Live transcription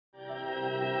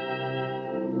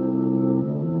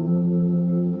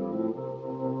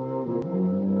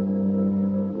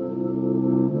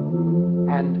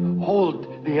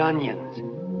the onions.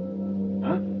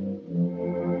 Huh?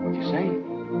 What'd you say?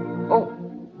 Oh,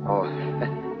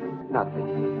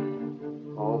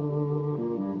 nothing. Oh.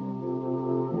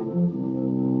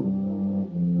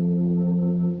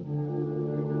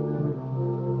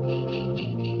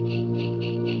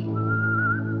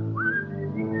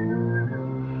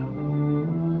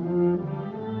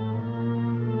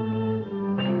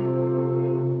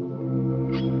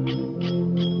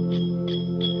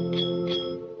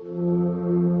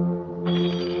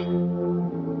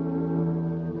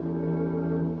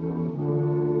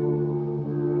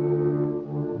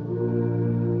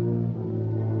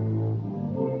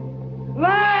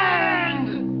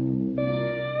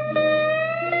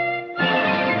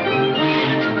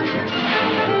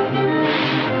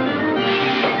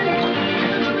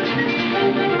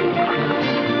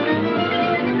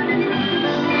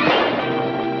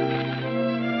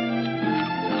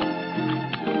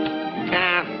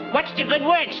 What's the good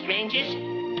word, strangers?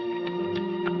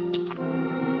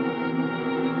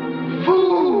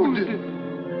 Food!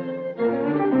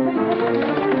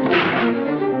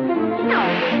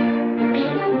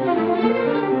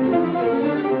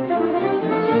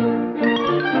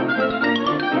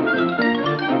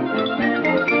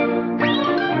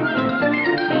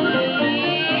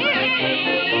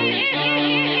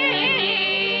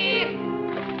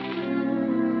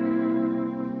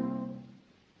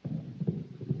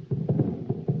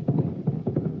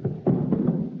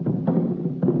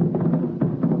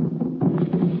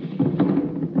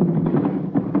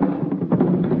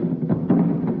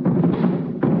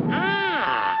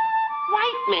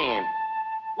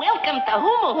 Welcome to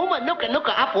Huma Huma Nuka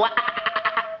Nuka Apua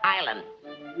Island.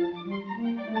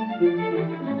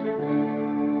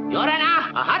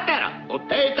 Yorana, a hatera,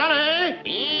 Utekane,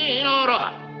 Inora,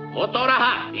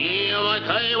 Motoraha,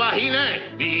 Iamakai Wahine,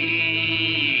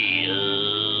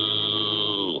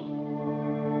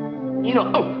 you know,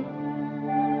 oh.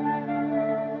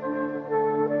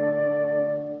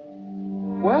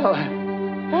 Well,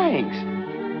 thanks.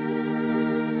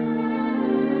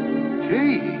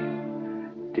 Gee.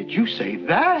 Did you say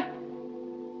that?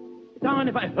 Darn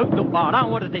if I hooked up on I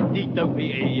wanted to dito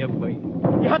here away.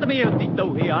 You had me a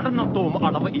dito here, I don't know to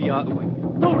out of here away.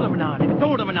 Told them not,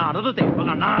 the thing, but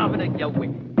I'm not going to get away.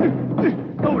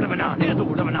 Told them not,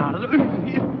 told them not, told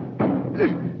them not,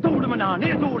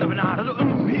 told them not.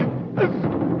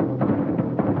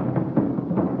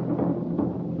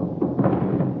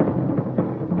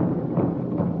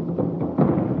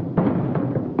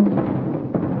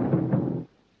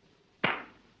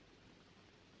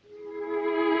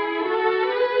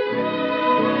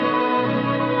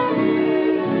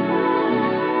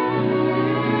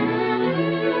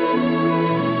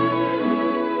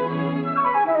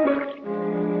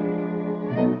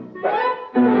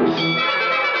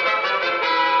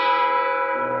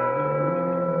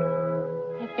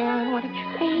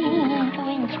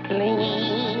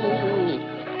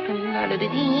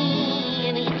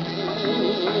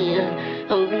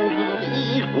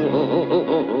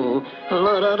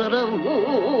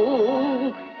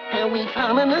 And we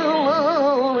found a new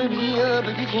love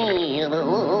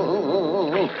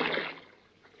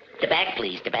the back,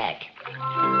 please, the back.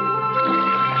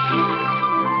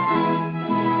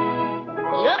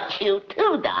 You're cute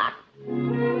too, Doc.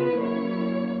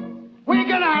 We're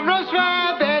gonna have roast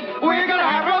rabbit. We're gonna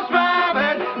have roast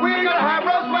rabbit. We're gonna have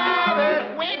roast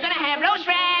rabbit. We're gonna have roast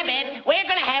rabbit. We're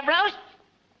gonna have roast.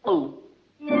 Ooh.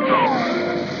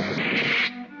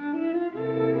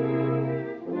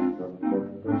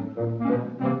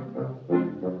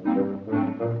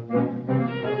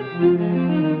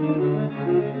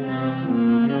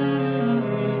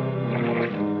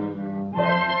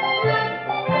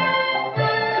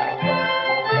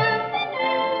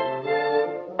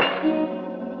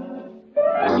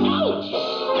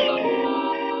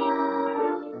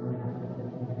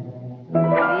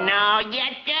 No, you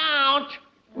don't.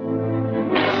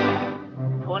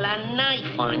 Pull a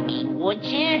knife on me, would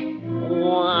you?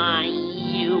 Why,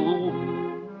 you.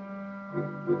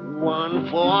 One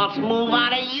false move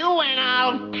out of you and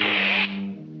I'll...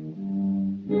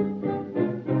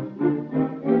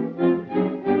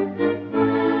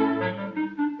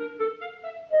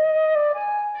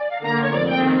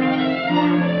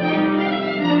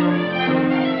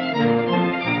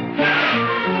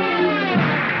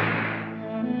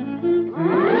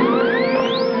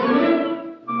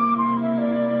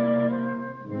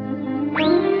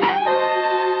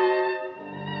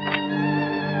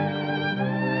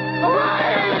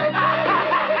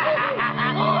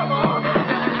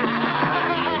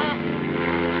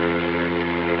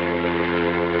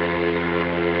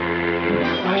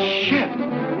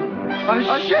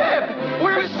 A ship!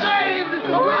 We're saved!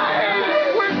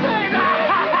 Hooray! We're saved!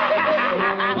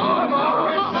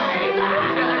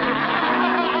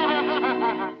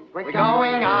 We're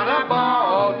going on a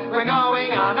boat. We're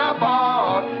going on a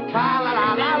boat.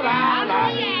 Tra-la-la-la-la-la.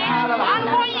 One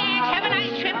more year. Have a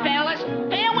nice trip, fellas.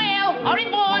 Farewell. Au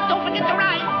revoir. Don't forget to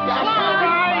write. So long.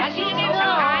 I'll see you again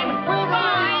sometime.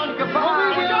 Bye.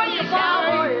 Goodbye. Enjoy yourself.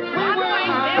 One way.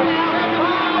 Farewell.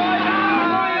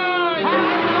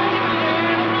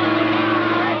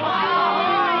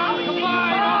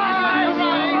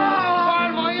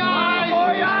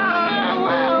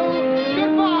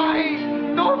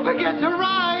 Forget to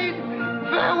ride.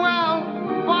 Farewell.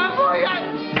 Bon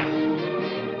voyage.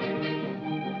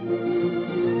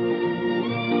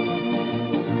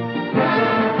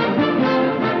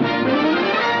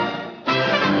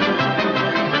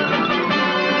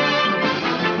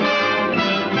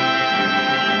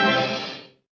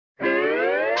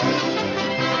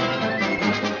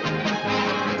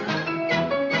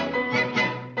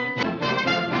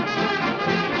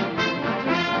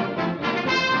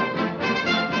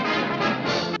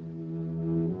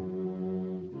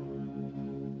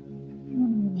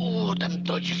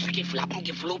 Deutsche Skifflappen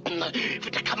geflogen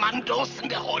with the commandos and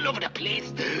they're all over the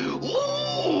place.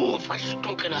 Ooh,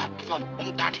 verstunkene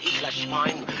that Hitler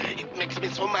schwein. It makes me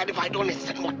so mad if I don't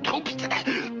listen more troops to that.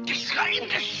 Die schreien,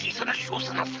 die schießen, die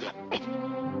schossen lassen.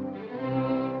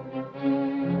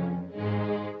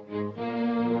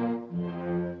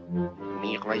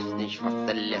 Mir weiß nicht, was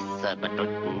der Lässe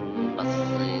bedeuten, was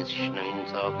ich schnell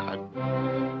sagen kann.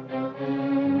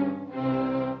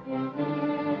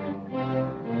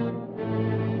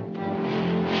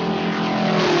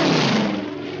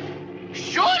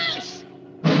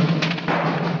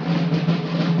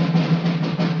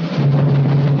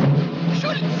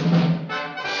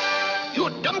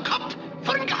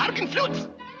 Fluts!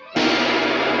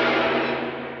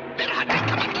 Wer hat den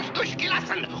Kommandos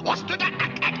durchgelassen? Hast du da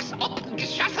Axe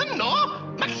abgeschossen, no?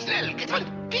 Mach schnell, geht halt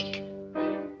dick!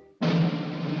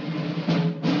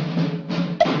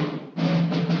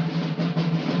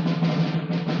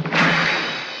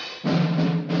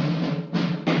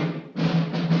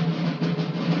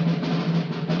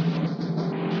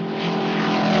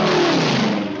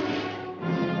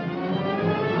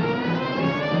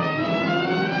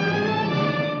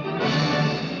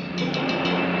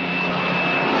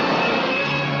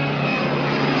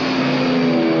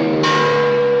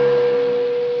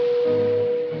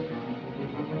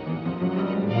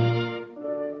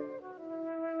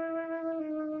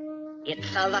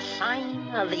 It's the sign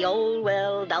of the old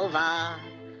world over.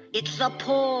 It's the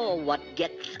poor what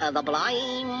gets the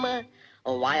blame,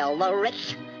 while the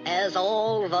rich has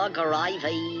all the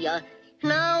gravy.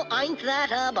 Now ain't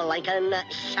that a blinkin'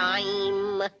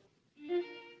 shame?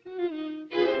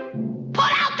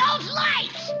 Put out those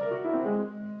lights!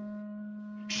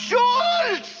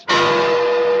 Schultz!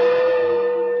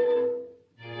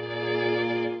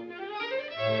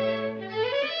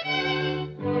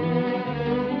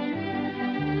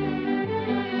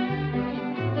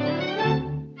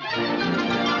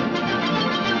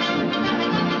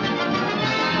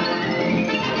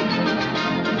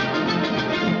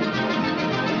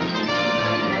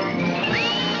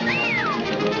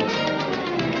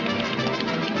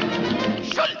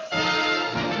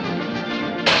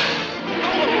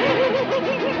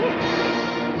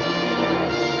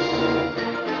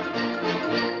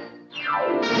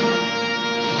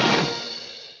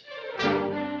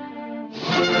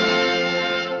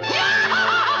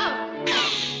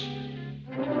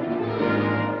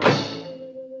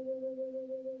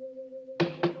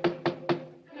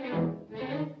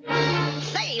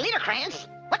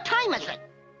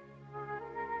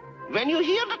 When you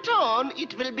hear the tone,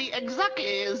 it will be exactly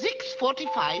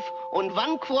 6:45 and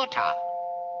 1/4.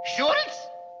 Schultz?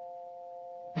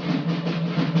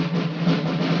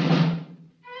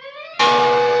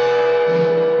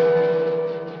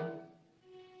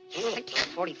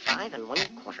 $6.45 and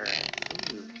 1/4.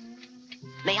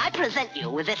 May I present you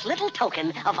with this little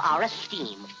token of our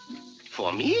esteem?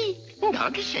 For me?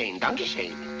 Dankeschön,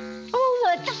 Dankeschön.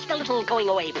 Oh, just a little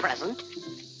going-away present.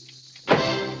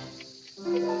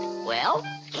 Well,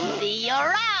 see you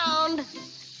around.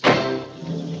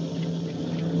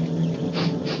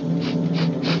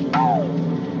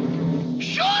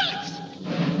 Schultz!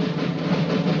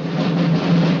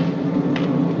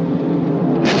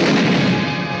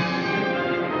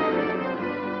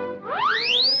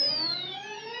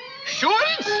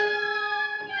 Schultz!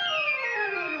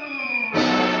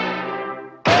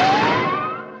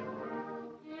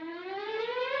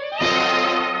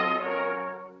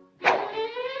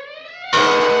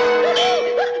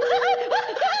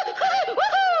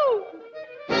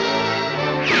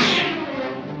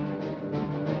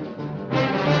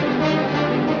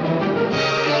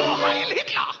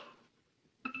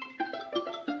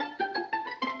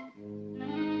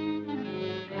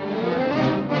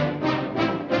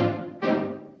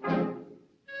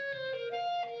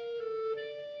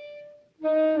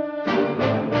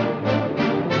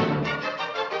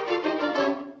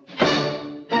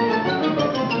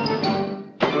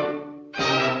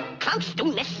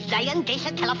 wenn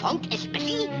diese Telefon ist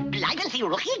busy, bleiben Sie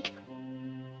ruhig.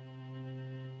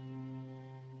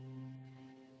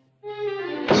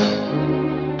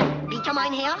 Bitte,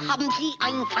 mein Herr, haben Sie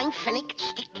ein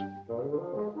 5-Pfennig-Stick?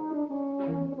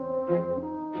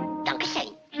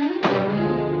 Dankeschön.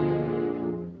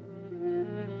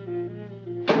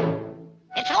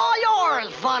 It's all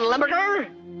yours, Von Limburger.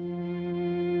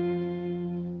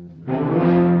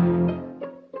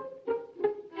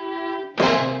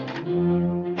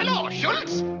 Hello,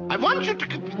 Schultz. I want you to...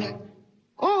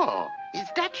 Oh, is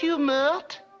that you,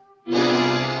 Mert?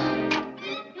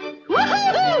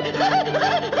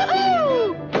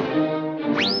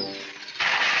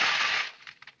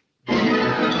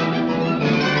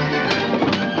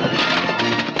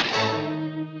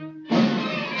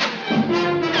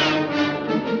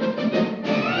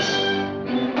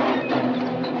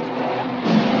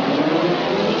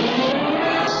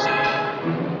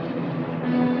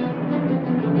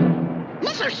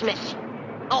 Messerschmitt.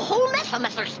 A whole mess of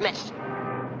Messerschmitt.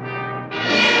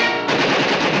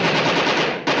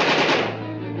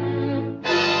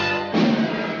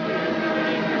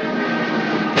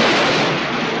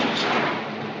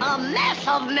 A mess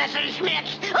of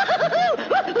Messerschmitt.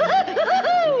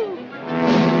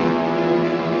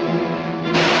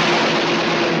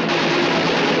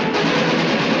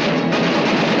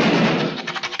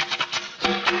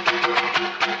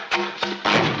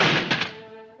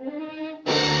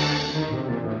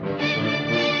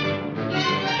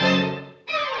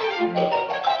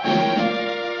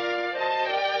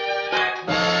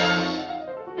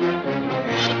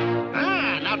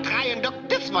 Now try and duck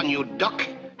this one, you duck.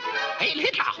 Hail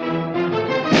Hitler!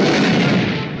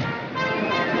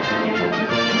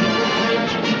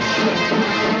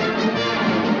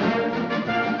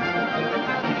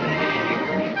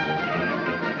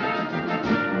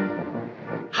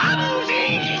 Haben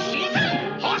Sie geschieden?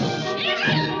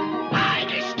 Hostieren!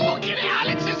 Eine Stücke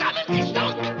alle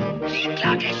zusammengestockt.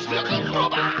 Hitler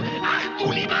geschwürgelgruber. Ach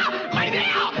du lieber, mein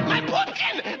Herr, mein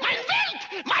Pumpkin, mein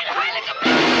Wild, mein heiliger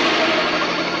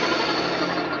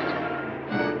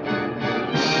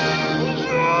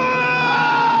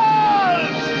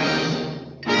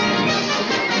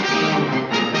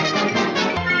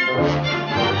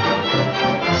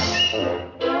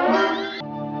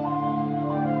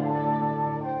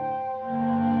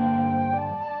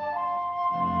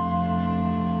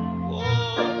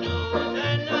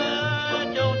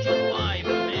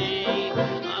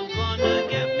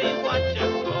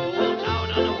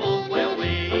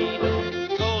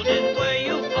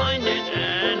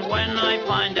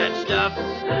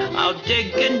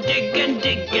Dig and dig and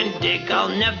dig and dig, I'll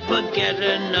never get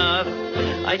enough.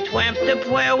 I twamp the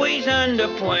prairies and the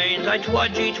plains, I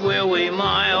trudge each weary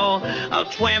mile. I'll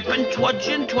twamp and trudge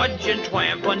and trudge and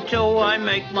twamp until I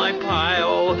make my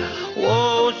pile.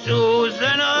 Whoa,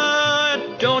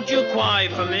 Susanna, don't you cry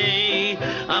for me.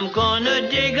 I'm gonna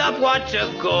dig up lots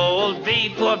of gold, V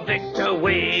for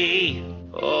victory.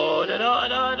 Oh, da da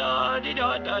da da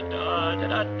da da da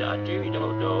da da da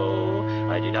da da.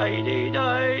 I did I did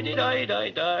I did I die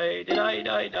die did I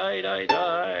die die die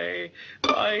die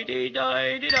I did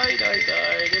I did I die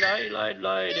die did I lie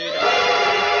lie did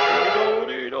I do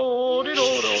do do do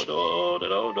do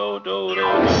do do do do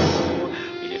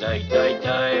did I die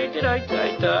die did I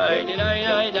die die did I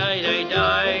die die die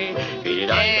die did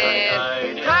I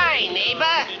die die Hi,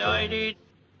 neighbor. did I did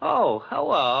Oh,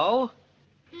 hello.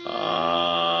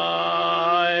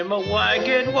 I'm a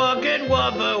wagged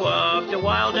wubber of the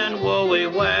wild and woolly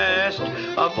west.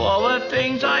 Of all the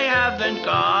things I haven't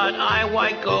got, I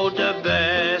white gold the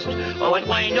best. Oh, it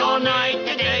rained all night,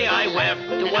 today I wept.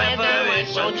 The weather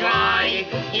is so dry.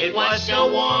 It was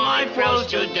so warm, I froze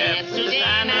to death.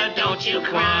 Susanna, don't you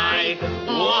cry.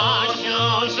 Oh,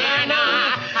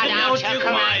 Susanna, don't you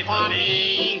cry for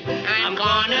me. I'm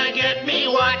gonna get me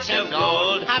lots of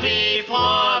gold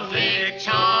before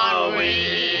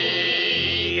victory.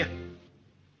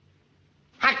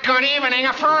 Good evening,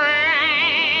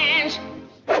 friends.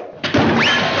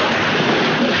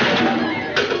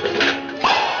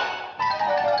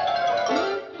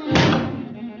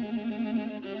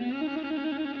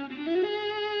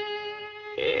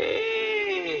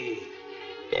 Hey,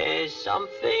 there's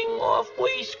something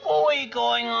awfully screwy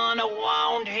going on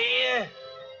around here.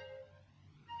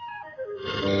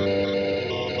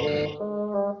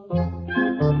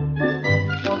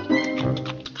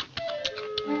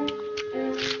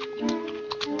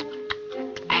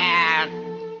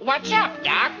 What's up,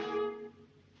 Doc?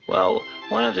 Well,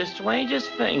 one of the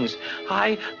strangest things,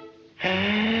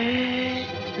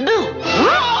 No!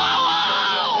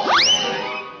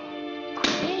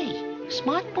 Hey,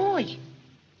 smart boy.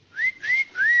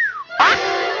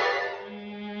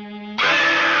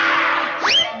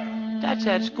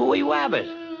 That's that Scooby Wabbit.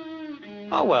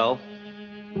 Oh, well.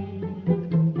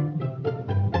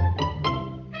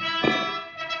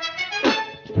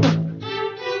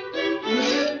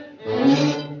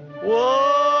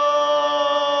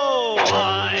 Whoa!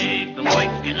 I've been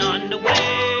working on the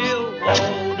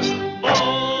railroad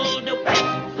all the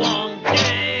long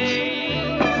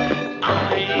day.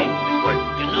 I've been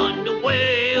working on the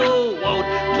railroad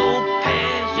to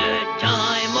pass the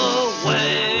time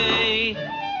away.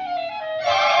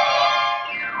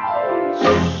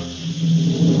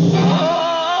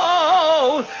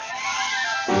 Whoa!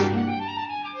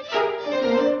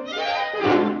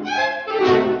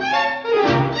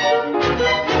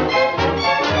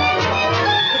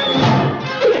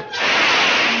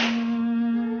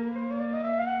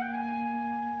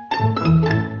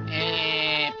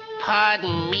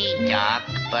 Pardon me, Doc,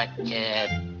 but, did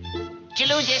you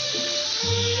lose it?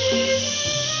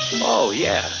 Oh,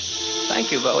 yeah.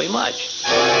 Thank you very much.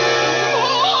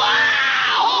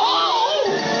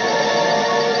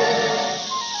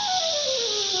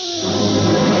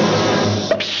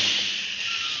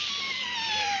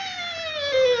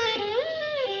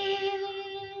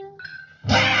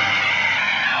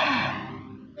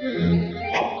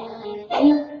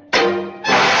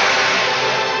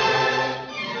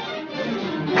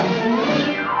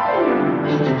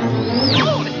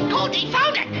 Gold, they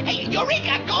found it! Hey,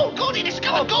 Eureka! Gold, they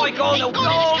discovered gold! Boy, gold, Hey, gold, they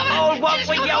discovered- what they with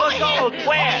discovered yellow over here. gold?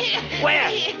 Where? Over here. Where?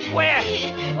 Over here. Where?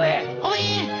 Where? Over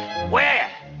here. Where?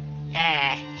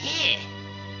 Here.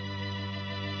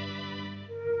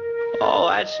 Oh,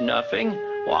 that's nothing.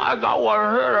 Well, I got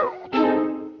one here.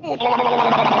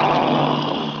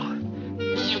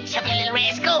 You chubby little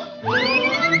rascal.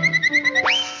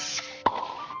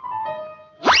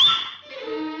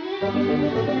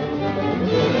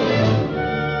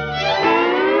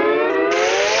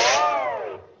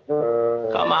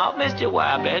 Come out, Mr.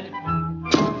 Wabbit.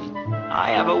 I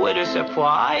have a little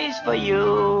surprise for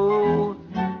you.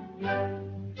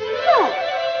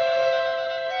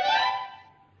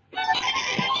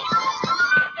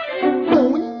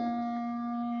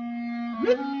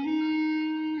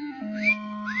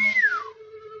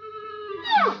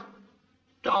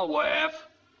 Don't laugh.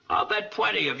 I'll bet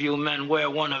plenty of you men wear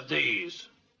one of these.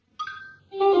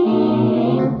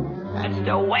 That's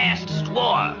the last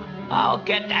straw. I'll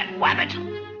get that wabbit.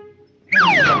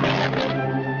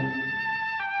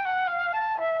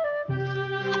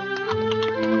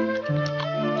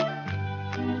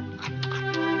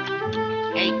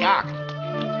 Hey, Doc.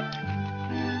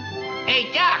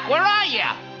 Hey, Doc, where are you?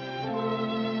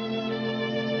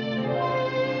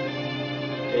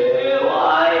 Here I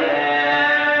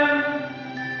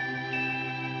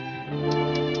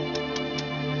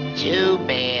am. Too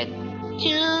bad.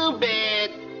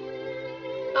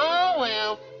 Oh,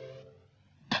 well.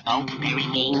 Oh, bury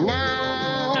me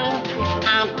now.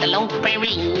 I'm the lone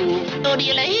prairie. Oh,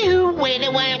 dear, where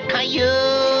the wild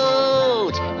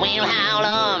coyotes will howl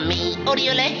on me. Oh,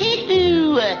 dear,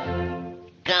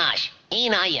 gosh,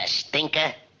 ain't I a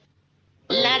stinker?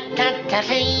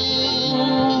 La-ta-ta-fee,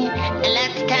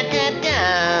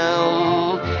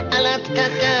 la-ta-ta-ta-dum,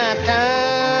 la-ta-ta-ta,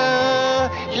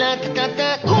 la-ta-ta-ta.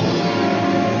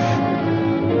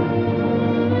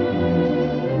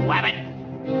 Wabbit,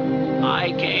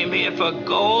 I came here for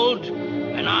gold,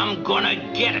 and I'm gonna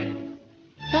get it.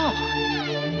 No,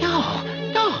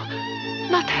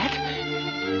 not that.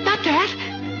 Not that.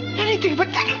 Anything but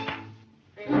that.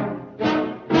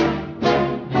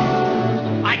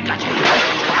 I got you.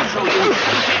 I'll show you. You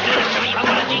can't do this to me. I'm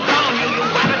gonna dethrone you, you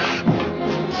wabbit.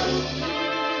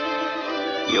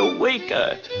 You weaker.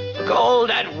 Gold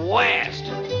at last.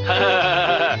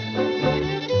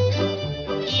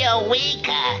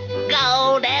 Eureka!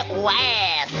 Gold at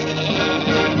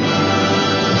last!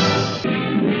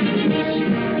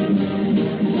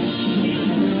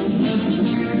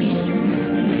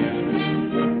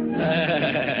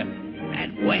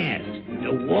 At last,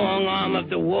 the long arm of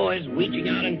the war is reaching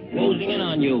out and closing in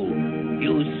on you.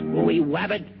 You screwy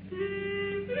wabbit.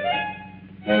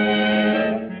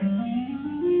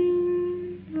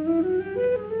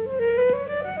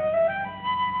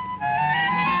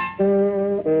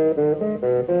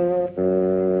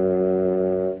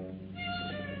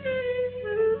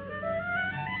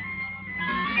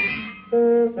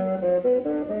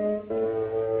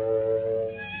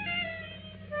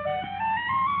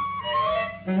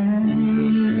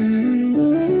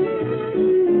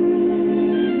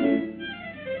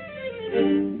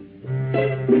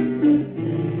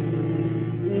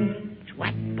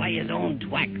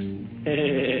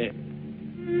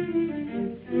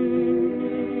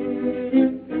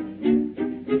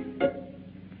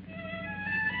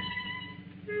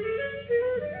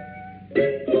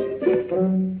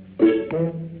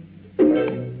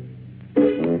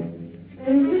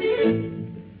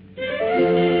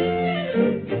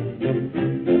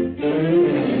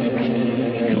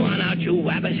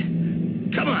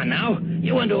 on now.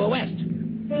 You want to a west.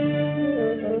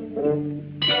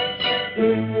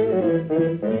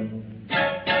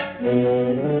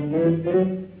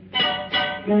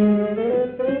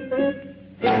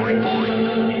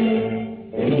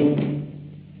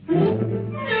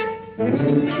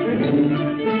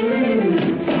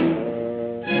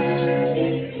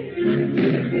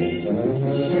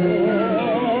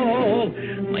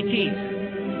 My keys.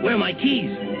 Where are my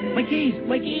keys? My keys,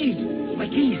 my keys, my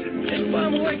keys. It's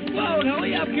one more explode.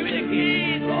 Hurry up, give me the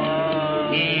keys.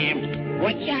 Oh.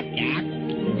 What's up, Doc?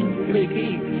 Give me the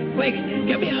keys. Quick,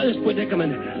 get me out of this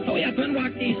predicament. Hurry up and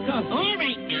unlock these cuffs. All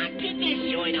right, Doc, keep your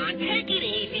shirt on. Take it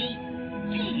easy.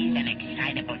 He's an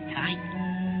excitable type.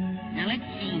 Now, let's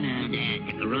see now. There's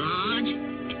the garage,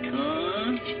 the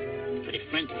car, for the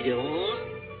front door.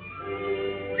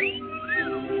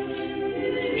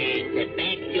 There's the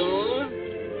back door.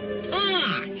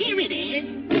 Ah, here it is.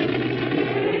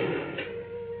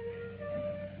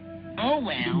 Oh,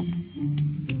 well.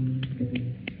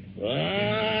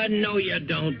 No, you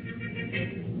don't.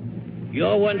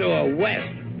 You're one to a west.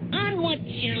 On what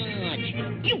charge?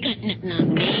 You got nothing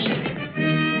on me.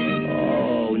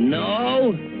 Oh,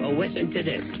 no? Well, listen to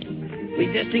this.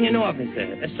 Resisting an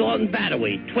officer, assault and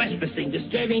battery, trespassing,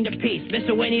 disturbing the peace,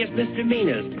 miscellaneous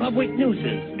misdemeanors, public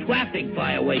nuisance, traffic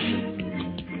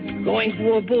violations, going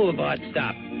through a boulevard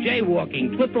stop,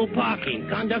 jaywalking, triple parking,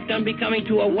 conduct unbecoming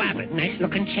to a wabbit. Nice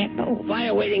looking chap. Oh,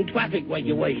 violating traffic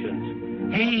regulations.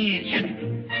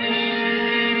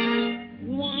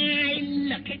 Why,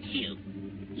 look at you.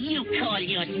 You call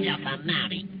yourself a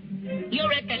Mountie.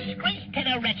 You're a disgrace to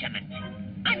the regiment.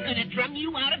 I'm gonna drum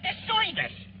you out of the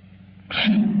service.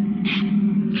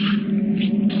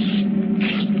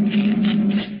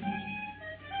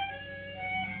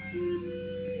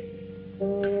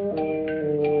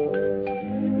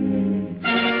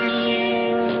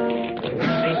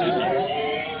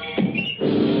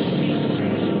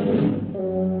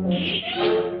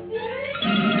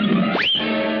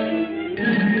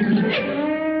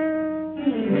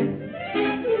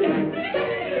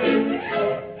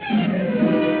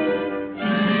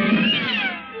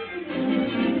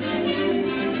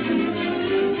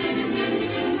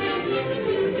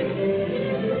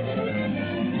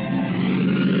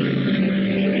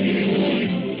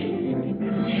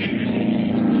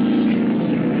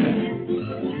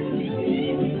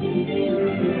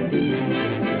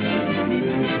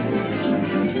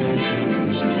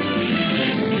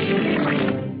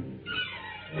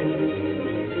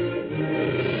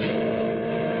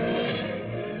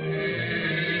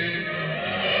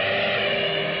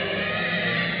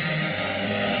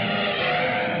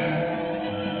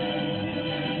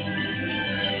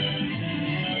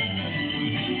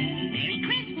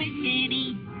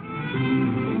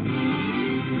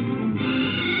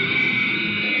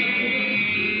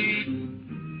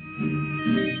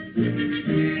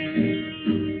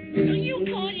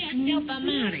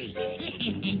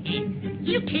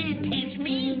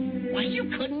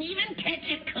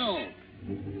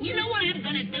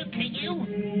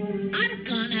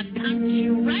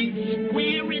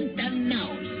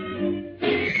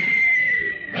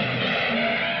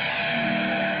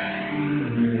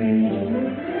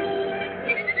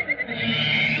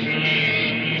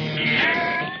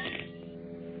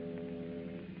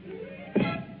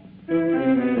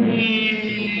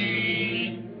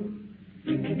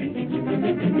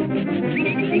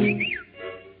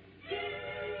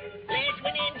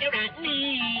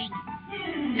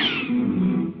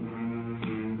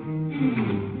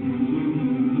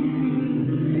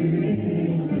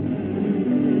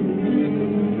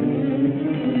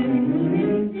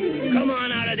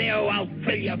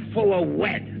 Full of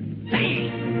wet. Bang!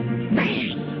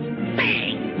 Bang!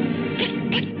 Bang! Click,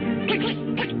 click, click,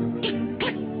 click, click,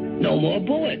 click. No more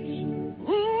bullets.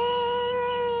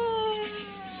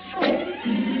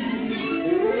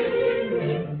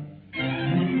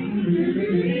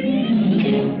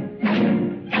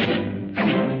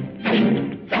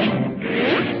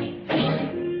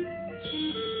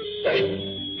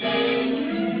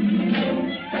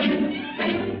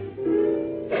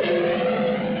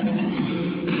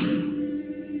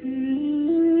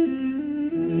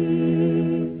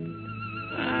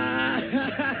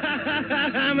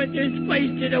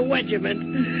 Disgrace to the regiment.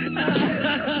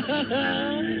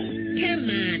 Come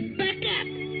on, buck up.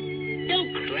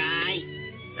 Don't cry.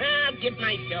 I'll give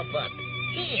myself up.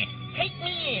 Here, take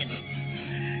me in.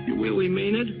 You really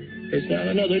mean it? It's not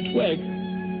another twig.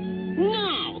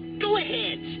 No, go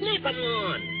ahead. Snap 'em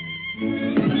on.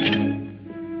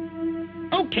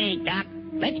 Okay, Doc.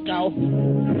 Let's go.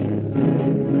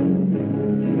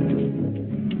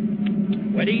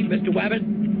 Ready, Mr. Wabbit?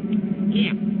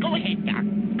 Yeah, go ahead, Doc.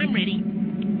 I'm ready.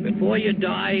 Before you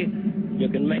die, you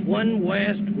can make one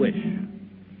last wish.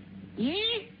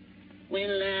 Yeah? Well,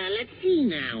 let's see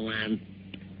now.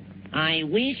 I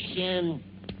wish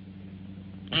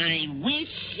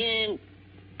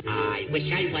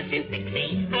I wasn't the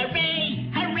clay. Hooray!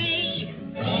 Hooray!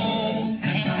 Oh,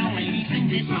 everybody sing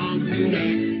this song.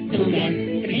 Do that.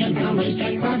 If you always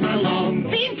take from along.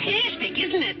 Fantastic,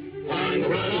 isn't it? Wind the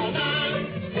run all day.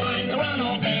 Wind the run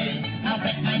all day. I'll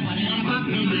bet my money on a hot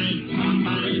new night.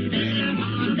 Somebody's there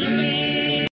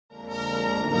Monday.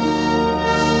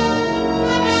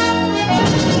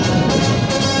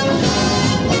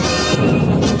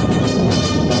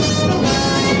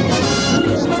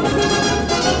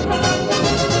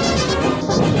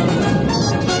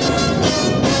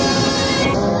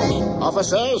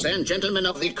 Officers and gentlemen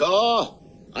of the Corps,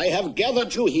 I have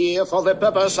gathered you here for the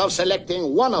purpose of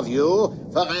selecting one of you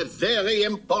for a very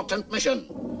important mission.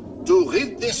 To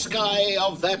rid the sky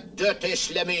of that dirty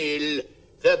schlemiel,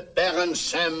 the Baron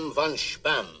Sam von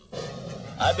Spam.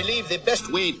 I believe the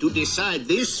best way to decide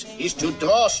this is to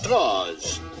draw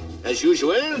straws. As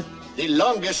usual, the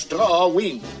longest straw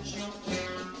wins.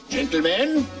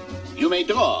 Gentlemen, you may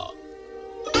draw.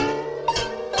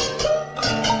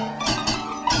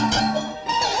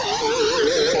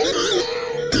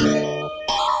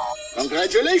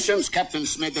 Congratulations, Captain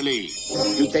Smedley.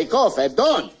 You take off at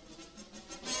dawn.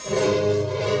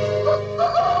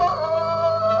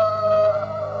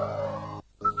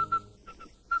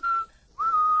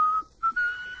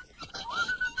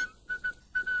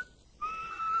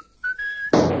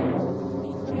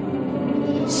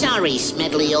 Sorry,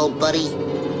 Smedley, old buddy.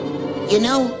 You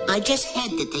know, I just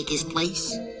had to take his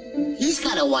place. He's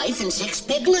got a wife and 6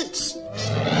 piglets.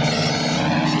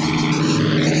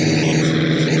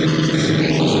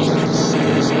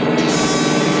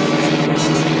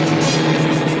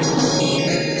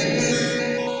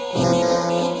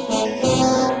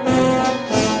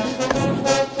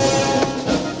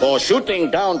 For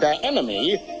shooting down the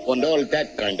enemy and all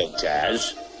that kind of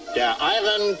jazz, the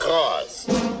Iron Cross.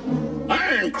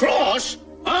 Iron Cross?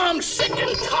 I'm sick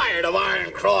and tired of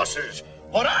Iron Crosses.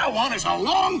 What I want is a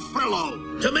long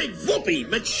furlough to make whoopee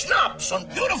mit schnapps on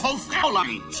beautiful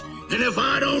Fraulines. And if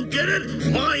I don't get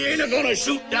it, I ain't gonna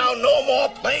shoot down no more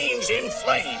planes in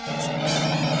flames.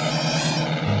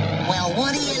 Well,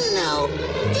 what do you know?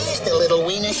 There's the little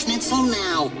wiener schnitzel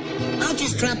now. I'll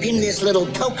just drop him this little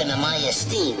token of my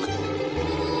esteem.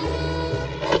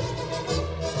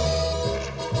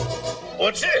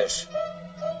 What's this?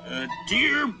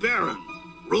 Dear Baron,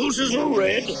 roses are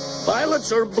red,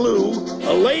 violets are blue,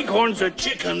 a leghorn's a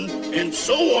chicken, and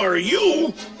so are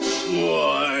you.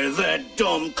 Why, that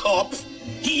dumb cop.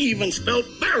 He even spelled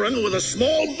Baron with a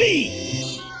small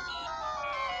b.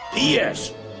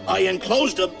 P.S. I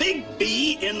enclosed a big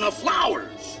B in the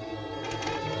flowers.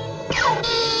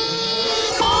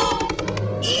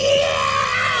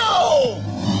 Yow!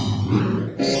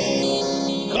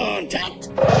 Contact.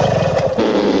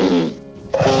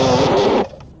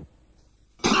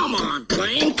 Come on,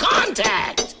 plane,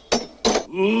 contact!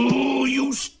 Ooh,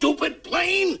 you stupid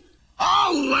plane!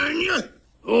 I'll learn you.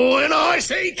 When I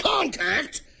say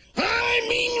contact, I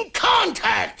mean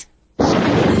contact.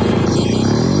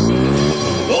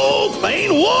 Whoa,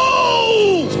 plane,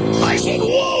 whoa! I said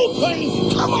whoa,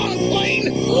 plane! Come on,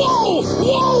 plane! Whoa,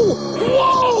 whoa,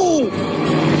 whoa!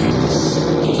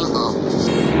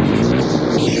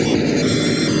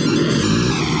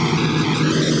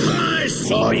 I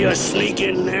saw you sneak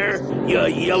in there, you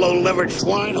yellow-livered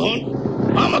swine hunt.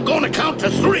 I'm gonna count to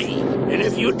 3, and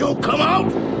if you don't come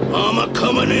out, I'm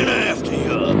coming in after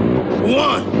you.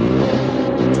 1,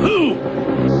 2.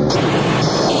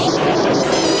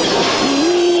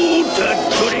 Der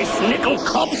Goody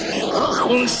Snickelkopf, ach,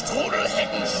 und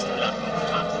Strudelhecken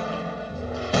Schlappenkopf.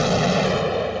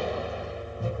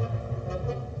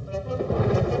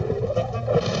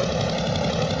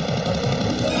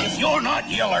 If you're not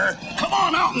Yeller, come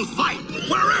on out and fight,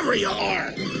 wherever you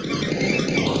are.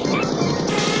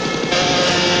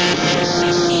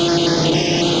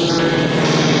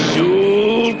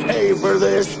 You'll pay for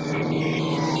this.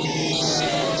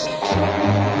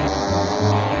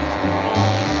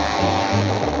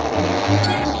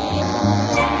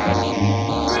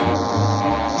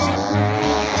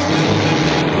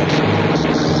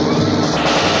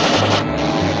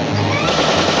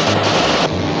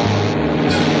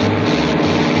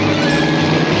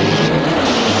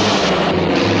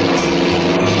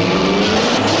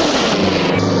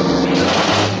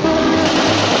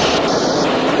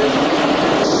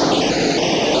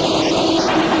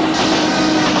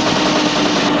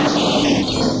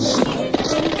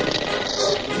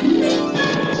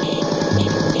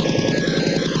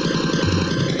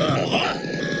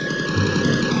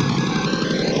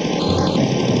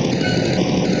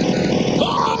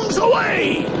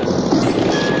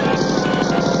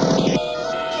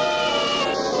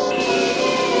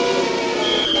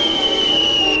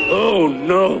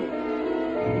 no.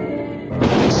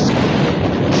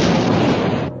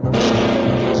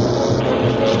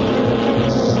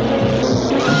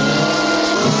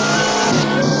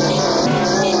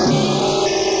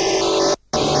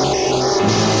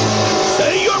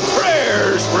 Say your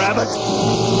prayers, Rabbit.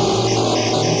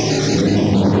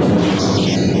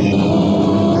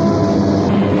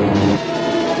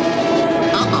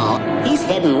 Uh-oh, he's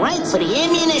heading right for the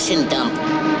ammunition dump.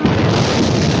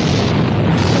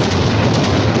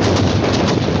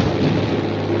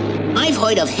 I've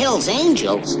heard of Hell's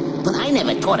Angels, but I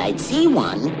never thought I'd see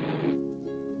one.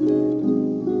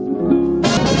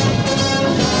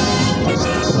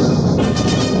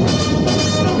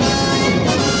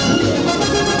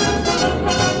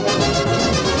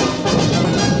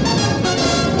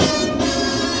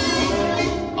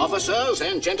 Officers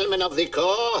and gentlemen of the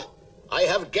Corps, I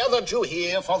have gathered you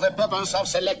here for the purpose of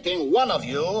selecting one of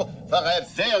you for a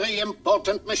very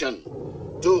important mission.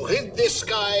 To rid the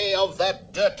sky of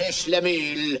that dirty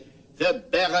schlemiel, the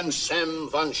Baron Sam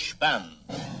von Spann.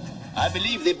 I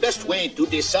believe the best way to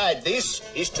decide this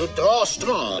is to draw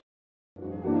straws.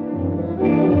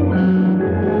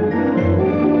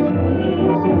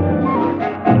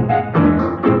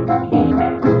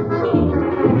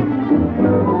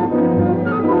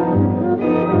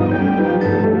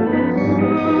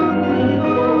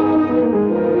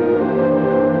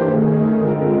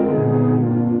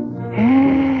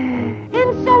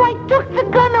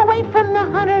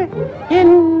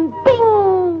 And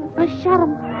bing! I shot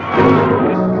him.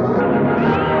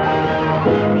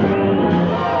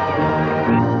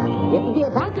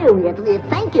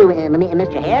 Thank you,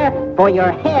 Mr. Hare, for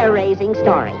your hair-raising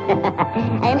story.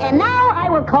 and now I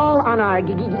will call on our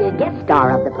guest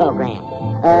star of the program,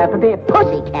 for the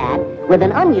pussycat with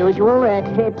an unusual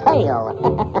tail.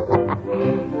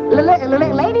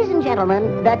 Ladies and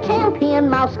gentlemen, the champion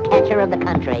mouse catcher of the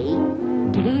country,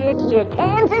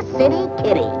 Kansas City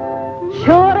Kitty.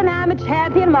 Sure, and I'm a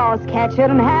champion mouse catcher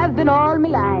and have been all my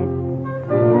life.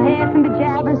 Passing the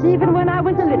jabbers even when I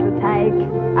was a little tyke.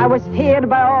 I was feared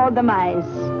by all the mice.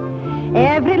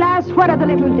 Every last one of the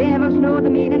little devils know the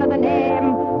meaning of the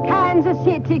name Kansas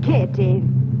City Kitty.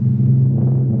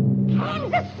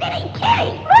 Kansas City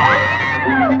Kitty!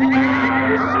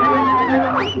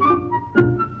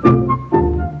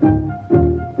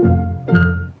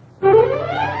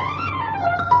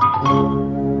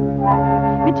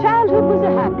 My childhood was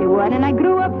a happy one, and I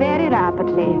grew up very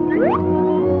rapidly.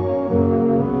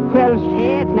 Well,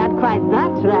 say, it's not quite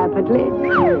that rapidly.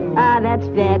 Ah, that's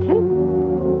better.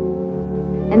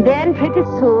 And then pretty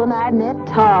soon I met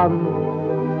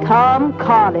Tom. Tom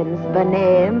Collins by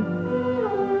name.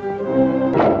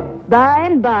 By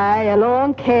and by,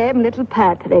 along came little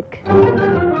Patrick. And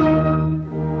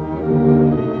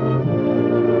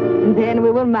then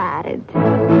we were married.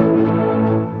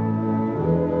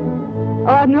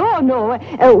 Oh, no,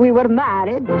 we were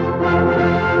married.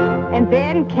 And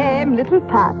then came little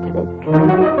Patrick.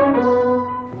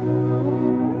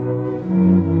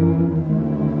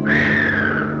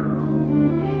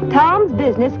 Tom's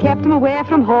business kept him away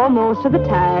from home most of the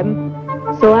time,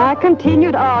 so I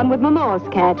continued on with my mouse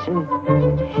catching.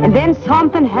 And then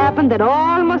something happened that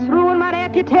almost ruined my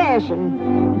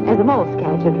reputation as a mouse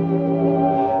catcher.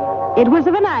 It was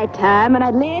of a night time, and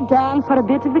I laid down for a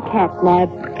bit of a cat nap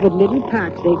with little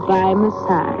Patrick by my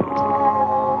side.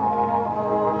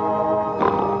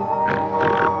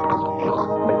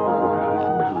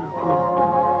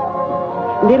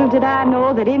 Little did I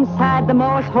know that inside the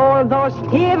mouse hole, those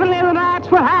evil little rats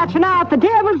were hatching out the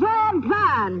devil's own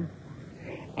plan.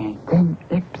 And then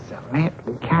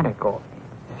ipsilately category,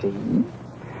 see?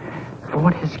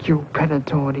 Fortescue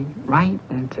predatory right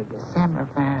into the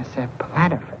semifast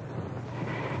platypus.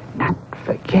 Not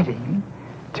forgetting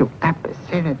to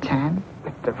apicinitan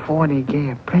with the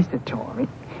 40-gear predatory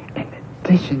in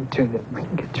addition to the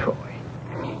ringatory.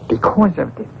 Because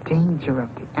of the danger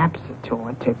of the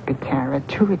apsitor to pitara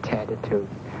attitude,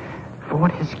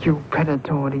 Fortescue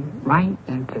predatory right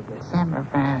into the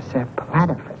semifast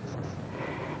platypus.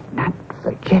 Not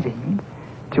forgetting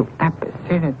to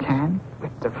apicinitan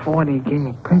with the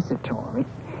 40-gear predatory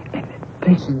in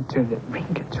addition to the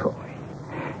ringatory.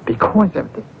 Because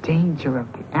of the danger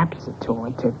of the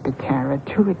apsitor to pitara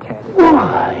attitude.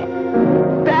 Why,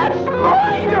 that's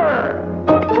murder!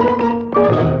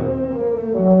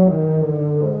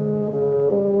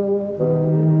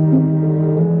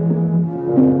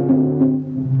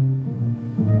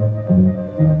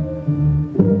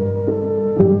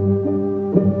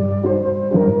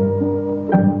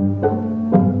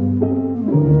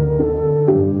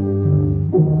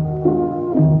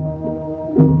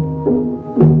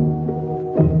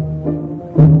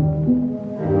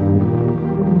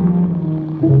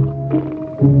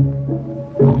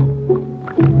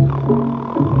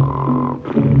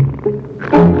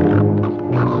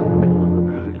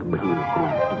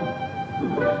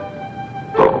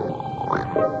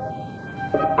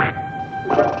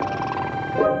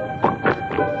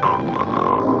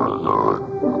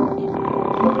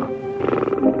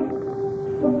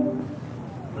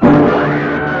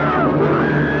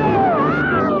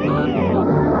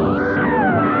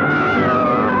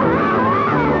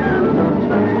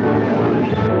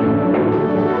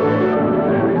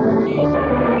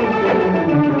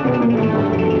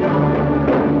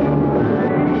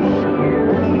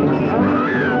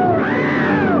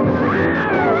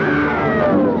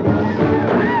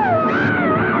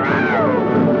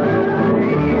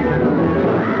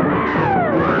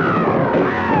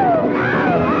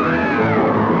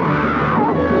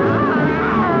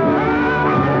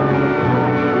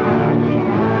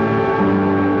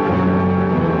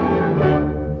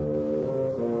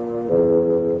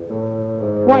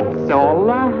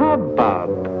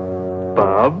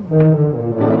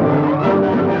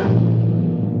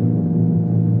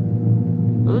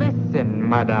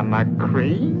 Mother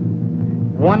McCree.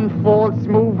 One false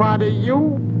move out of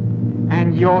you,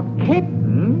 and your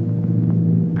kitten...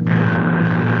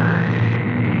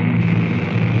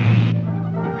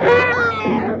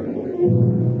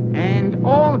 and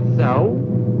also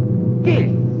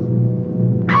this.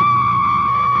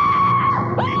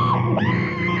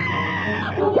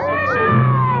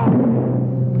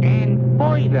 And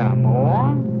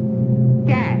furthermore,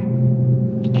 that.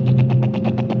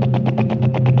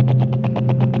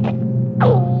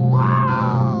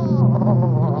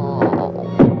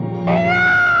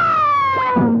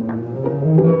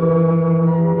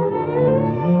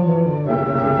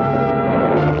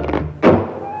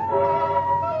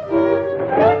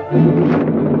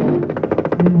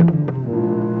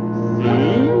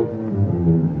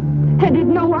 I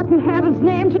didn't know what in heaven's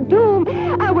name to do.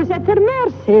 I was at their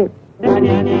mercy. La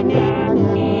la la la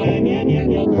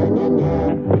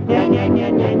la la la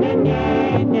la la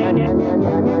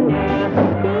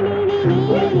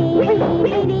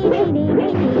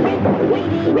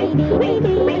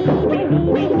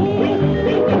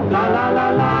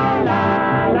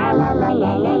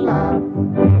la la.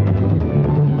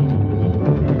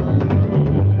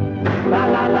 La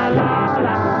la la la la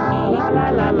la la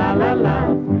la la la la.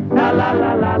 La la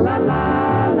la la la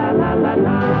la la la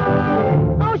la.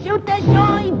 Oh, shoot the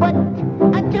joy, but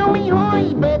do me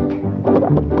hoy, but.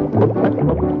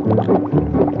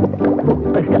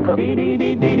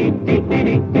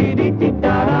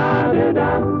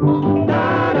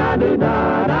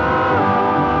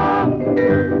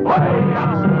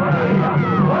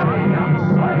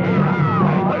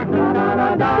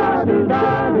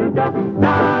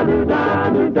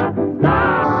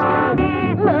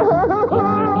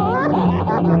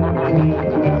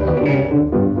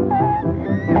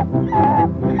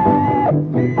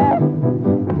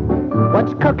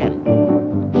 What's cooking?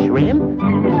 Shrimp?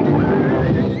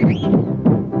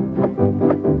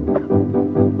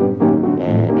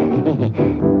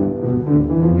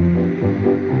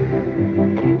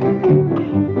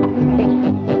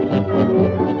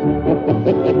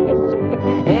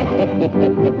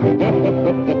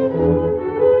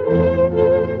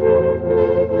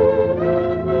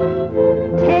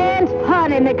 Can't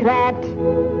funny, McRat.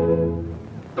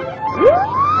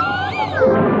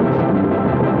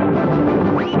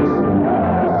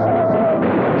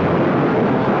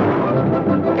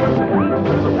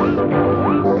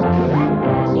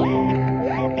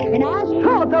 And I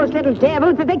told those little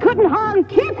devils that they couldn't harm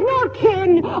kith nor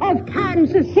kin of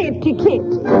Kansas Safety Kit.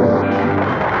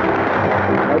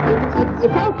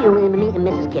 Thank you,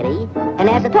 Mrs. Kitty. And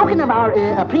as a token of our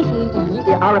esteem,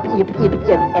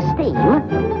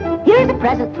 here's a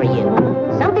present for you.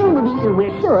 Something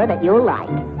we're sure that you'll like.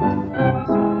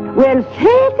 Well,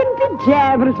 faith and be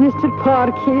jabbers, Mr.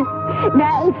 Porky.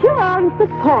 Now, if you want the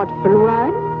thoughtful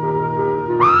one...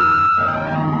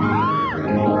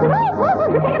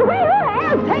 Take it away!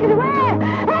 Help! Take it away!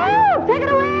 Help! Take it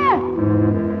away!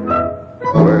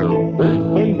 Well, faith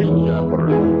and be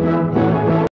jabbers.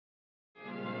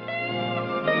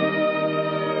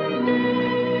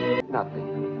 Nothing.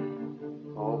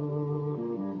 Oh.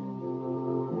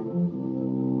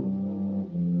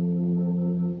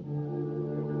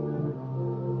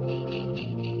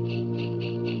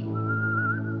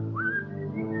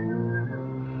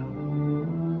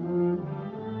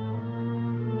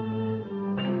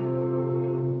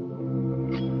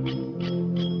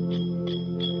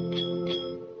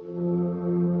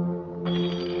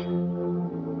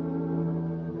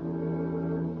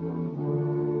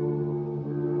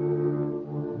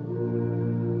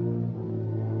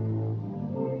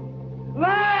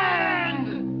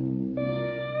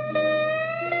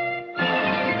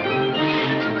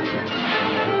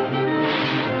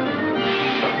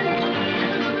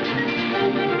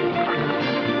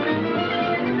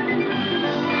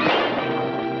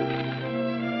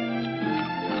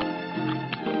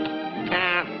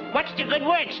 What's the good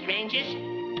word, strangers?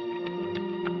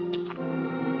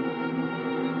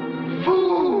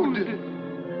 Food!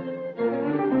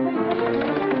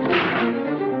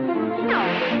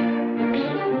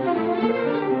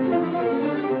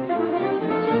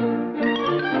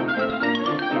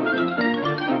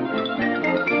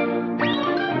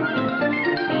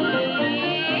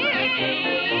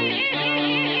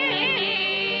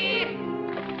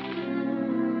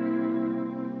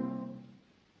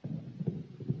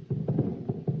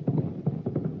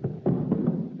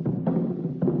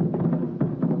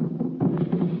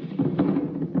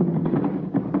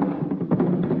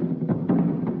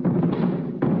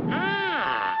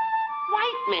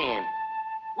 Man,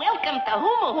 welcome to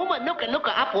Huma Huma Nuka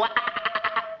Nuka Apua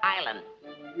Island.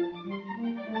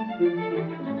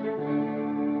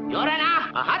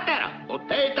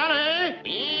 Oteitane,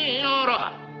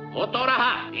 Inora,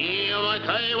 Otoraha,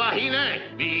 Iomakai Wahine,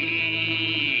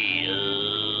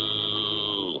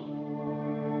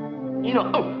 You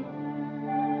know,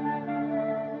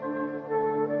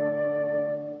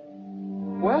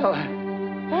 Well,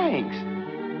 thanks.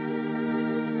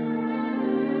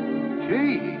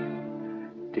 Gee,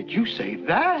 did you say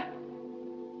that?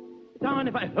 Darn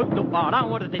if I hooked up on, I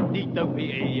wanted to dito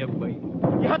here away.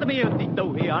 You had me a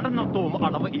dito here, I don't know, Tom,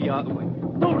 out of here away.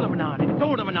 Told them not,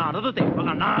 the thing, but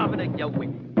I'm not going to go away.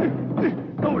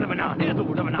 Told them not,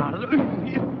 told them not, told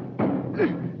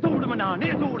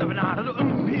them not,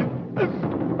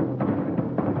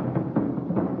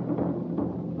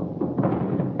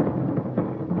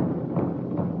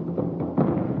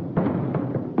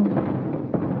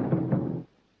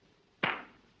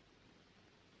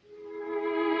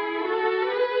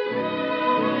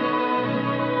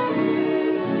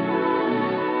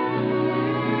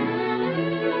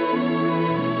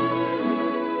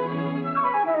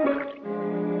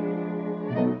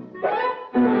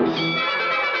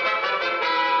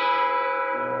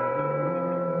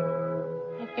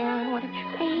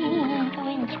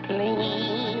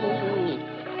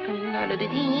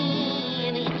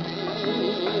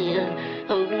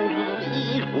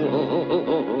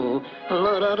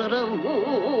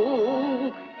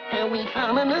 And we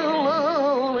found a new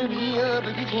love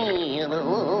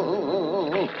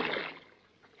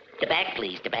The back,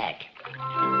 please, the back.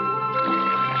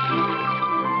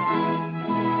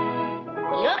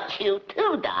 You're cute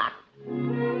too, Doc.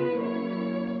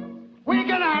 We're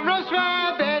gonna have roast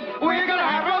rabbit. We're gonna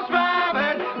have roast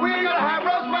rabbit. We're gonna have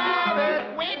roast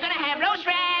rabbit. We're gonna have roast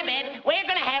rabbit. We're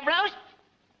gonna have roast...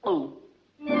 Oh.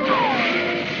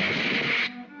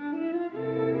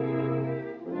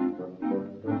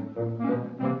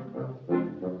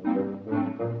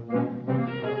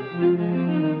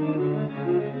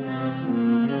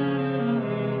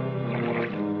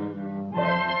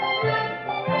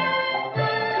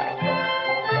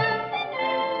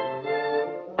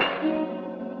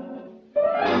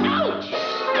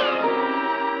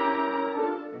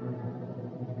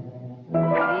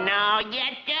 No, you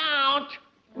don't.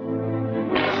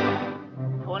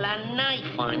 Pull a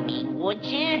knife on me, would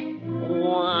you?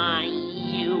 Why,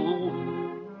 you...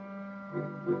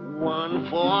 One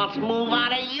false move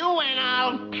out of you and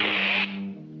I'll...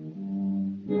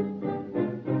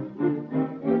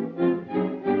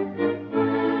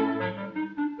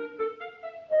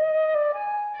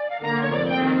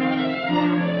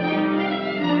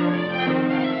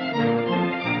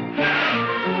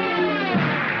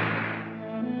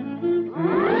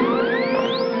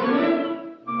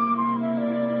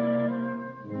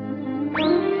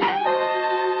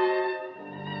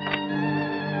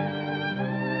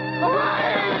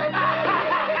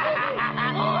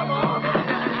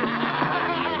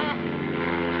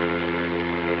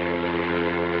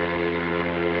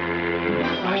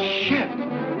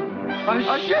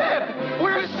 A ship!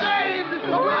 We're saved!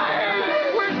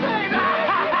 Hooray! We're saved!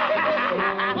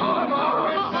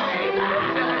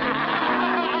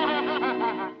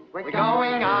 We're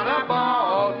going on a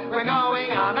boat. We're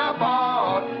going on a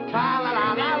boat.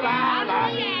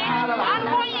 Tra-la-la-la-la-la. On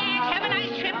voyage. Have a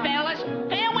nice trip, fellas.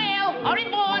 Farewell. Hurry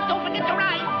aboard. Don't forget to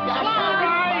write. So long.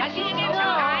 I'll see you again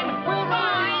sometime.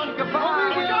 Bye.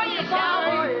 Goodbye. Enjoy yourself.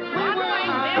 On the way.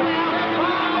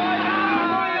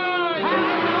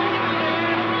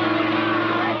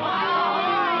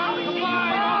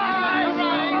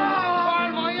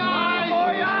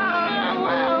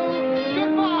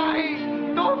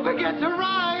 Forget to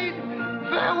ride.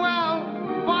 Farewell.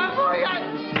 Bye for you.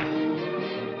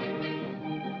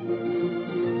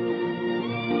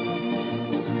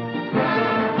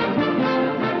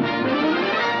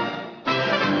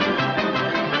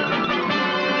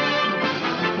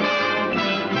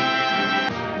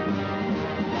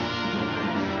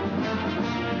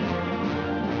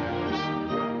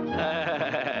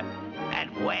 At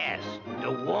last, the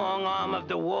long arm of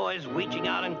the war is reaching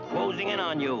out and closing in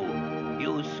on you.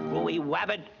 You screwy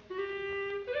wabbit.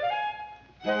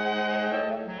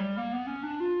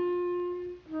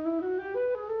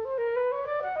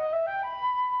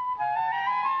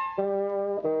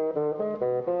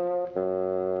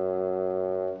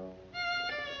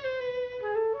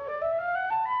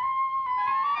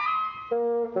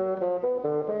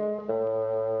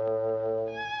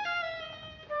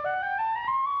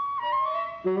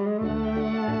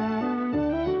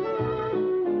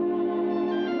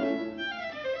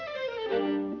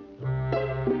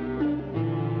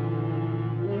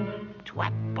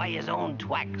 Twapped by his own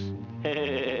twacks.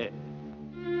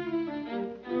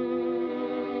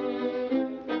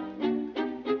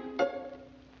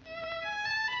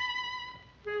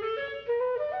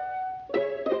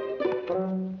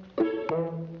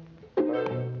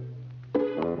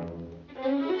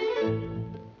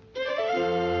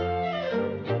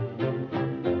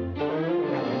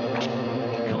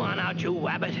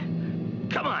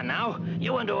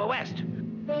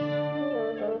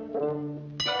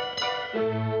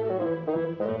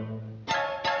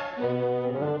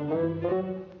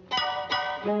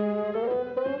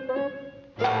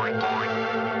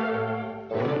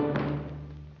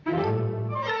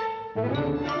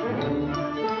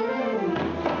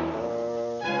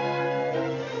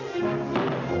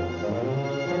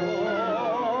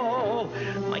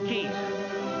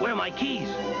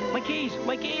 keys,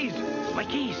 my keys, my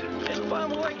keys. It's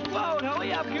bomb will explode.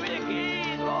 Hurry up, give me the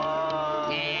keys. Oh.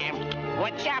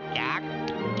 What's up, Doc?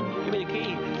 Give me the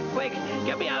key. Quick,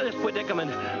 get me out of this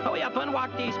predicament. Hurry up,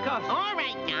 unlock these cuffs. All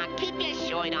right, Doc, keep your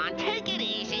shirt on. Take it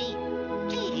easy.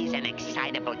 Gee, he's an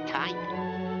excitable type.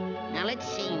 Now, let's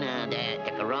see now.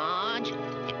 The garage,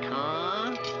 the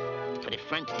car, for the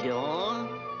front door,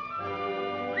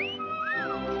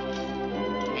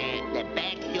 and the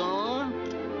back door.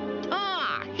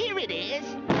 Ah, here it is.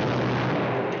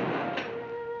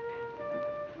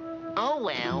 Oh,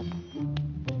 well.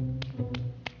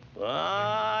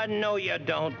 No, you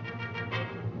don't.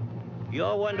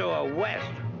 You're under arrest.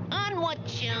 On what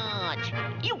charge?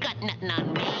 You got nothing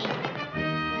on me.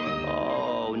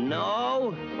 Oh,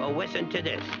 no? Well, listen to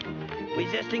this.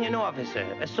 Resisting an officer,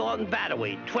 assault and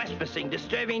battery, trespassing,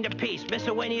 disturbing the peace,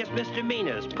 miscellaneous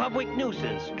misdemeanors, public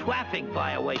nuisance, traffic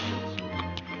violations,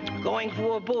 going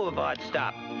through a boulevard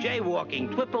stop,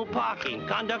 jaywalking, triple parking,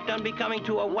 conduct unbecoming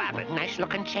to a wabbit.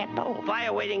 Nice-looking chapeau.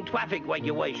 Violating traffic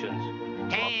regulations.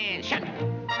 Attention!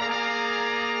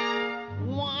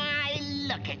 Why,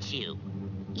 look at you.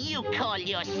 You call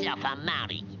yourself a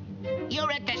Mountie.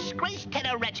 You're a disgrace to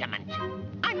the regiment.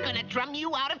 I'm gonna drum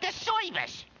you out of the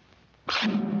service.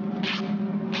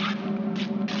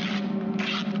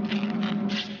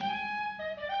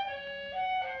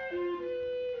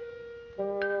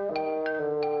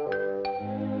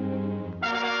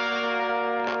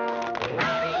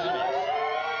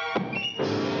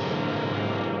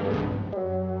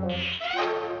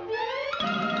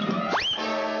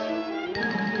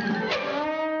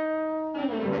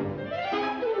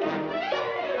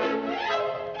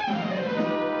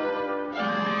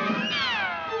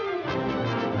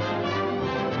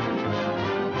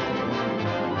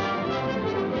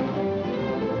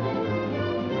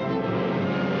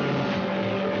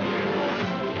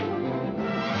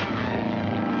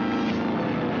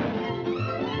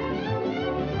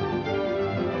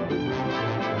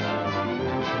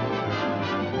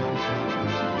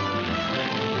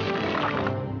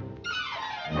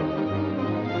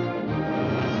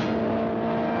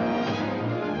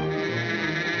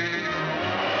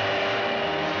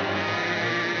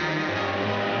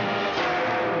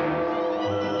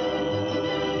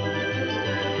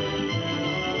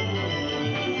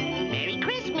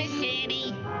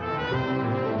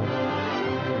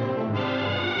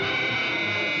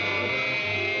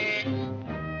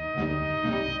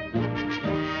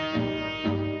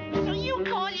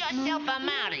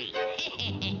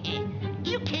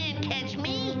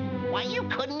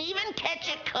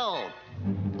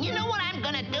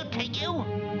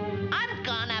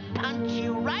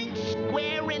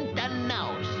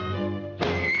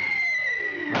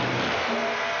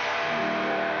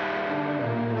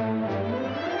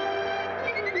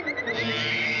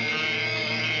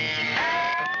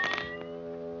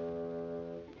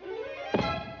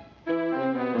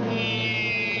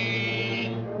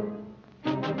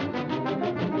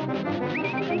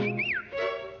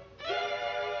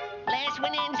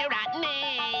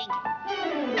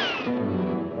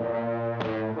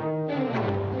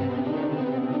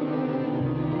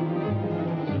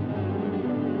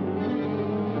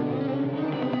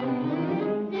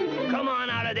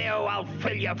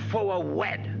 Full of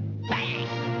wet. Bang!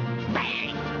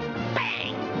 Bang!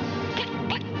 Bang! Click,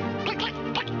 click, click,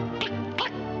 click, click, click,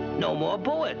 click. No more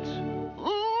bullets.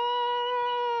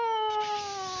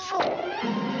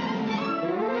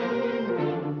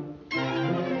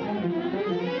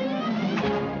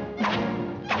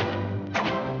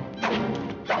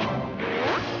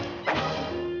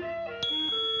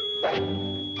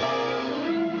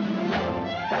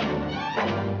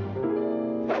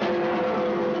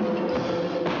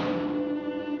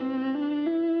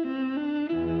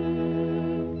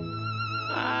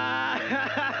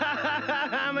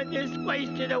 Disgrace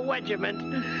to the regiment.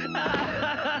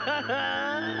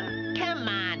 Come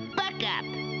on, buck up.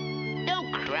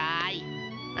 Don't cry.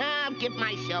 I'll give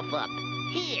myself up.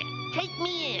 Here, take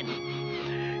me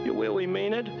in. You really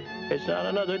mean it? It's not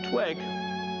another twig.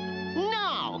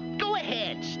 No, go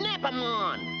ahead, snap 'em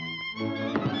on.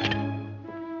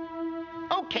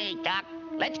 Okay, Doc,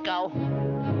 let's go.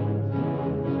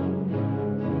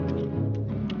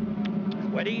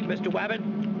 Ready, Mr. Wabbit?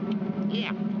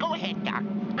 Yeah, go ahead, Doc.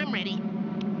 I'm ready.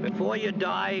 Before you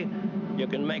die, you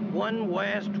can make one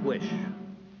last wish.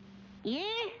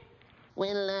 Yeah?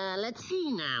 Well, let's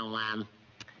see now.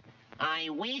 I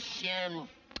wish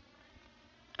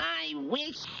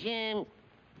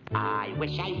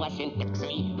I wasn't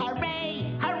Dixie.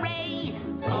 Hooray! Hooray!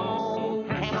 Oh,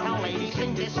 Camptown ladies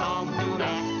sing this song. Do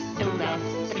that, do that.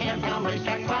 The Camptown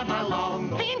racetrack right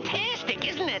along. Fantastic,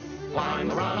 isn't it? Wine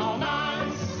to run all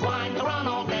night, wine to run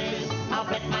all day. I'll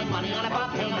bet my money on a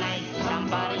bobtail night.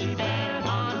 Somebody there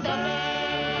on the bay.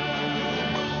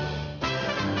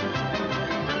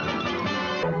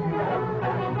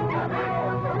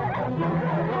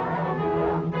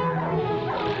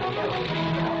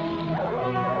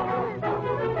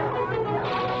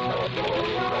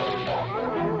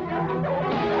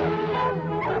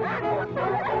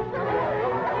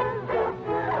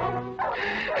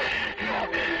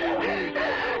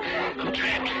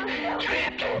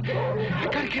 I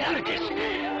gotta get out of this.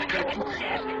 I gotta do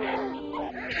fast.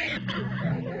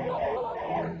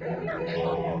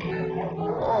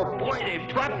 Oh, boy, they've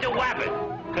dropped the wabbit.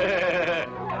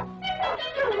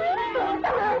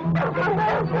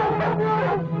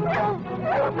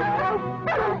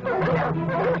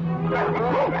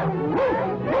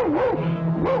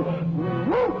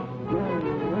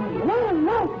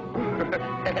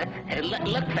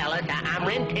 Look, fellas, I'm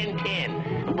Rin Tin Tin.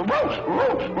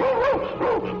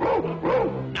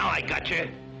 Now I got you.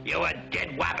 You're a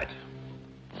dead wabbit.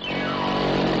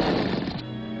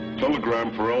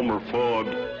 Telegram for Elmer Fudd.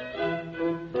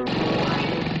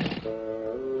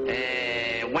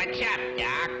 What's up,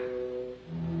 Doc?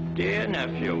 Dear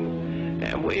nephew,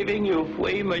 I'm leaving you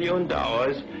 $3 million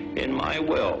in my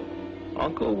will.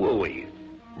 Uncle Louie.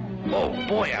 Oh,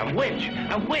 boy, I'm rich.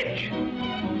 I'm rich.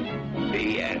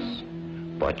 P.S.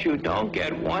 But you don't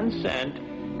get 1 cent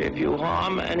if you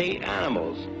harm any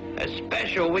animals,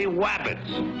 especially wabbits.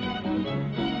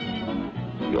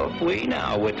 You're free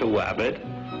now, little wabbit.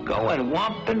 Go and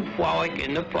romp and frolic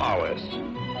in the forest.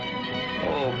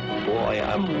 Oh, boy,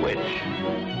 I'm rich.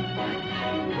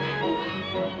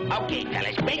 Okay,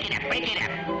 fellas, break it up, break it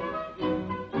up.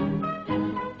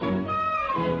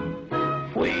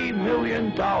 $3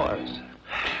 million.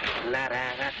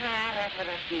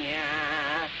 La-da-da-da-da-da-da,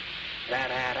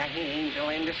 angel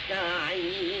in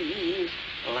disguise.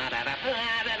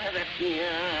 La-da-da-da-da-da-da,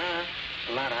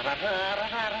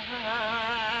 la-da-da-da-da-da-da,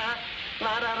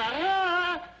 la-da-da-da-da.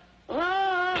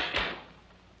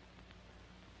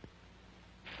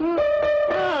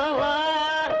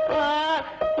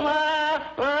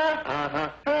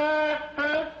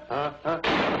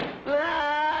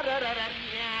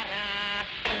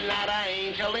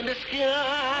 Angel in the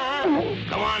sky.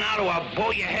 Come on out or I'll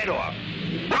blow your head off.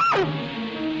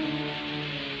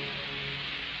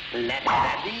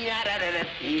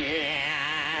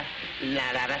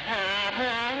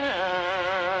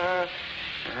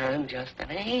 I'm just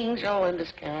an angel in the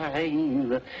sky.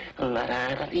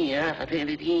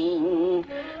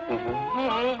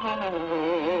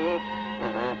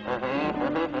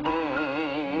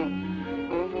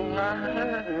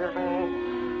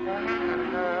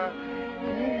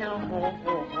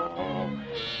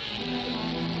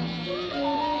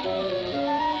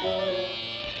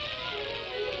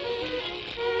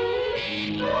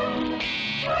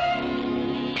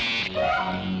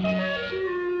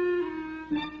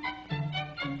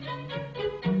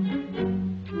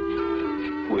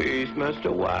 Please,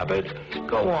 Mr. Wabbit,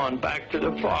 go on back to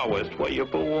the forest where you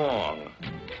belong.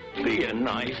 Be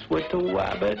nice with the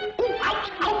wabbit. Ooh,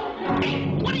 ouch, ow! Hey,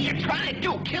 what are you trying to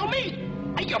do, kill me?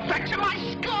 Hey, you're fracturing my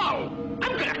skull.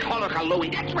 I'm gonna call Uncle Louie,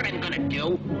 that's what I'm gonna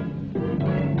do.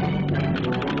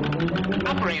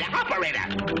 Operator, operator!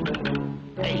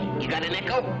 Hey, you got a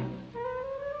nickel?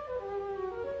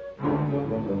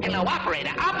 Hello,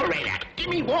 operator, operator! Give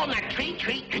me walnut treat.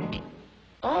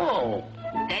 Oh,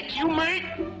 that's you, Mert?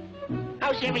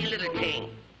 How's every little thing?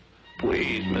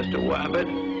 Please, Mr. Wabbit,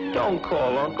 don't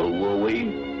call Uncle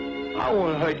Louie. I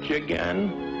won't hurt you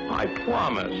again. I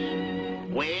promise.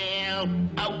 Well,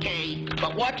 okay,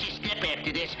 but watch your step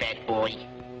after this, fat boy.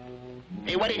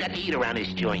 Hey, what do you got to eat around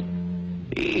this joint?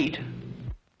 Eat?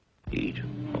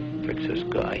 Oh, fix this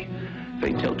guy.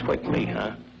 Think he'll trick me,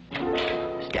 huh?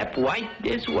 Step right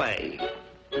this way.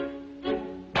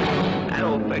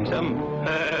 That'll fix him.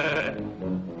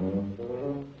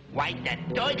 Why, the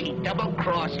dirty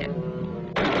double-crosser.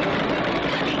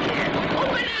 Let me in.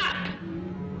 Open up!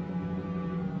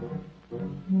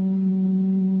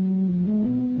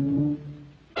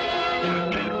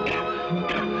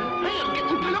 Hey, I'm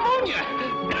getting pneumonia.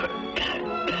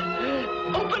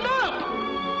 Open up!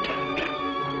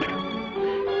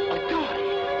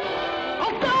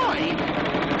 I'll die.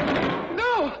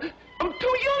 No, I'm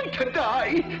too young to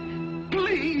die.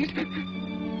 Please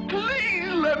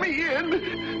let me in.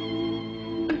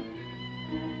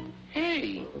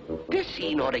 Hey, this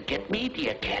scene ought to get me the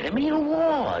Academy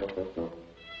Award.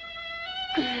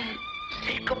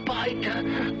 Say goodbye to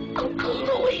Uncle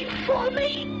Louie for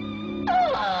me.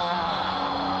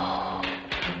 Oh.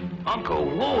 Uncle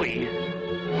Louie?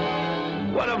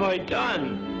 What have I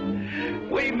done?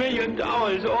 $3 million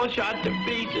all shot to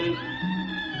pieces.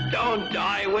 Don't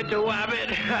die with the rabbit.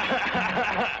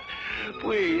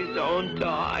 Please don't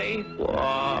die.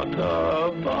 Walk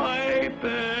a pipe,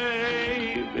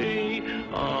 baby,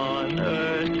 on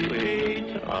a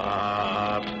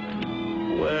treetop.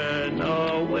 When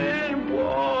the wind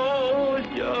blows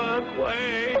your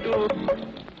cradle.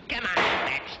 Come on,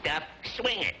 that stuff.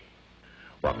 Swing it.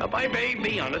 Walk a pipe,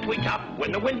 baby, on a treetop.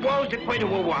 When the wind blows, the cradle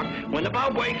will rock. When the bow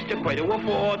breaks, the cradle will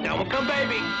fall. Down will come,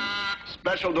 baby.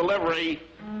 Special delivery.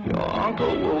 Your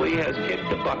Uncle Louie has kicked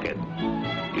the bucket.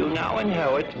 You now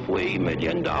inherit $3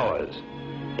 million.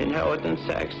 Inheritance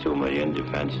tax, $2 million,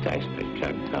 defense tax,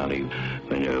 check county,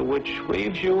 which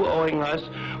leaves you owing us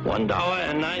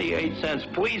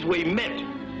 $1.98. Please remit.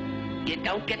 You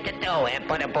don't get the dough, eh,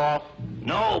 Butterball?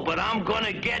 No, but I'm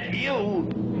gonna get you.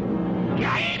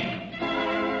 Yipe!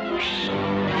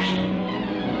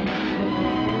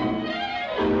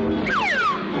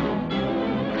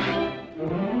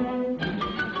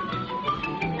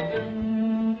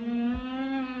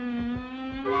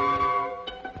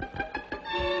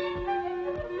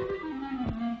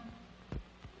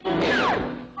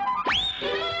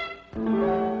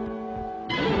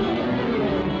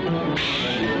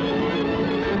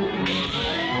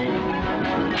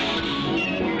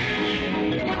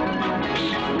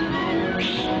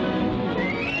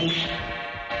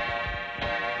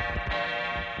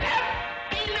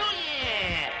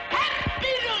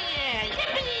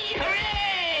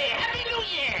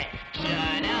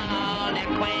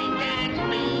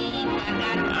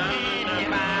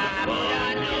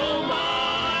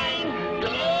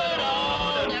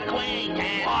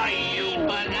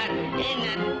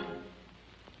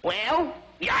 Well,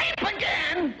 yipe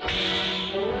again!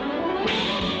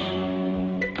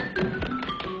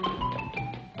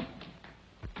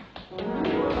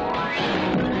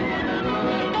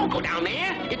 Don't go down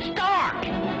there. It's dark.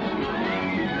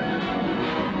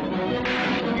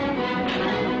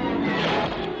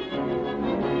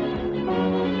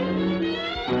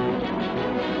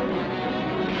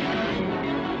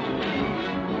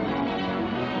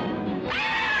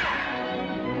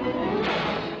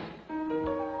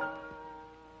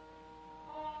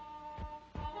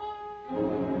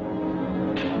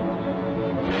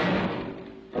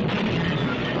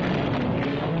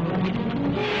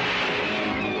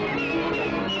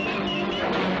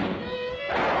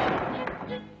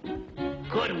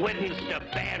 Good riddance to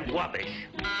bad rubbish.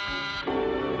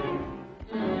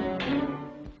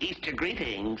 Easter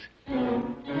greetings.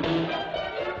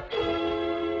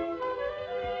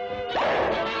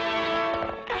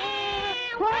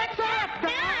 What's up,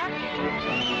 Doc?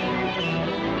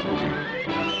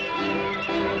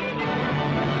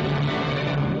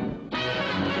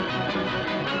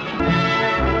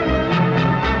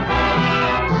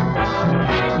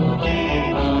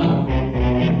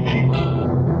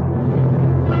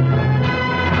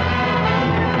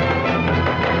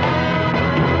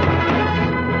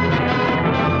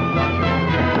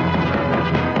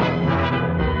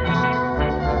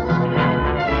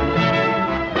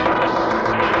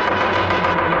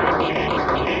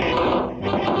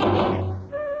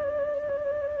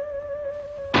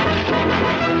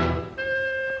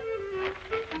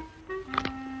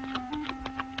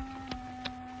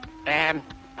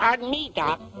 Pardon me,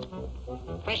 Doc.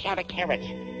 Fresh out of carrots.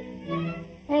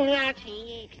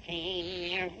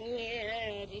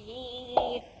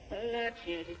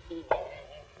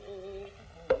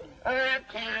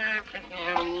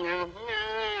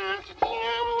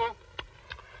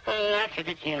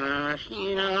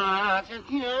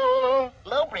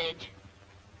 Low bridge.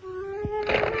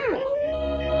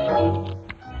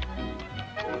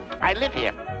 I live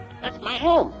here. That's my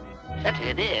home. That's what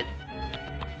it is.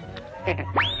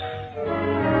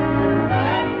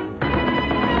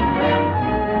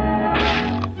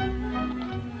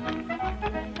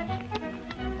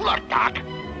 Look, Doc.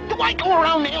 Do I go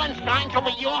around nailing signs over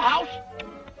your house?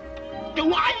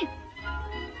 Do I?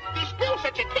 There's still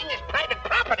such a thing as private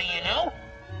property, you know.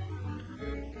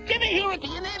 Did you ever hear of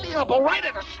the inalienable right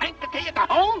of the sanctity of the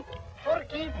home?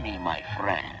 Forgive me, my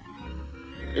friend.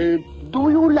 Do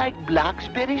you like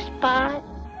blackberry pie?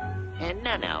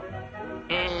 No.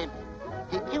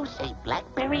 Did you say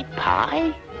blackberry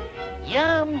pie?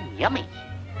 Yum, yummy.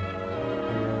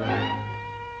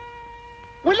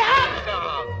 Well, have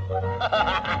some.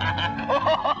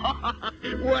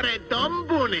 What a dumb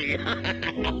bunny.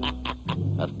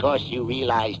 Of course you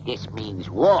realize this means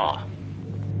war.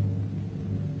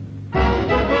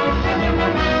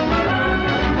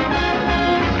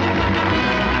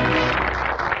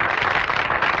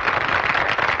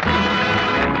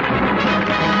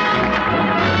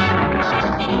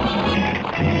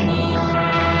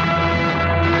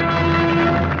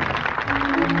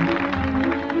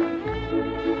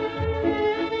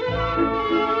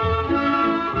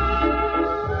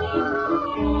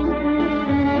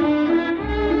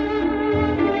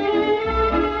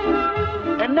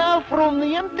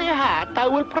 hat, I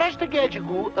will press the gadget,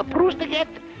 press the get,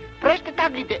 press the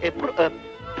target,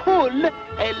 pull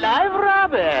a live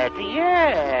rabbit,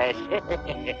 yes.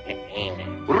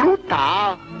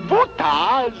 Ruta,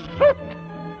 vuta, zut.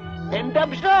 And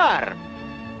observe,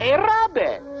 a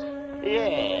rabbit,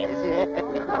 yes.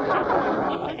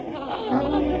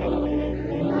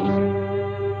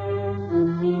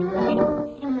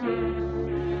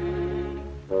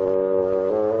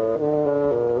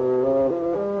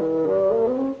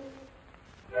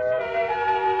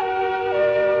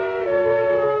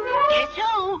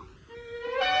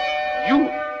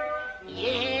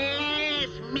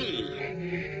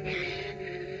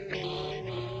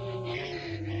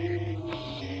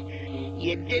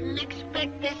 You didn't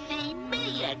expect to see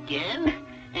me again,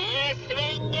 eh,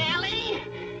 Svengali?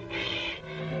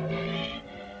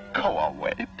 Go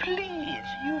away, please,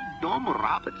 you dumb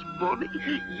rabbit's bunny.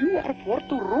 You are for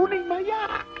to ruining my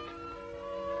act.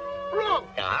 Wrong,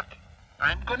 Doc.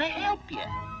 I'm gonna help you.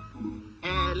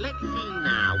 Let's see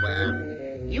now.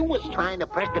 You was trying to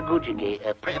press the Gucci,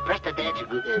 press the Deitch,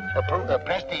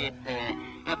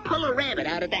 pull a rabbit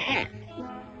out of the hat.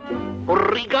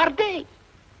 Regardez.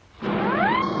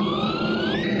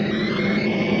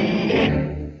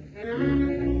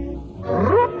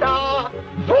 Ruta,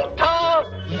 vuta,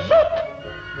 zut.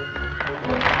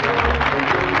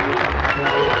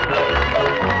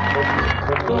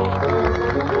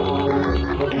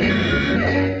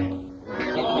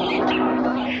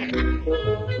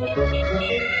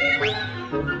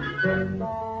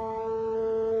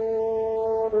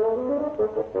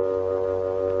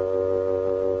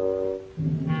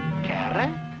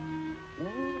 Carrot?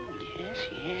 Yes,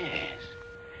 yes.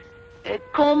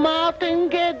 Come out and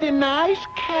get the nice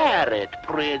carrot,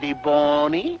 pretty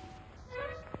Bonnie.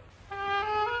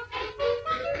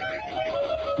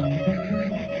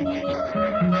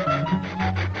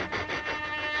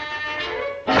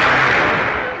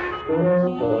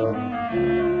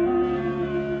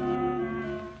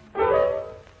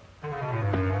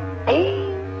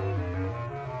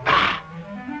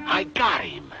 I got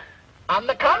him. On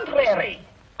the contrary,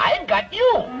 I've got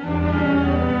you.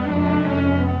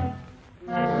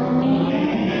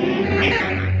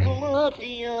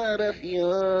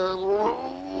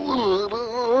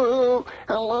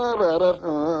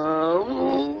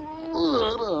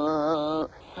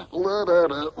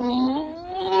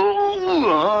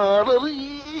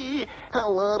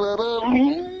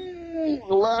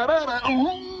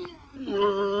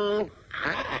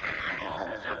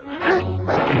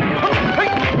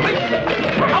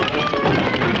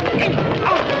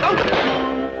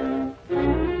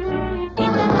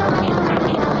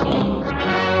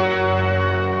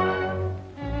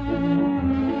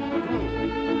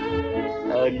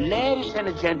 Ladies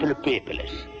and gentle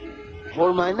peoples,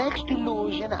 for my next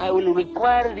illusion, I will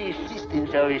require the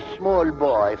assistance of a small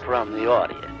boy from the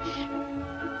audience.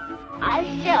 I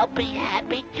shall be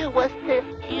happy to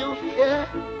assist you, sir.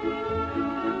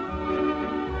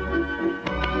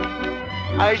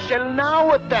 I shall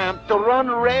now attempt to run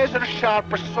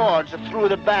razor-sharp swords through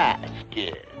the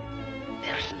basket.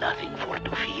 There's nothing for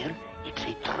to fear. It's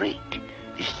a trick.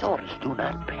 The swords do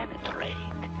not penetrate.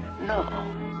 No.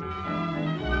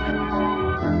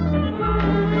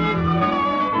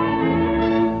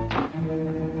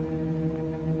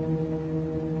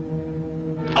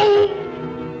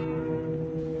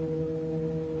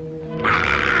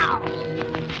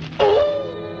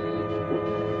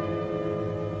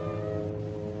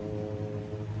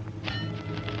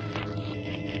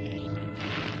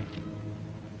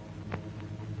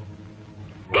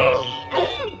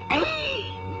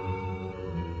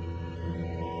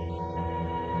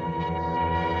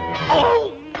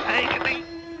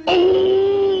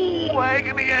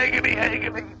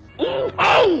 Agony.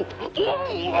 Oh!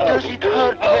 Does it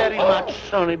hurt very much,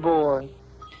 sonny boy?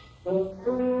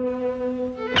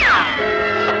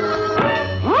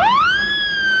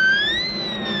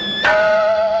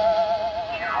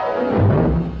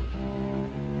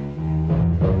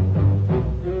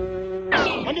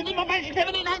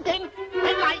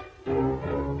 Red light.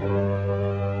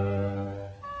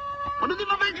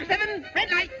 105, red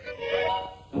light.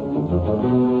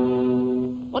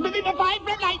 105,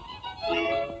 red light.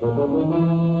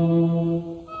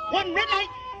 1 red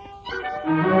light.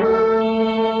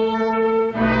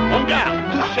 On garde,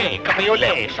 touché,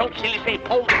 cabriolet, saute s'il fait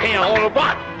pomper en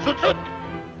revoir, sout.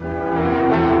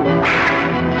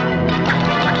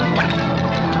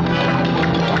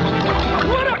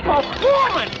 What a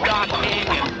performance, goddammit!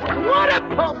 What a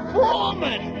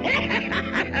performance!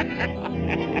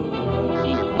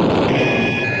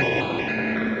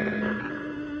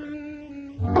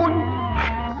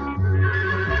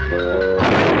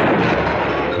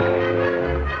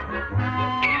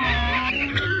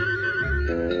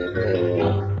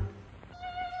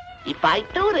 If I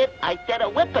do it, I get a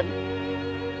whipping.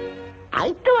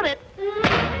 I do it.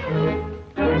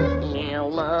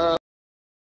 Hello.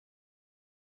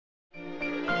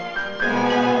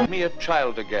 Me a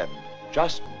child again,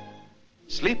 just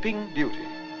Sleeping Beauty.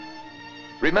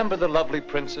 Remember the lovely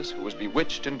princess who was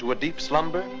bewitched into a deep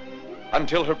slumber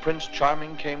until her Prince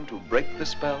Charming came to break the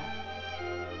spell?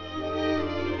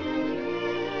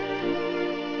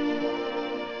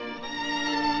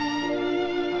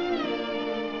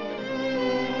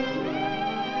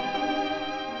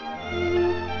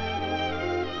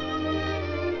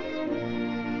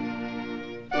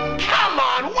 Come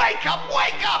on, wake up,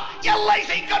 you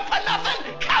lazy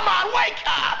good-for-nothing! Come on, wake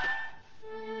up!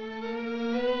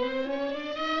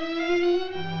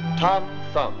 Tom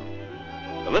Thumb,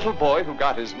 the little boy who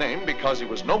got his name because he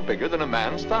was no bigger than a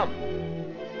man's thumb.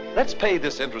 Let's pay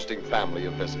this interesting family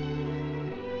a visit.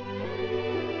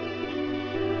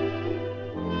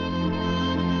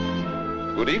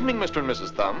 Good evening, Mr. and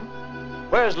Mrs. Thumb.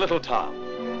 Where's little Tom?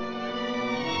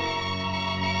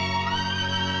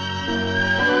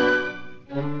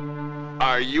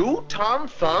 Are you Tom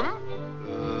Thumb?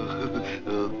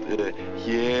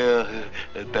 Yeah,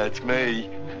 that's me.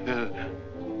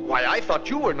 Why, I thought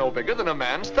you were no bigger than a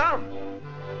man's thumb.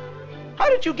 How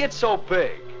did you get so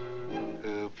big?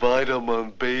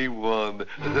 Vitamin B1.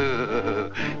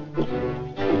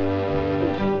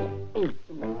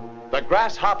 The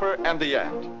Grasshopper and the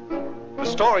Ant. The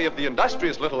story of the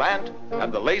industrious little ant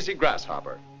and the lazy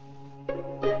grasshopper.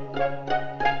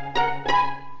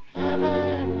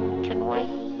 Can wait.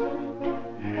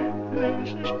 This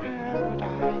is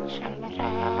paradise.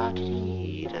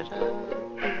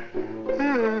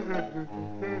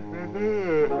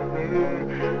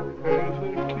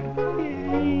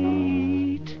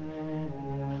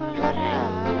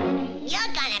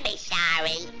 You're gonna be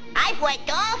sorry. I've worked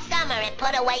all summer and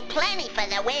put away plenty for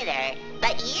the winter.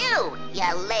 But you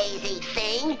lazy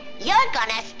thing, you're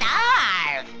gonna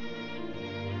starve.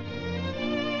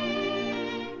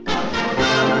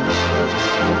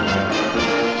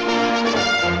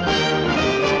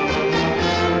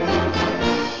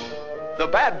 The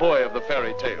bad boy of the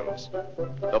fairy tales.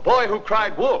 The boy who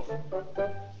cried wolf. Wolf!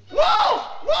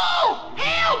 Wolf!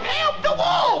 Help! Help the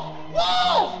wolf!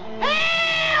 Wolf!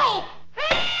 Help!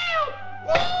 Help!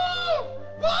 Wolf!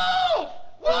 Wolf!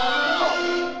 Wolf!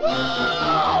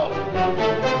 Wolf!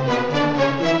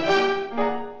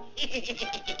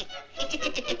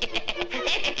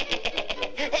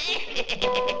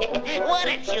 What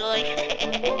a joy.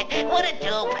 What a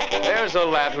dope. There's a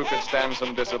lad who could stand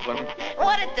some discipline.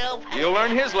 What a dope. He'll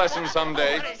learn his lesson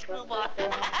someday. What a screwball.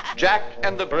 Jack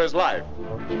and the Bear's Life.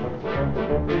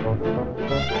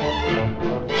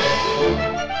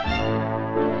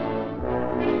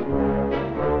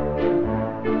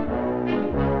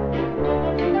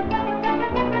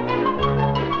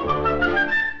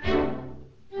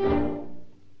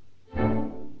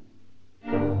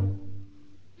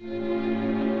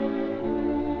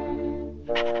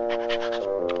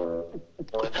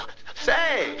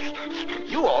 Say,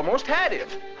 you almost had him.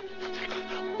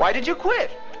 Why did you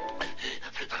quit?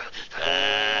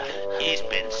 He's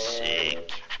been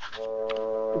sick.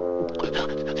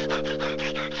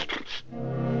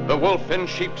 The wolf in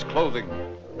sheep's clothing,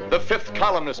 the fifth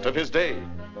columnist of his day.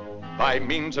 By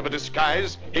means of a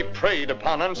disguise, he preyed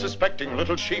upon unsuspecting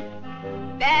little sheep.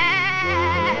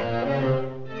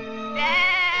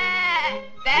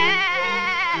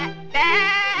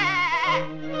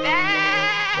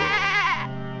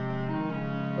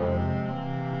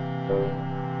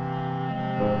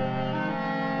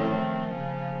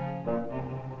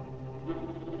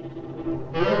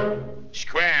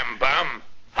 Scram, bum.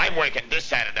 I'm working this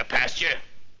side of the pasture.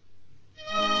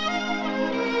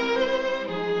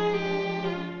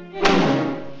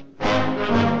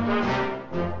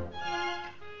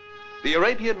 The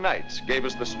Arabian Nights gave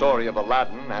us the story of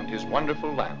Aladdin and his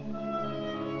wonderful lamp.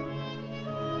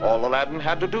 All Aladdin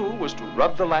had to do was to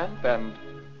rub the lamp and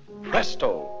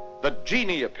presto, the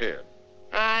genie appeared.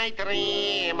 I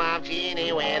dream of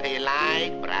Genie with the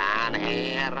light brown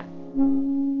hair.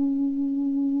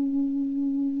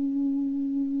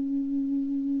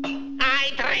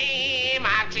 I dream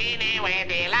of Genie with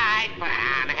the light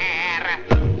brown hair.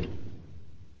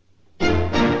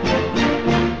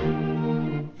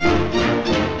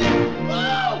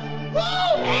 Wolf!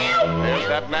 Wolf! Help! There's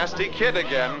that nasty kid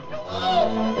again.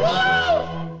 Wolf! Wolf!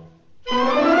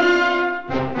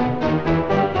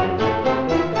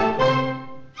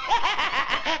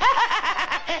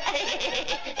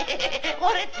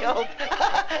 What a joke.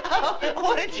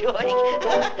 What a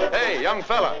joke. Hey, young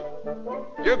fella.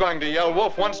 You're going to yell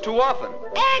wolf once too often.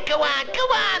 Hey, go on.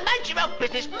 Mind your own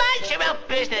business. Mind your own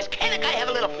business. Can't a guy have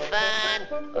a little fun?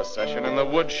 A session in the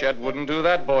woodshed wouldn't do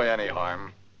that boy any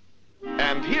harm.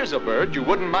 And here's a bird you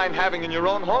wouldn't mind having in your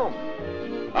own home.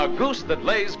 A goose that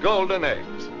lays golden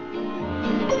eggs.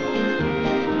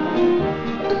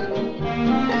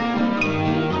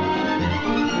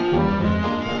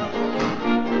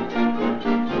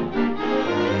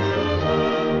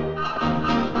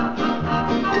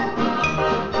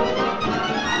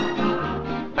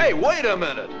 Hey, wait a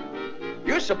minute.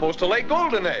 You're supposed to lay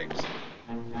golden eggs.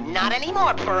 Not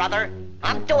anymore, brother.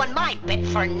 I'm doing my bit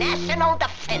for national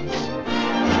defense.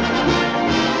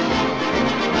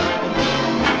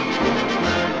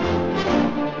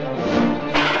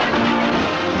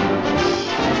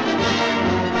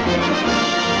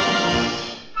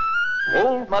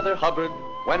 Old Mother Hubbard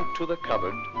went to the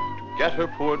cupboard to get her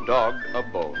poor dog a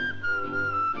bone.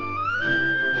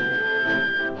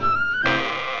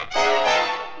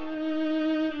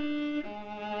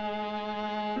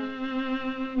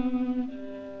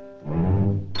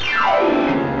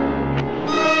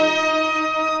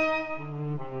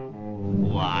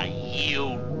 Why,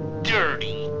 you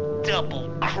dirty,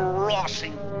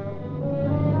 double-crossing...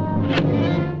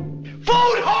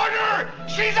 Food hoarder!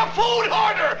 She's a food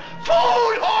hoarder!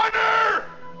 Food hoarder!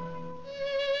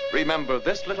 Remember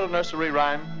this little nursery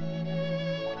rhyme?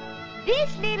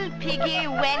 This little piggy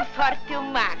went for to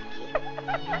market.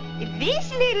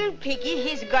 This little piggy,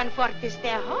 he's gone for to stay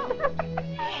home.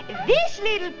 This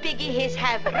little piggy, he's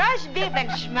have roast beef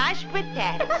and smashed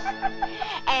potatoes.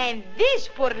 And this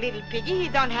poor little piggy, he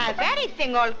don't have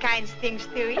anything, all kinds things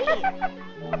to eat.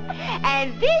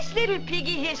 And this little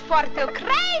piggy, he's for to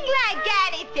crying like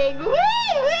anything.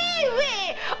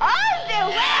 Wee, all the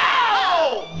way.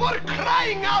 Oh, for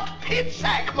crying out pit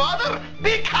sack, Mother!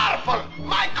 Be careful!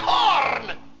 My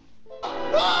corn!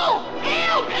 Oh,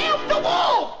 help the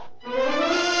wolf!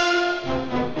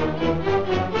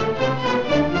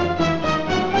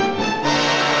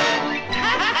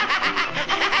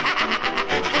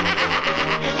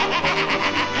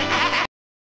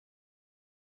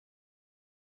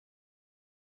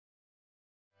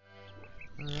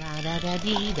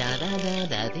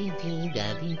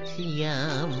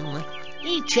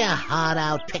 Eat your heart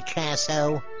out,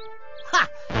 Picasso. Ha!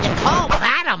 You call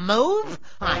that a move?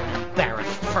 I'm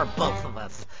embarrassed for both of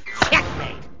us.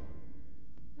 Checkmate!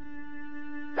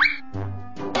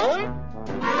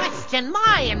 Question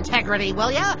my integrity,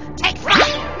 will ya? Take that,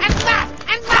 and that,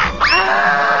 and that!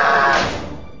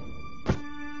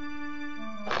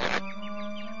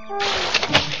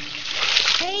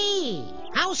 Hey,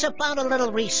 how's about a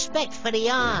little respect for the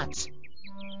odds?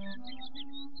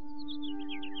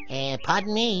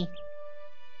 Pardon me.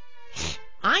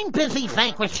 I'm busy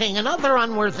vanquishing another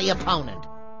unworthy opponent.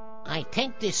 I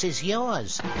think this is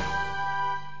yours.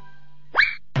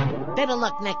 Better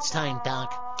luck next time,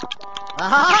 Doc.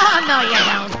 Oh, no you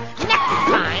don't. Next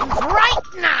time, right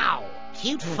now.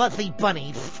 Cute fuzzy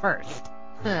bunnies first.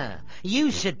 Huh. You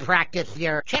should practice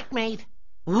your checkmate.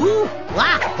 Ooh,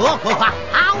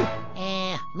 ow.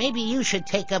 Maybe you should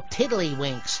take up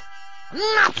tiddlywinks.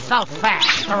 Not so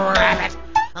fast, rabbit.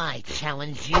 I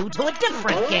challenge you to a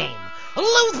different game.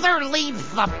 Loser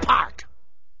leaves the park.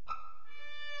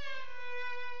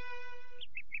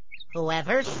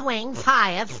 Whoever swings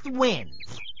highest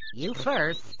wins. You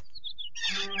first.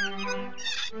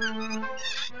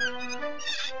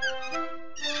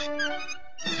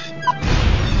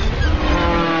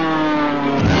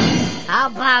 How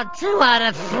about 2 out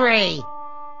of 3?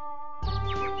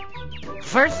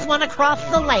 First one across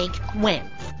the lake wins.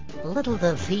 Little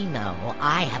does he know,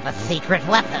 I have a secret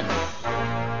weapon.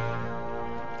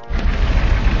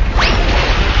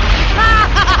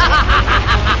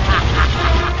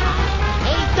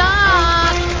 Hey,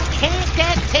 Doc! Can't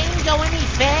that thing go any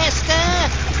faster?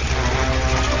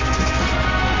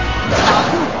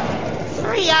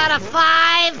 3 out of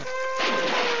 5!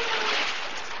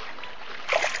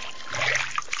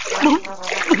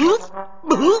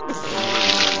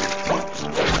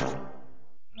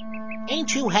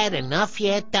 Ain't you had enough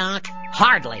yet, Doc?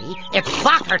 Hardly. It's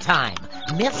soccer time.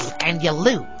 Miss and you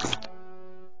lose.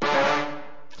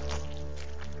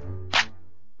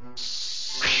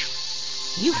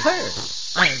 You heard.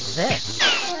 I'm this.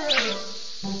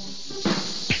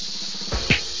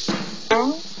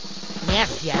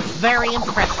 Yes, very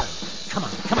impressive. Come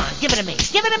on, give it to me.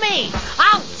 Give it to me.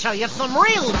 I'll show you some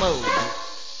real moves.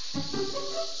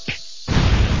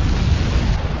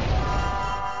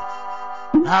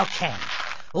 Okay,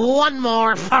 one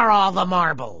more for all the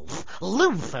marbles.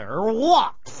 Luther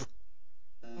walks.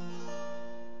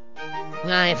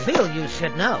 I feel you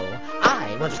should know,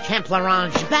 I was Camp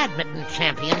Larange badminton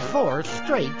champion 4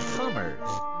 straight summers.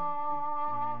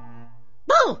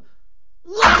 Oh!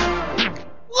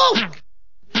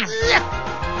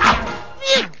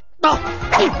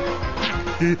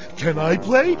 Can I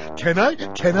play? Can I?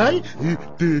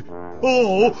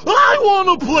 Oh, I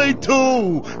want to play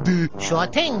too! Sure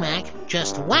thing, Mac.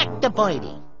 Just whack the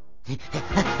birdie.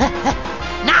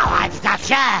 Now I've got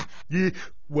ya!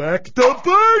 Whack the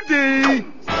birdie!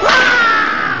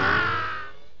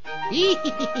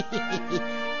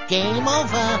 Game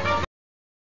over.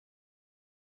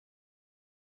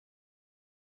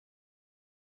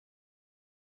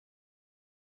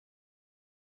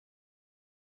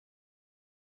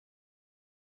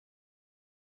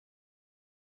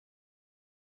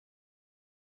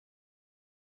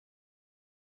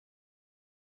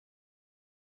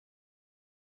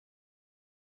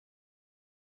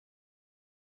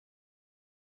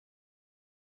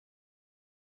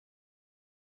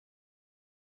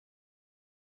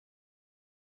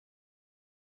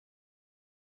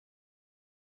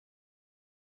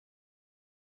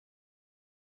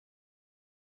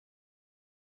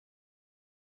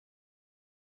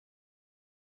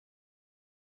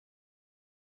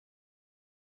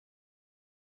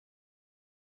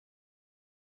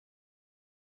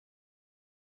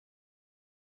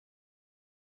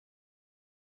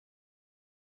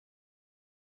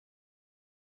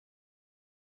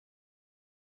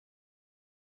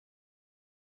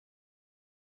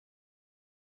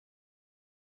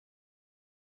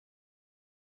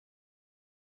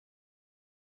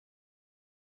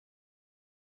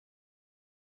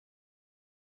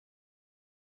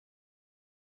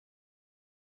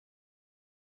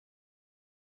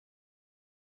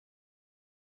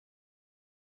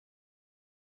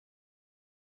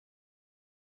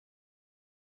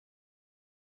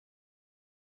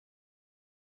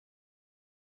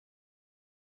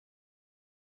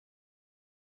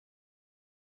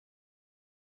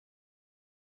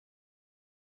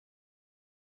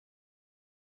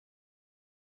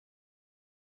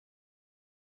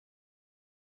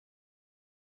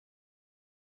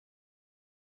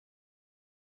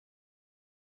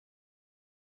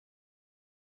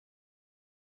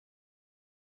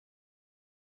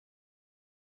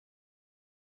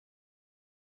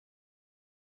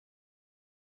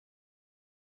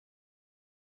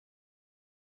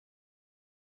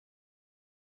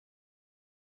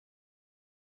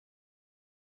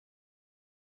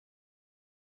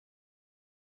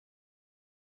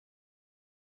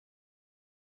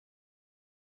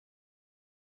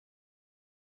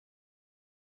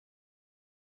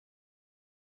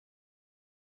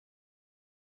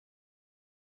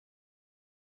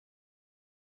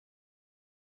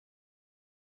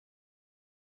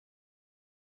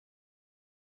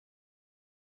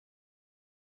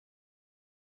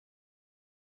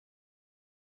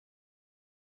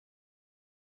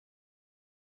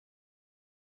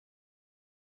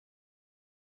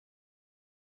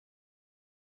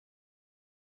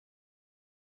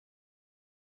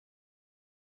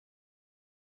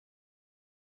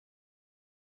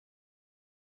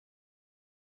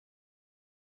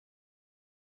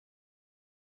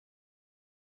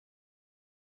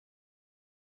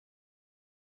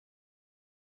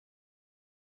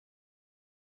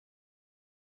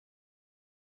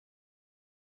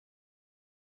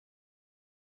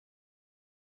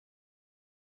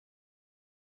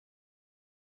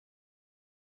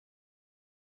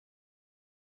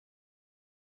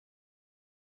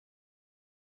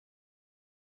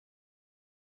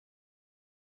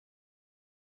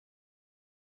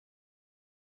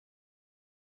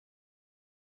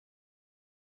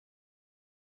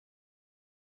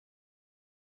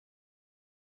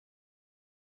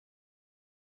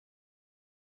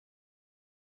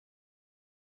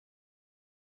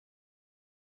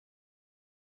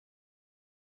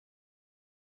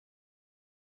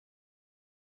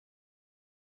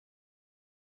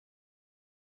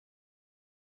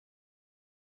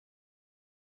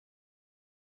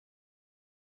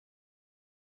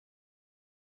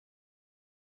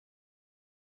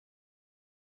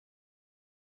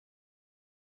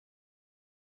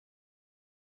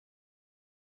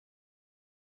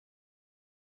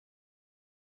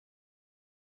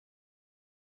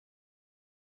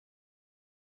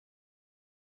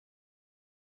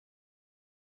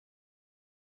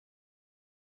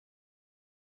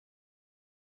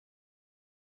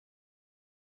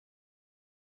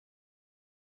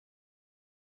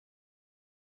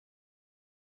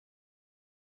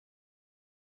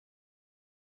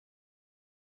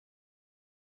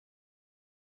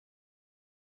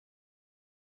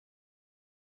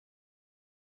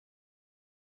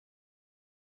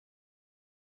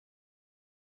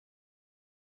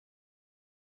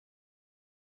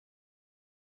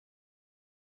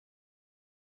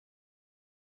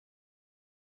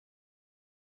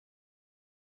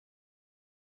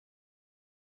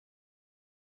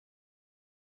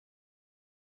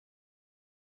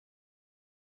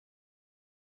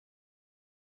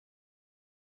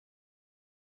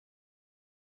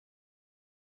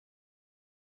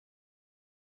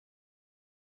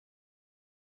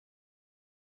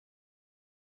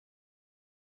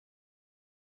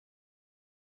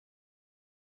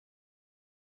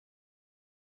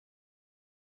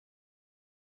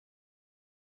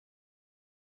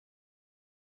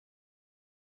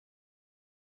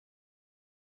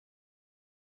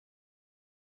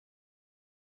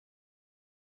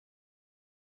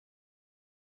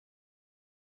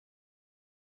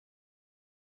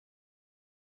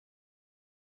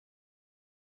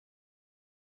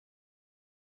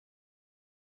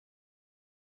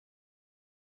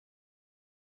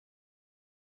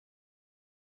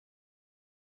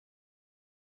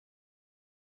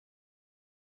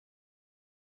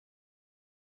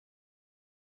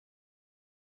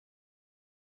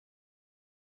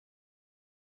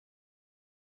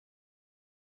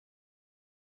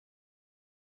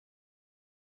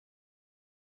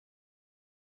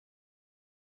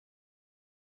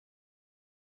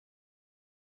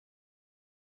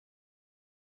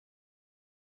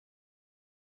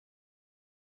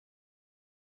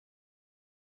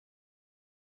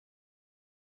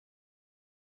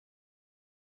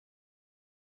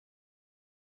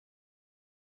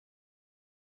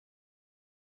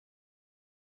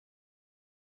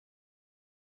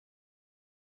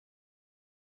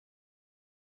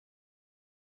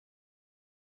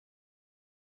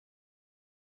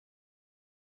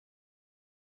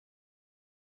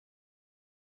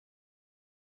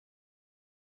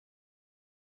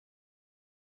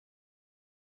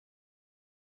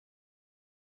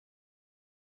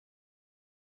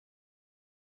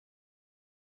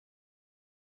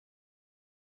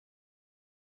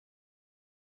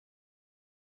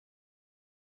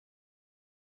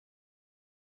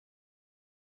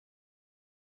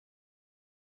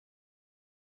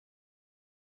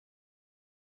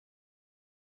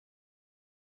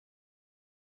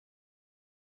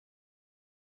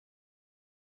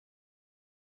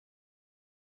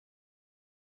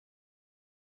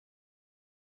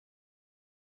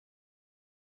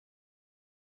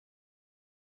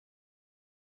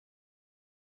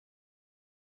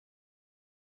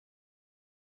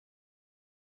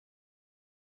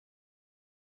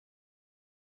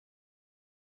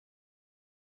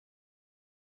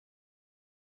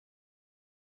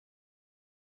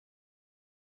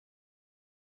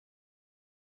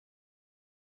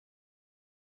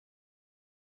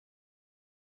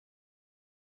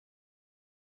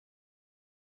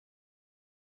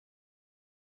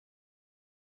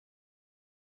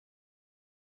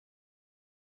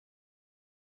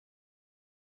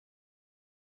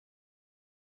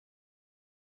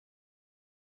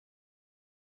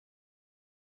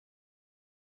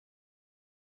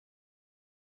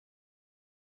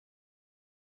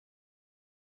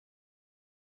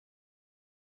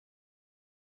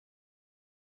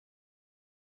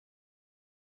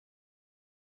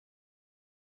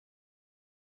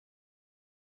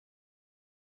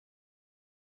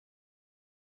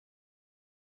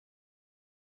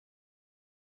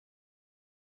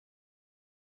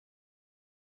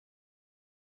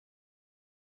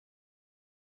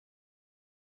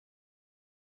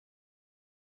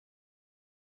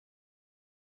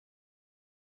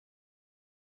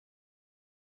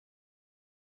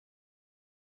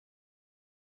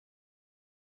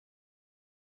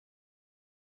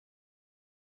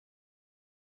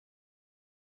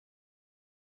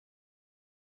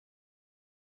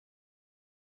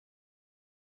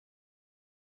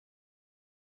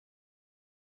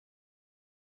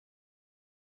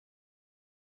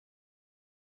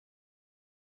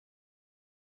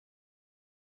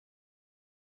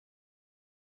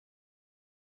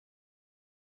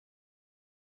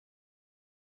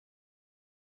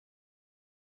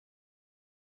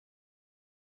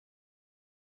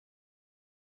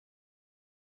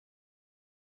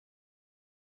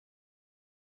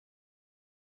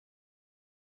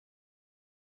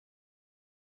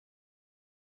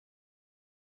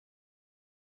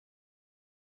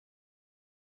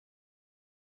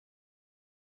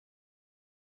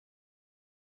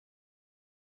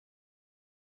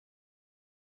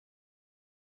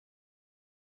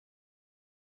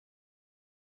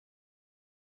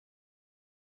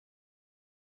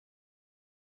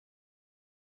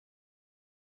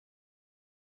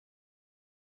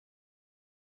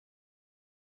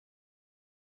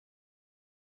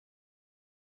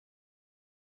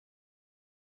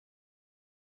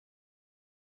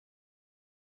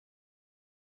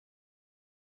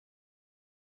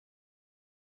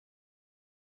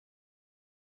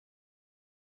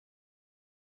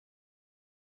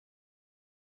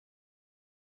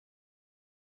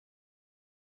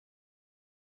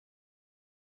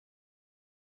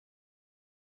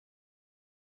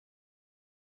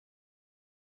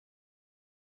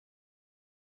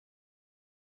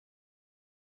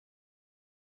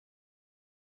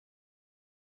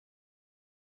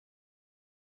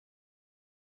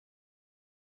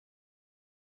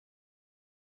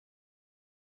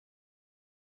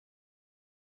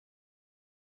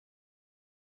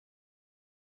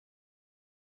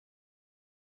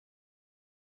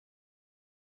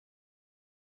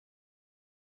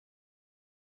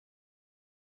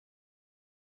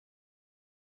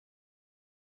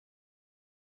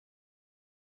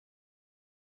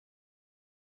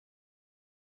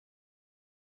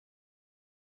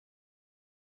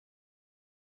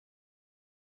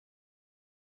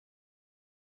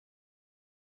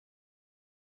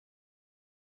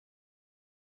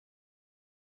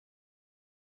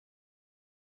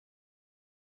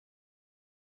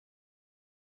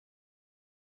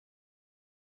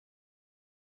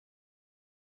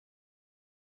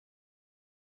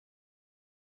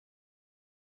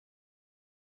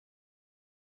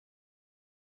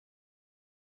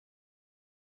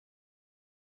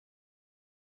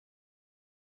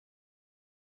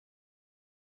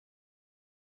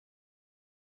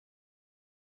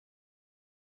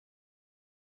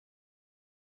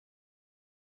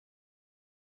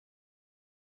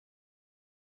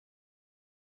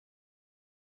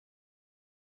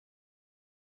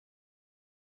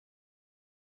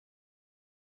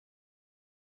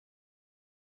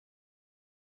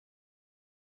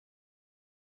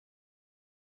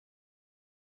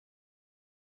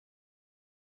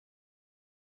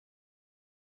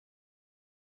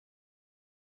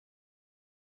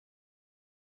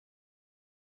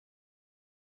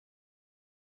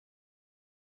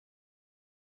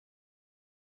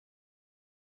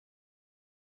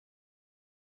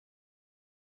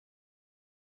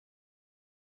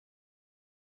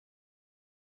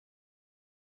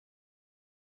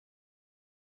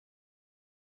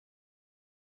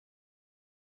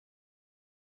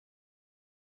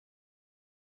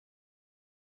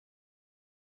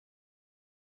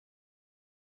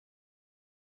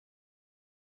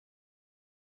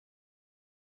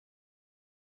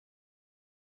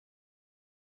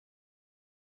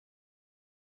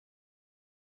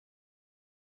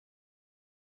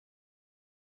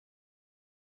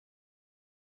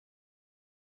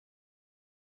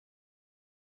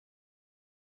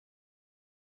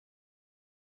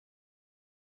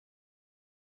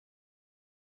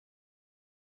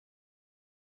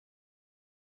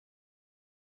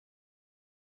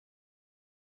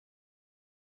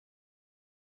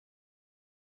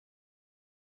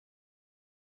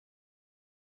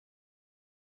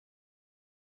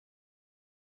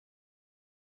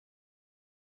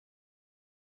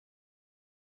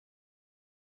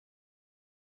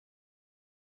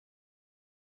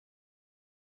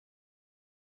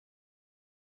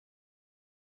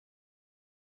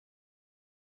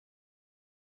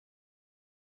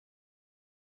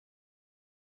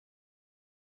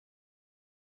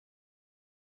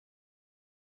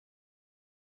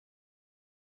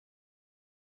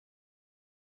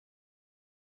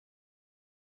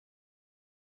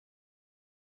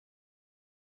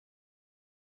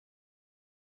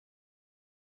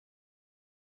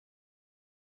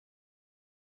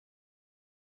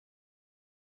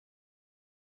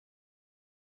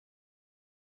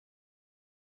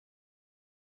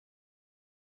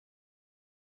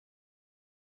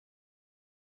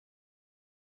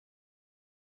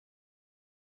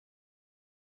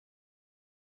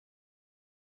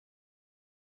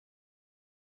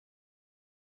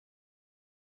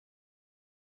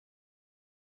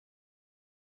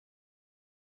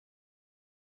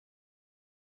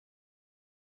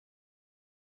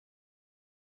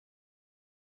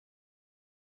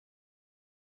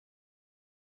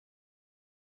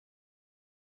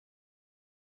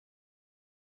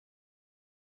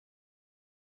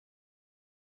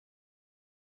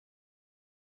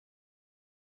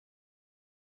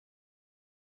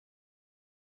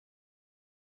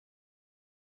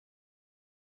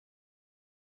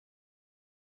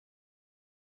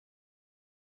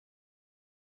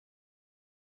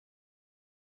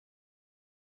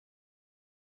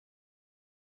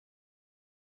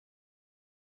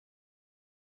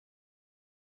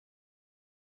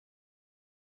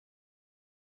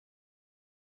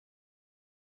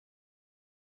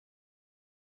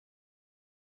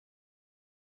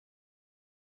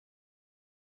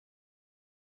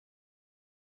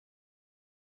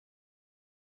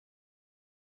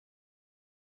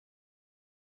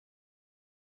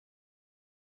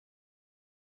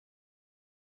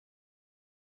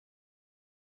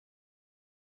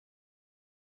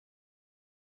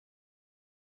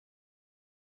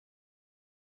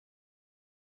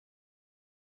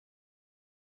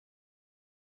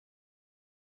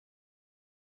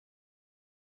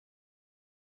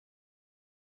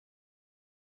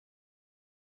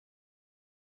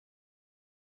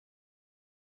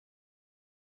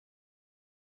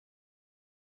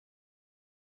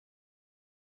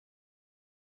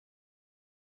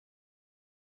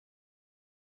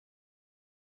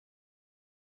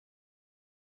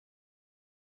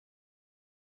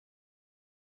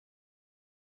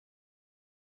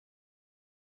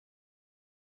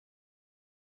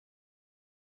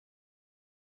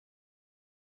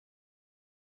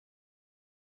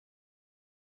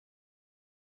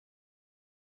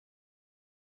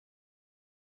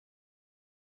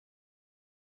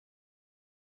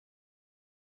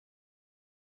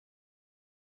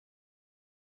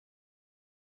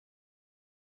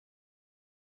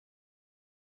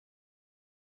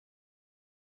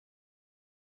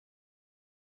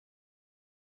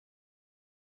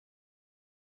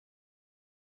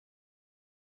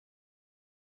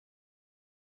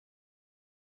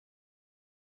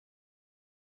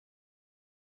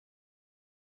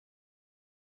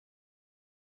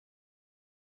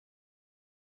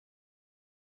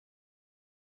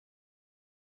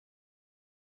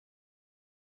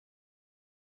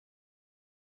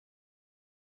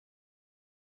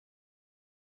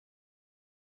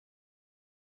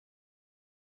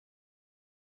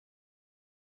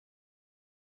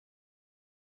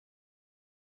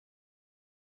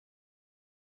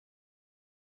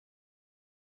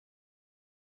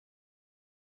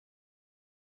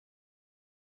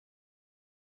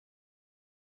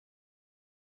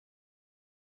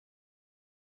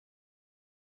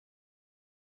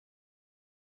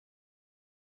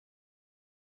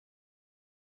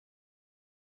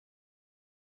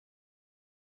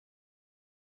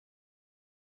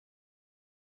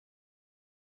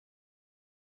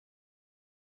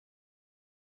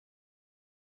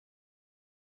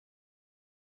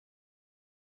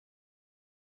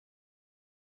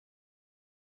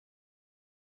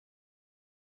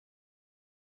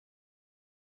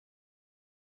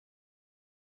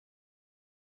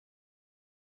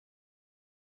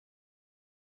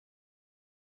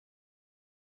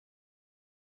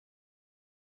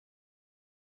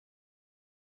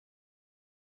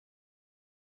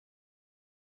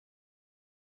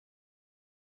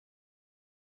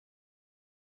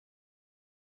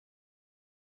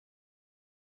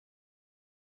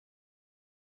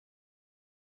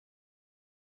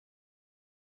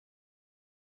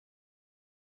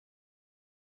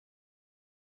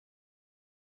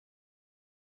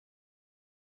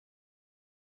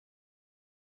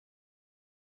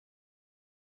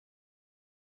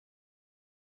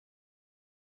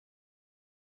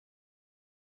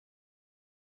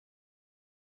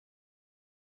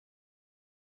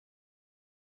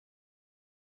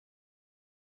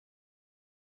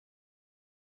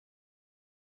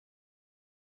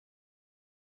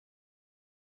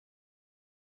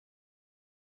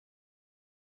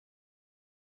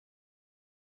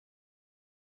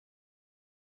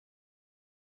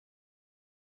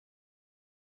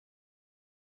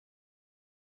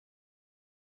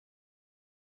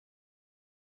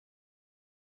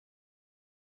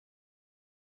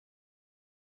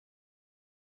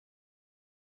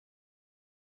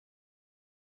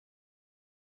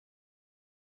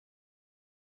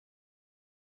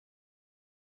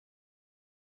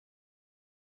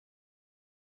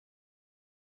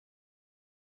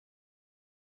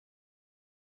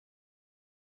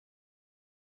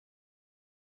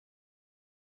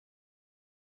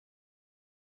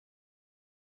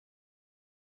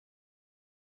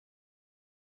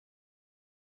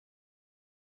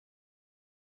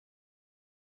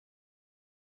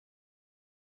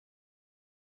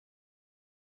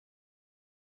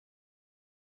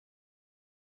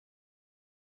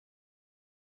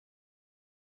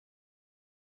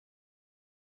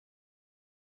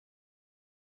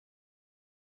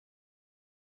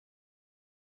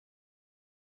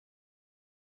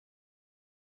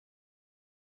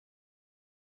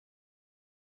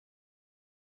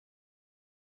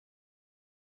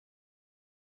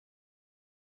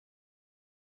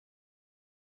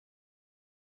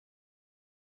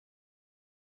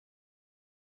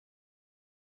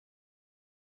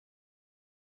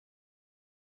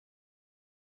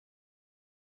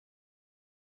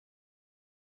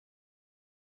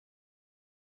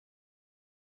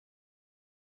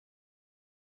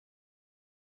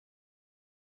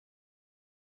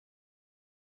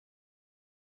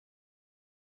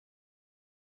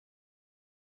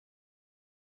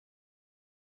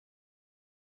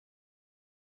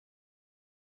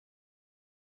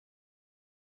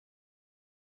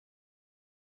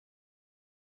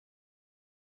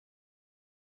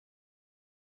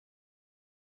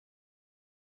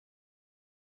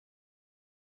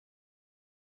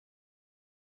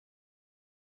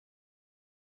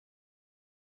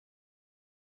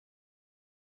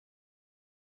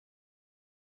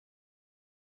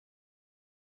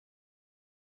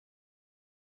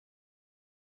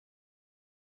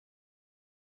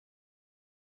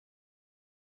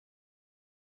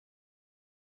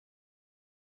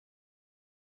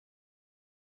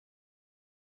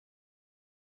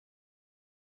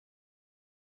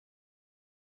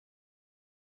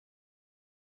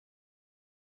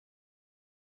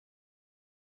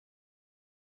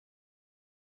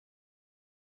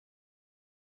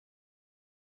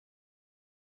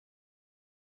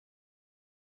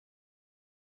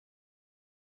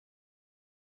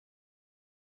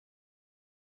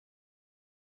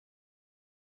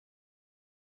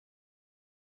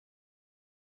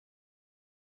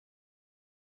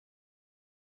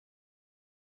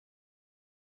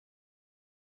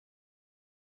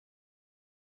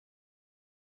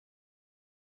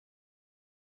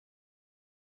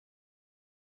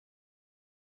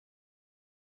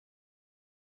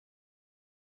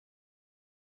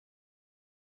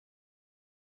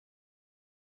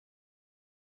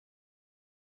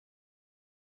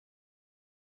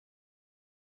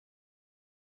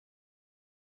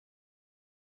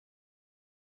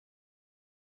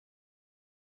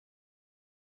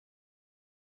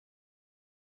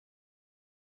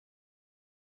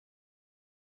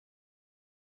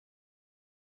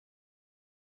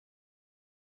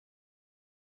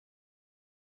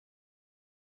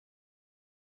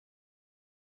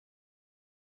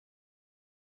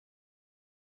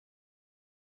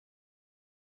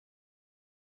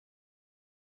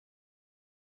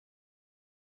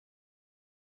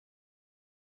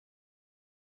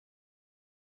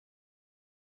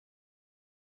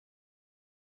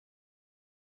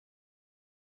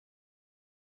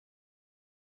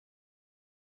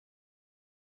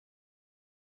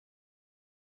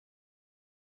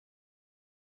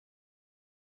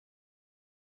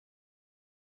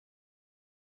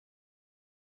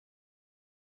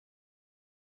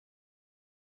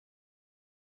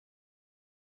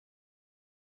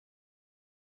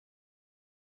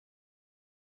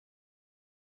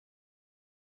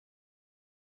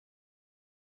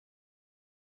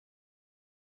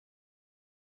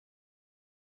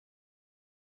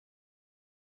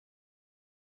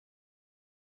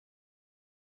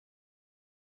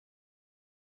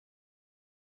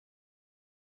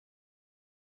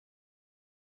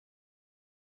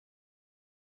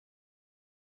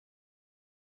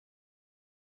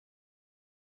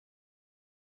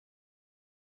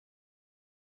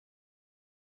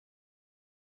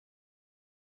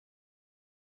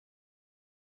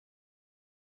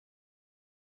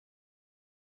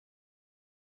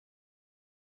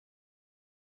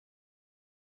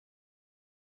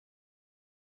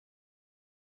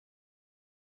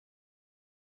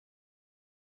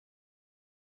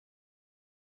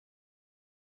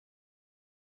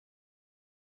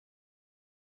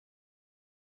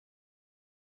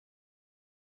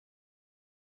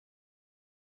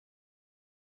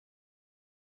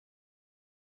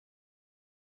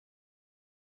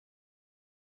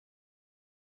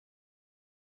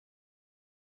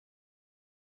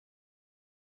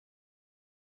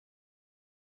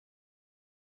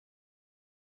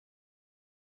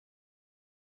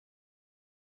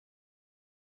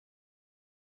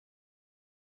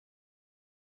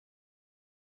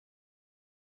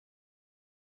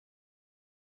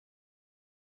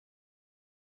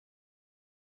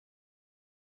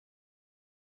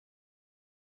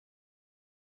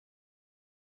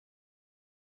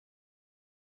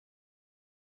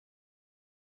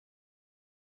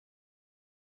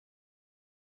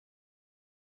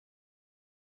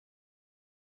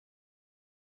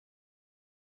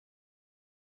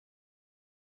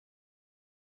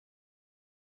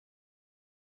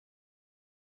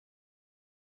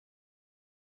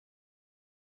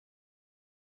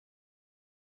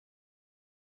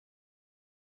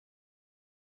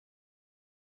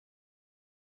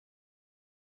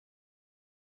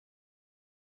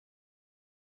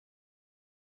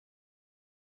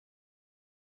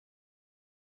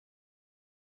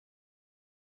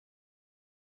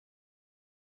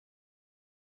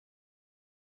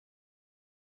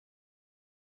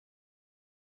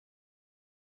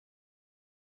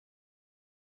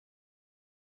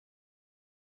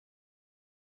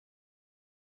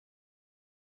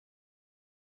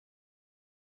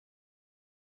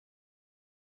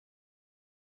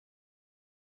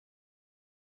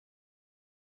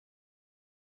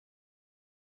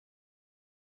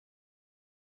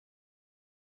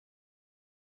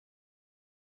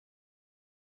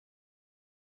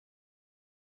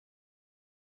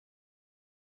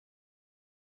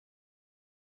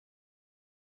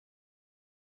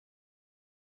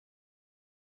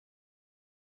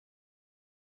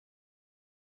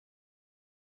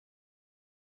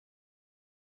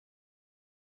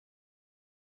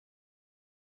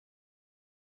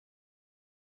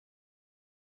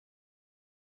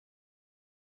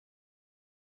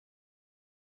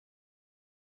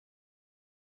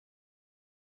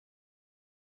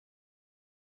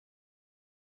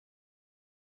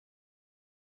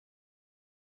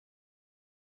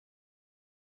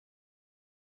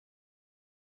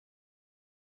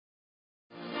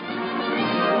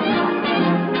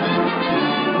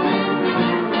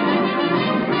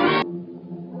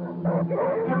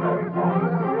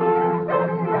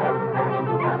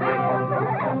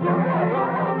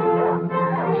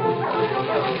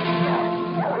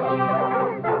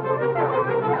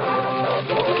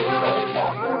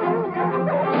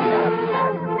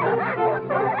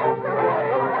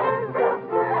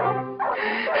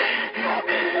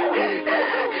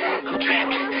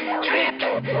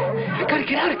 I gotta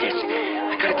get out of this.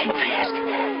 I gotta think fast.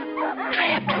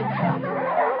 Trapped.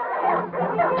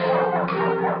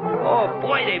 Oh,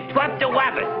 boy, they dropped the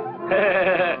wabbit.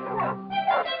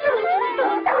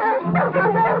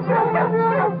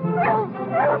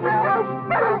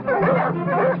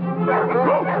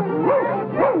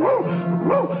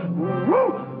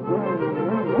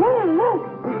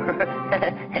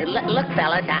 Look,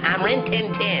 fellas, I'm Rin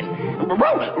Tin Tin.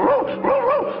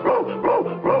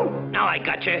 Now I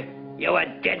got you. You're a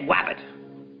dead wabbit.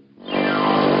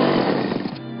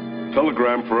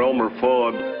 Telegram for Elmer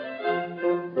Fudd.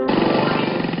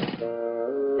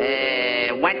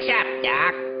 What's up,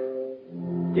 Doc?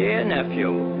 Dear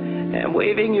nephew, I'm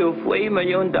leaving you $3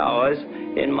 million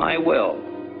in my will.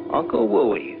 Uncle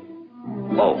Wooey.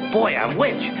 Oh, boy, I'm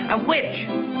rich.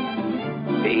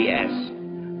 P.S.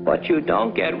 But you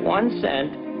don't get 1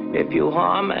 cent if you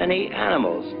harm any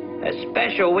animals,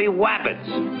 especially wabbits.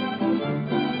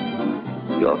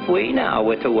 You're free now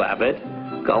with the wabbit.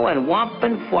 Go and whomp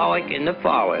and frolic in the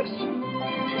forest.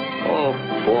 Oh,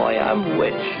 boy, I'm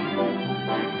rich.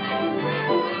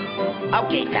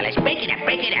 Okay, fellas, break it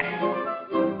up.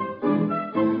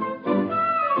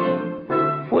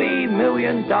 $3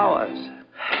 million.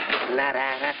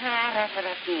 La-da-da-da-da-da-da,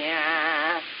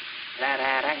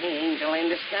 angel in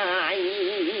the sky.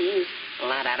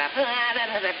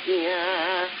 La-da-da-da-da-da-da-da,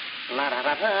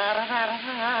 la-da-da-da-da-da-da,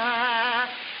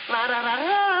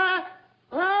 la-da-da-da-da.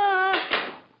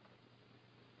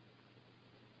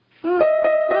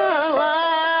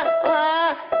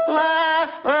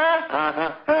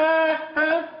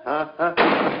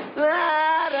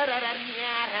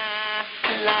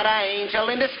 Angel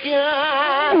in the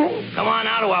sky. Come on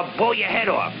out or I'll blow your head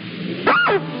off.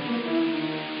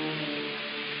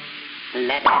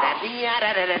 La da da da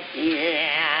da da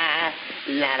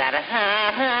la da da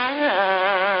da.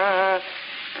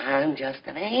 I'm just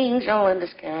an angel in the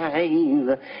sky.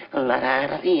 La da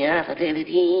da da da da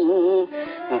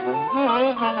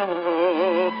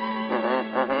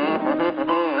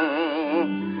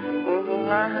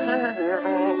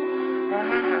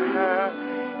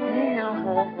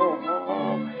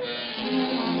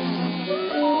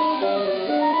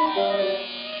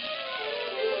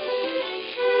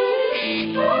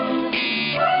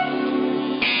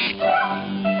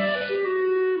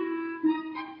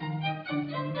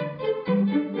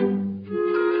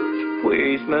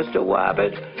Please, Mr.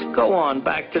 Wabbit, go on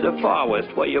back to the forest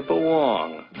where you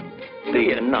belong.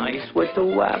 Be nice with the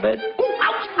wabbit. Ooh,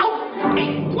 ouch, ouch!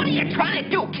 Hey, what are you trying to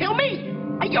do? Kill me?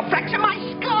 Hey, you're fracturing my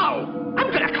skull.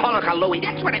 I'm gonna call Uncle Louie.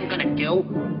 That's what I'm gonna do.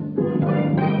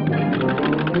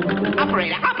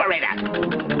 Operator.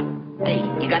 Hey,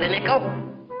 you got a nickel?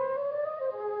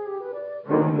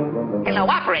 Hello,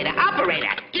 operator.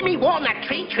 Give me walnut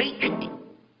treat.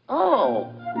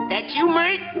 Oh, that's you,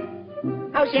 Mert?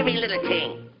 How's every little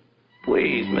thing?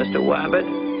 Please, Mr. Wabbit,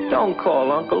 don't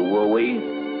call Uncle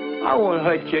Wooey. I won't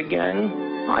hurt you again.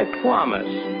 I promise.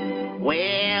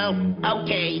 Well,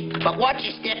 okay. But watch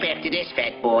your step after this,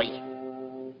 fat boy.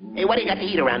 Hey, what do you got to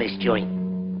eat around this joint?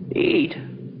 Eat?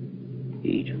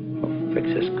 Oh, fix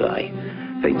this guy.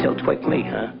 Think he'll twig me,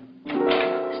 huh?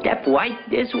 Step right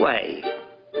this way.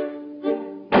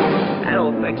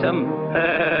 That'll fix him.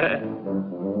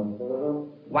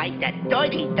 Why, that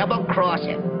dirty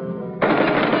double-crosser.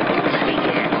 Let me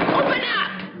in. Open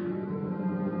up!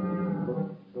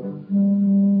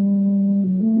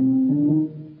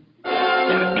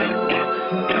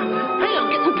 Hey, I'm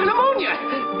getting pneumonia.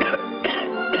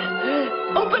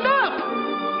 Open up!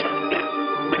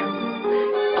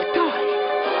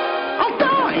 I'll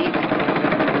die.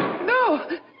 No,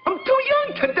 I'm too young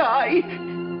to die.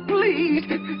 Please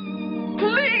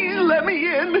let me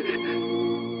in.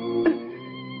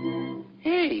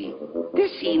 Hey,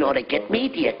 this scene ought to get me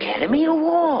the Academy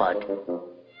Award.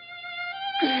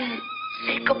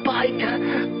 Say goodbye to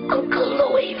Uncle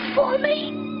Louie for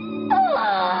me.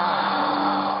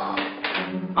 Oh.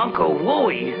 Uncle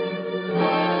Wooey?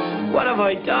 What have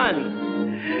I done?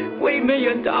 $3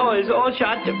 million all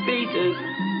shot to pieces.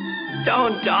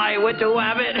 Don't die with the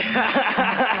wabbit.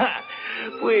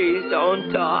 Please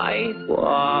don't die.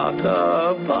 Walk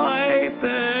a pipe,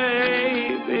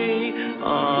 baby,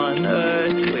 on a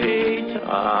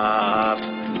treetop.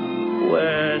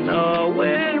 When the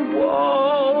wind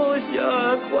blows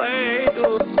your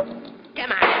cradle.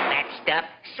 Come on, that stuff.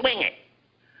 Swing it.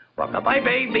 Walk a pipe,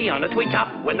 baby, on a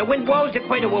treetop. When the wind blows, the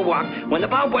cradle will rock. When the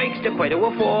bow breaks, the cradle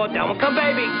will fall. Down will come,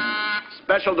 baby.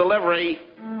 Special delivery.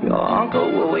 Your Uncle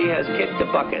Wooey has kicked the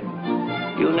bucket.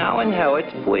 You now inherit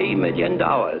 $3 million.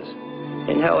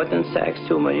 Inheritance tax,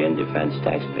 2 million. Defense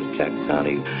tax, check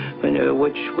county,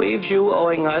 which leaves you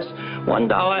owing us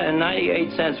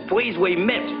 $1.98. Please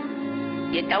remit.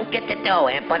 You don't get the dough,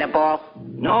 eh, Butterball?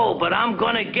 No, but I'm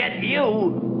gonna get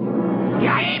you.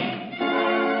 Yipe!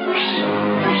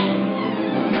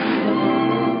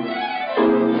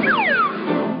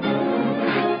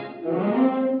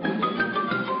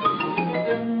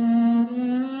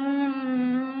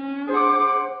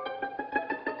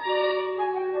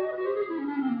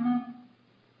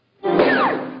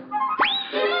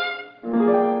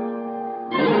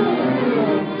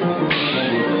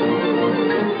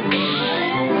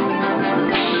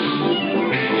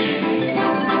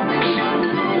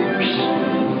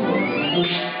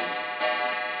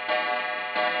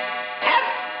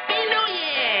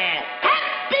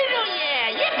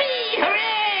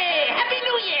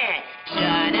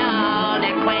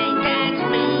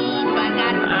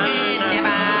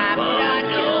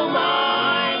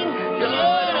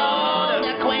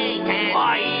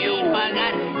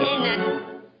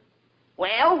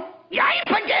 Well,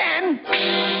 yipe again!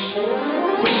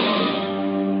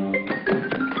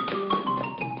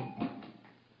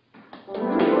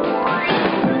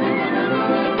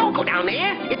 Don't go down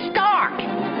there. It's dark.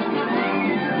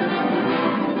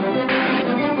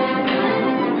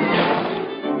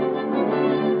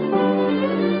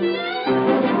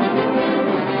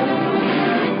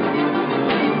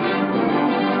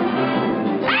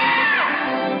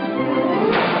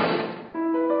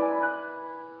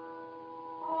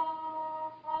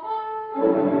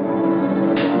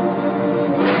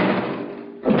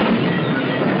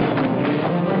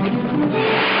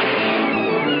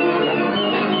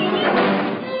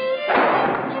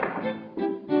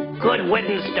 Good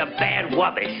riddance to bad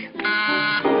rubbish.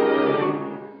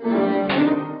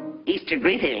 Easter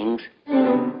greetings.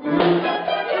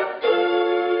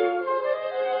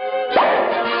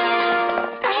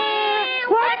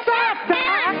 What's up,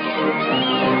 Doc?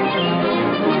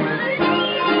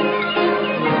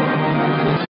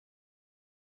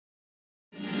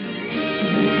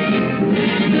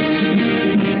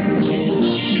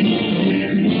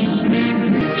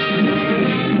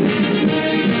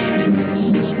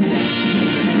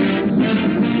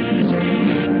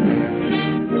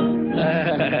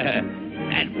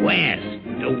 At last,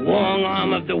 the long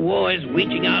arm of the war is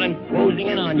reaching out and closing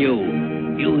in on you,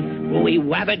 you screwy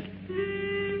rabbit.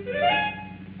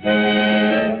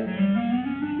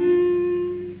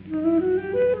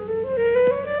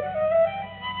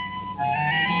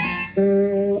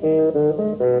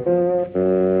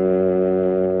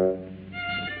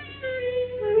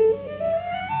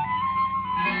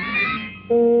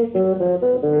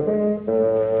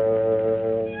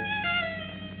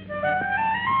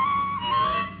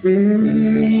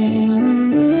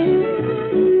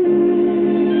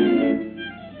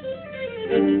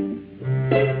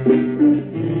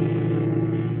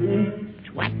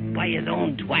 Twacked by his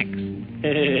own twacks.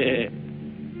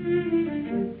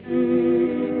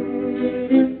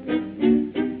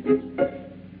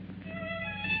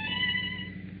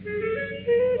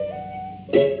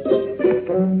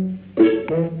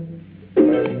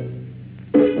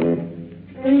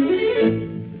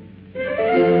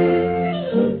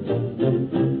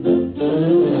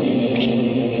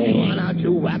 Come on out,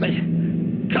 you rabbit.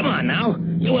 Come on now.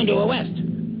 You're under arrest.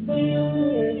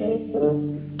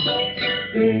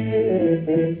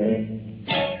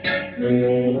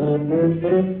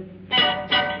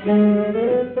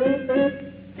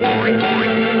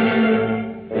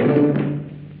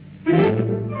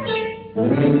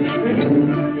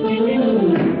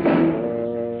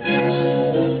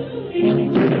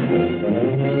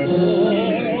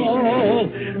 Oh,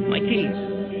 my keys.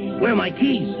 Where are my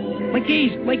keys? My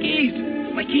keys, my keys,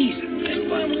 my keys.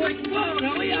 Whoa,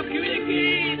 hurry up, give me the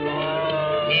keys.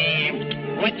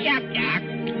 What's up, Doc?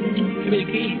 Give me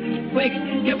the keys. Quick,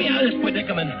 get me out of this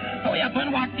predicament. Hurry up,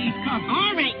 unlock these cuffs.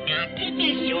 All right, now, keep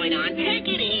your short on. Take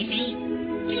it easy.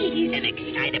 He's an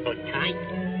excitable type.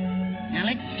 Now,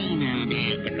 let's see now.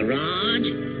 There's the garage,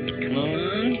 the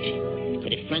car,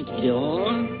 the front door,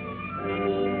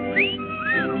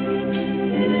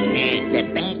 and the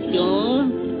back door.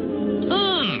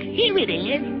 Oh, here it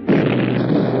is.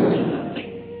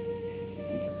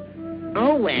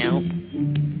 Oh, well.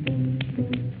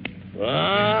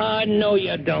 Ah, no,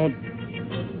 you don't.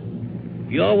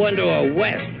 You're under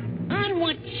arrest. On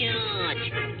what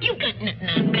charge? You got nothing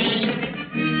on me.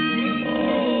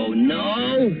 Oh,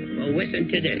 no? Well, listen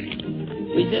to this.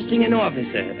 Resisting an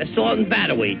officer, assault and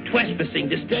battery, trespassing,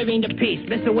 disturbing the peace,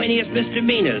 miscellaneous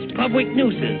misdemeanors, public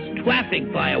nuisance, traffic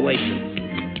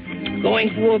violations, going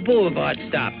through a boulevard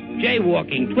stop,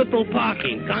 jaywalking, triple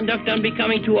parking, conduct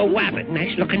unbecoming to a wabbit,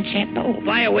 Nice-looking chapo.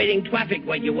 violating traffic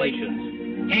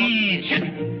regulations. Hands up.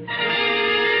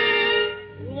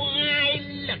 Why,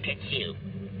 look at you.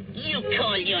 You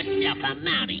call yourself a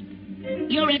Mountie.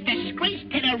 You're a disgrace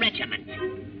to the regiment.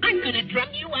 I'm gonna drum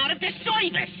you out of the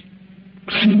service.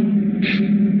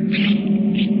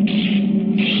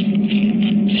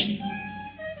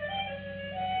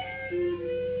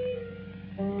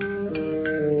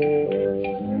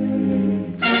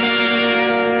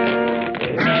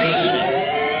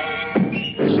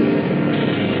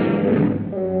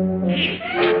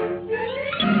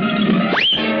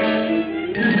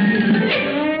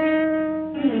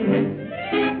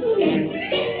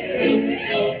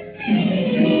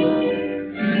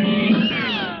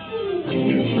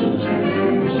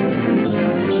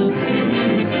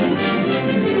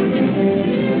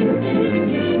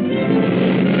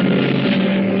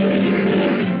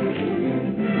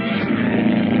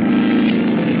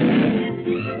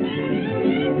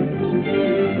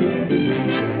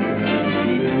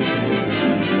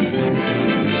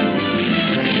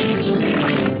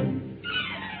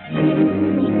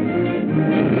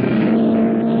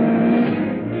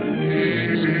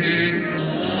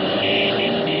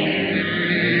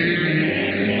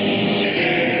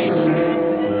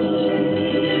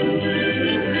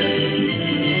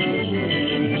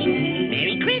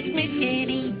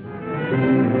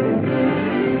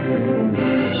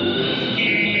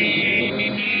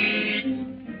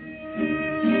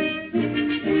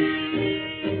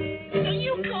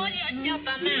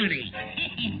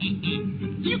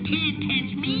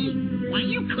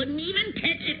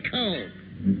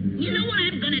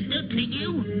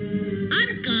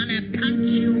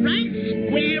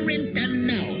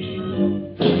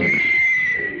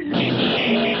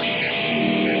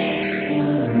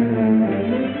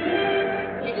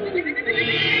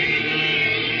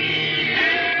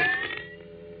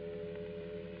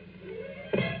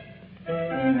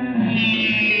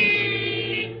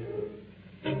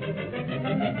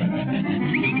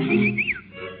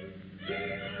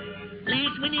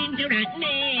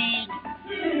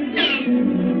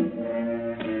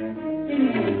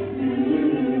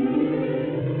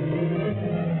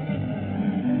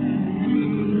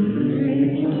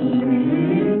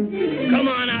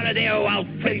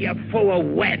 Full of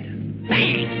wet.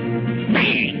 Bang!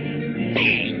 Bang!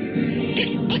 Bang!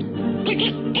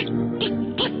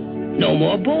 No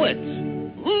more bullets.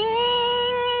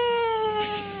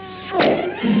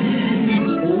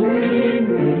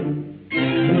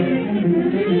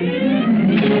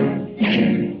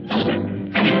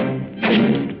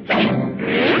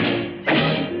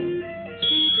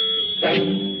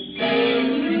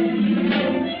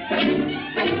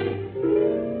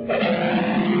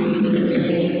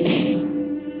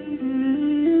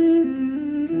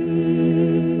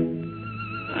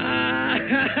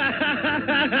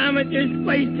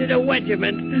 To the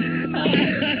regiment.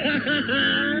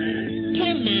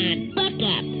 Come on, buck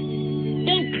up.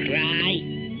 Don't cry.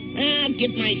 I'll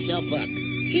give myself up.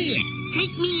 Here,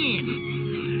 take me in.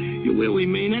 You really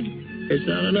mean it? It's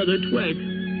not another twig.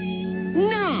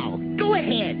 No, go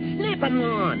ahead. Snap 'em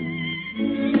on.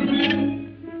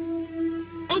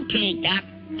 Okay, Doc.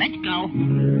 Let's go.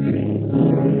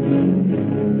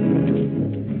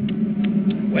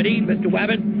 Ready, Mr.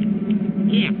 Wabbit?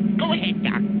 Yeah, go ahead,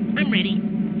 Doc. I'm ready.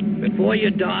 Before you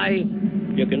die,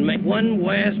 you can make one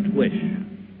last wish.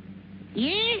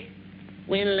 Yeah?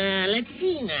 Well, let's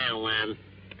see now.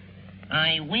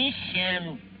 I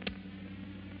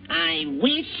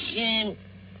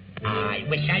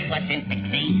wish I wasn't the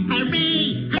king.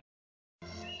 Hooray!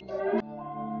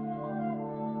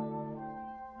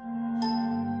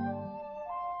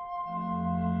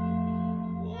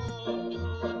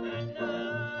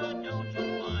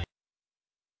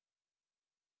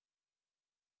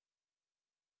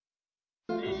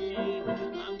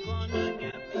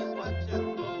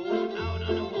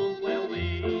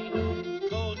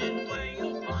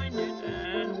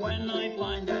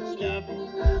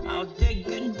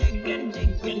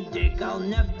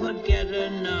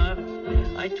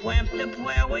 I twamp the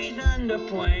prairies and the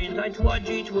plains, I trudge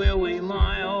each weary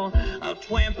mile. I'll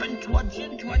twamp and trudge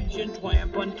and twudge and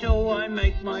twamp until I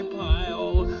make my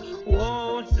pile.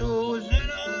 Whoa,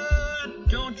 Susanna,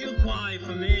 don't you cry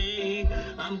for me.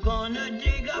 I'm gonna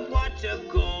dig up what's a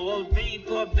gold, V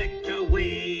for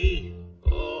victory.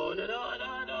 Oh, da da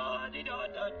da da da da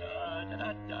da da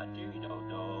da da da da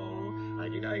da. I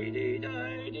did I did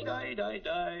I did I die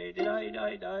die did I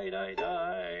die die die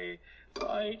die.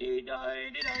 I did I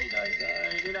did I die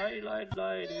die did I lie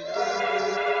lie did I.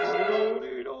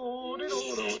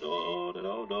 Hi,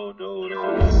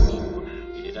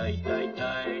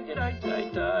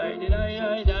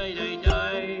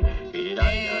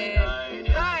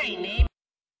 neighbor.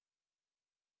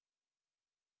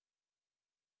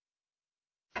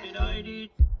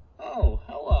 Oh,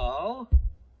 hello.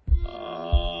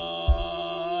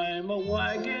 I'm a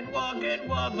wagon, walking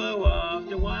wubber of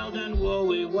the wild and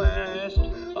woolly west.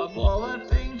 Of all the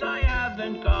things I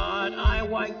haven't got, I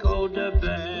white coat the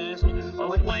best.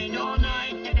 Oh, it rained all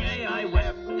night, today I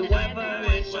wept. The weather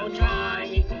is so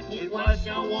dry. It was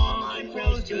so warm, I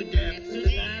froze to death.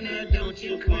 Susanna, don't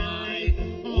you cry.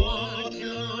 Oh,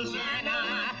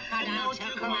 Susanna, don't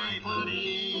you cry for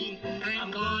me. I'm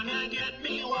gonna get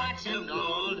me watch of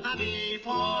gold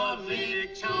before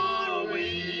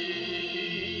victory.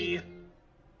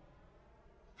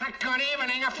 Good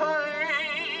evening,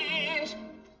 friends.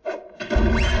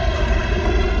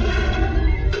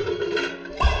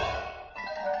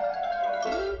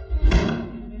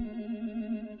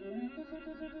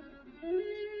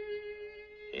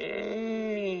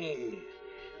 Hey,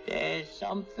 there's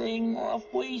something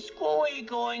awfully screwy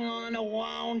going on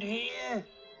around here.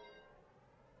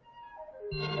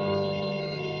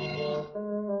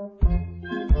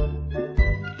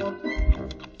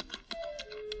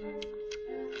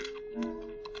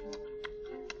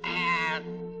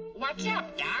 What's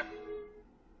up, Doc?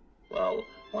 Well,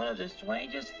 one of the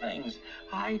strangest things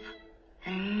Hey,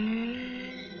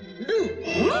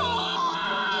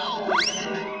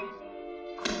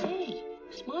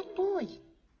 smart boy.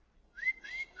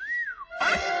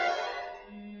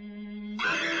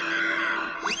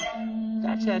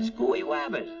 That's that screwy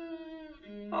rabbit.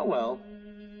 Oh, well.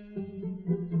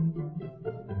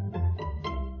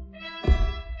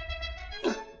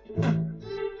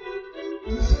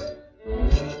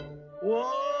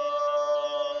 Whoa!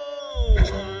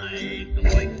 I'm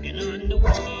working on the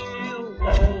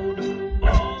railroad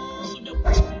all the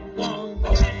long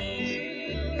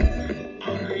way.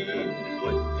 I'm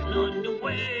working on the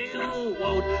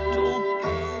railroad to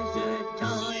pass the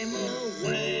time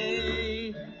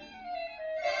away.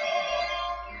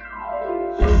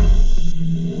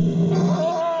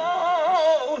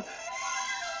 Oh!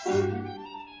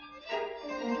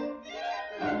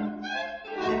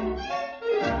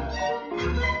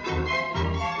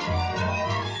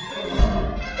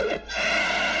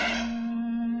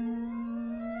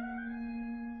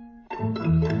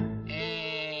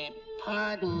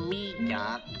 Pardon me,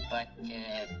 Doc, but,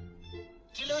 did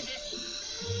you lose it?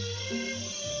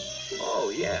 Oh,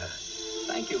 yeah.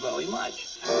 Thank you very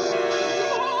much.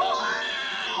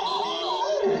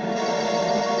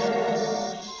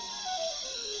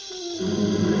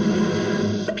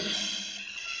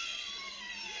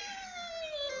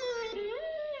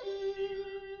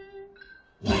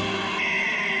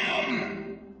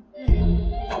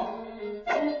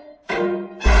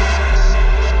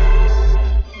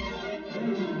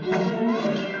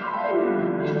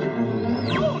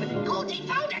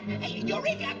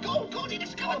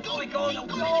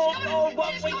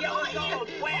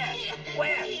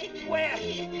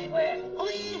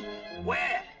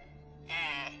 Where?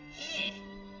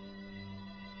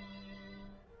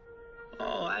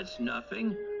 Oh, that's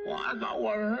nothing. Well, I got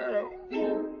one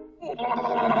here.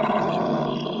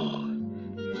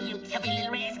 You chubby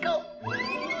little rascal.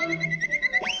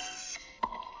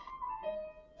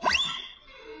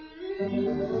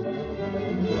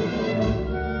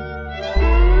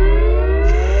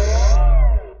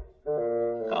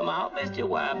 Come out, Mr.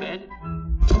 Wabbit.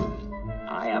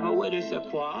 I have a little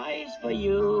surprise for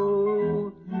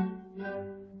you.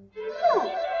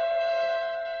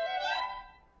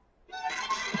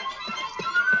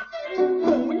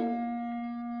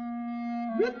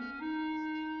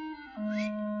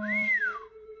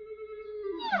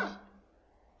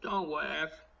 Don't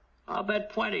laugh. I'll bet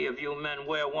plenty of you men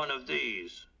wear one of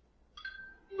these.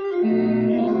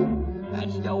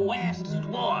 That's the last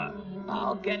straw.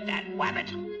 I'll get that wabbit.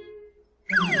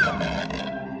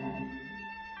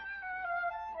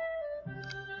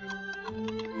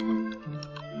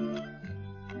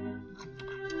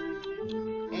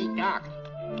 Hey, Doc.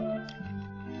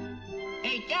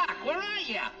 Hey, Doc, where are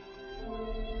you?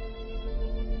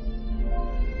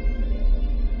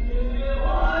 Here I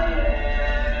am.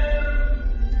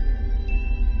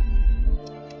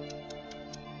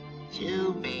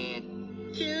 Too bad.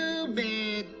 Too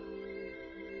bad.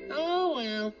 Oh,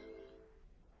 well.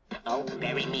 Don't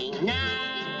bury me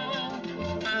now.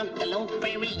 I'm the lone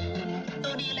fairy.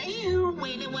 Oh-de-la-hoo,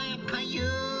 where the wild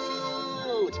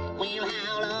coyotes will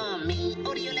howl on me.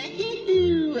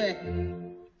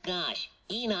 Oh-de-la-hoo. Gosh,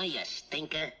 ain't I a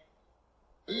stinker?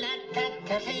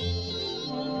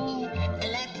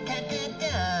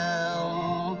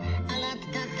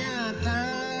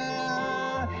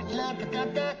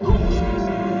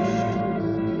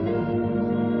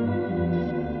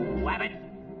 Wabbit,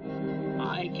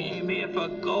 I came here for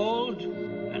gold,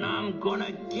 and I'm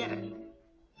gonna get it.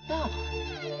 No,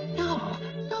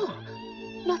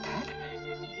 not that.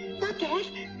 Not that.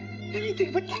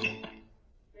 Anything but that.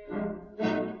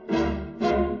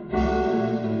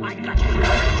 I got you.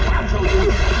 I'll show you.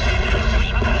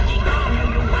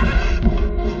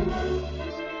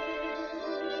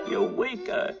 You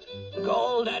weaker.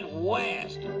 Gold at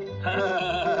west.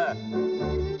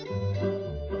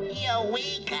 You're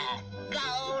weaker.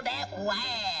 Gold at west.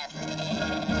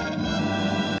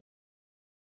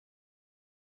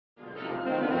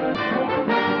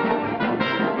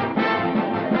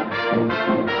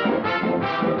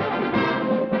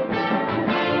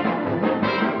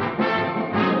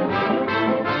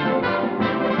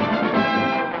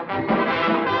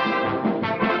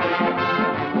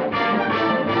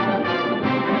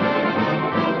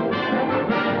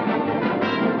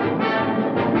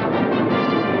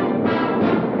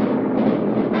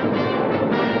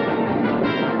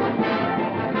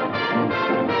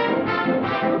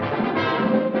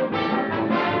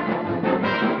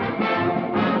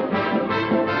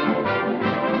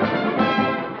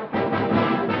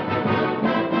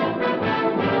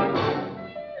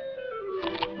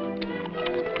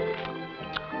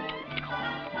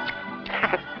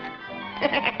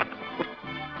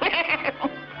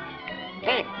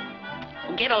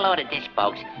 Get a load of this,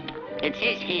 folks. It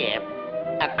says here,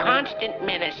 a constant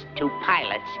menace to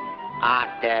pilots are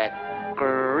the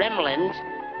gremlins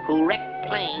who wreck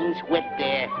planes with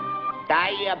their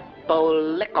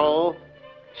diabolical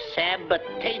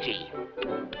sabotage.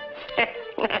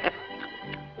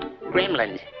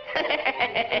 Gremlins.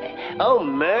 Oh,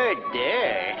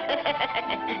 murder.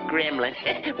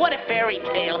 Gremlins. What a fairy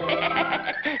tale.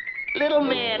 Little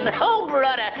man. Oh,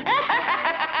 brother.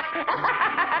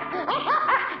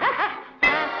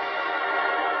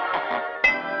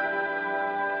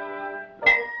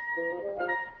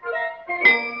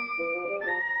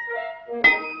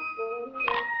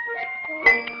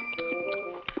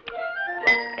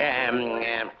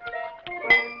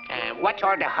 What's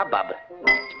all the hubbub?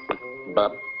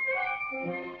 Bub.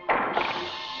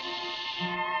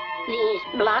 These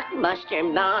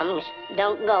blockbuster bombs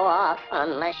don't go off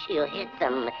unless you hit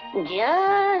them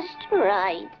just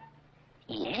right.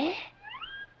 Yeah?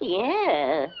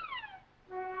 Yeah.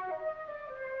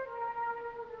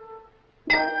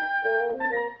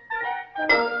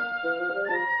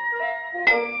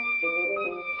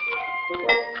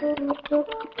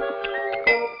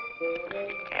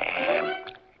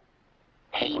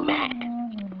 Hey, Mac.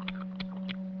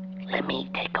 Let me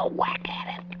take a whack at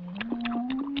it.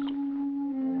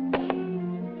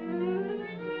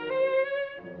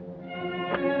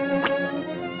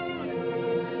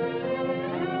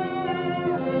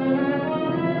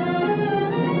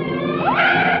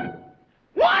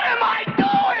 What am I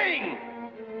doing?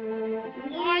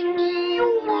 Why, you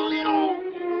little...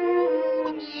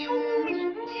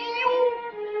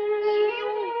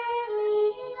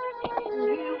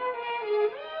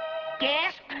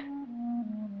 Gasp!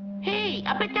 Hey,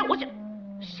 I bet that was a...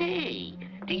 Say,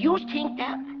 do you think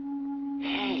that...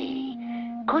 Hey,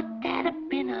 could that have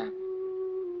been a...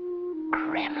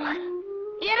 gremlin?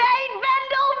 It ain't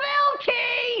Vandalville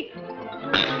Key!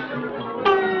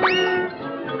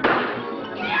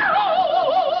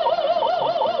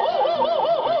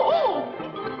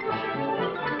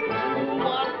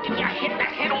 Well, did you hit the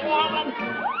head of one of them?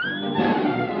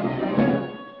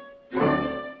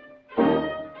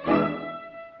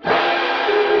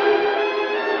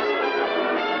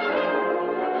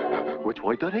 Which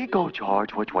way did he go,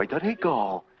 George? Which way did he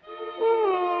go?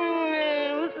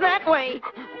 That way.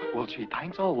 Well, gee,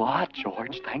 thanks a lot,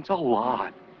 George. Thanks a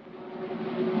lot.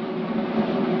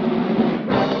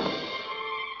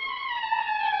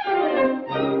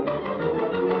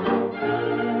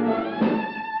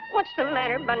 What's the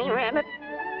matter, Bunny Rabbit?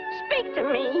 Speak to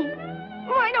me.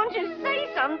 Why don't you say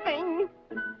something?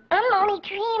 I'm only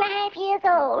 3.5 years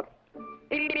old.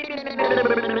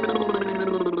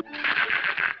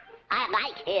 I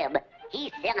like him.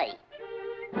 He's silly.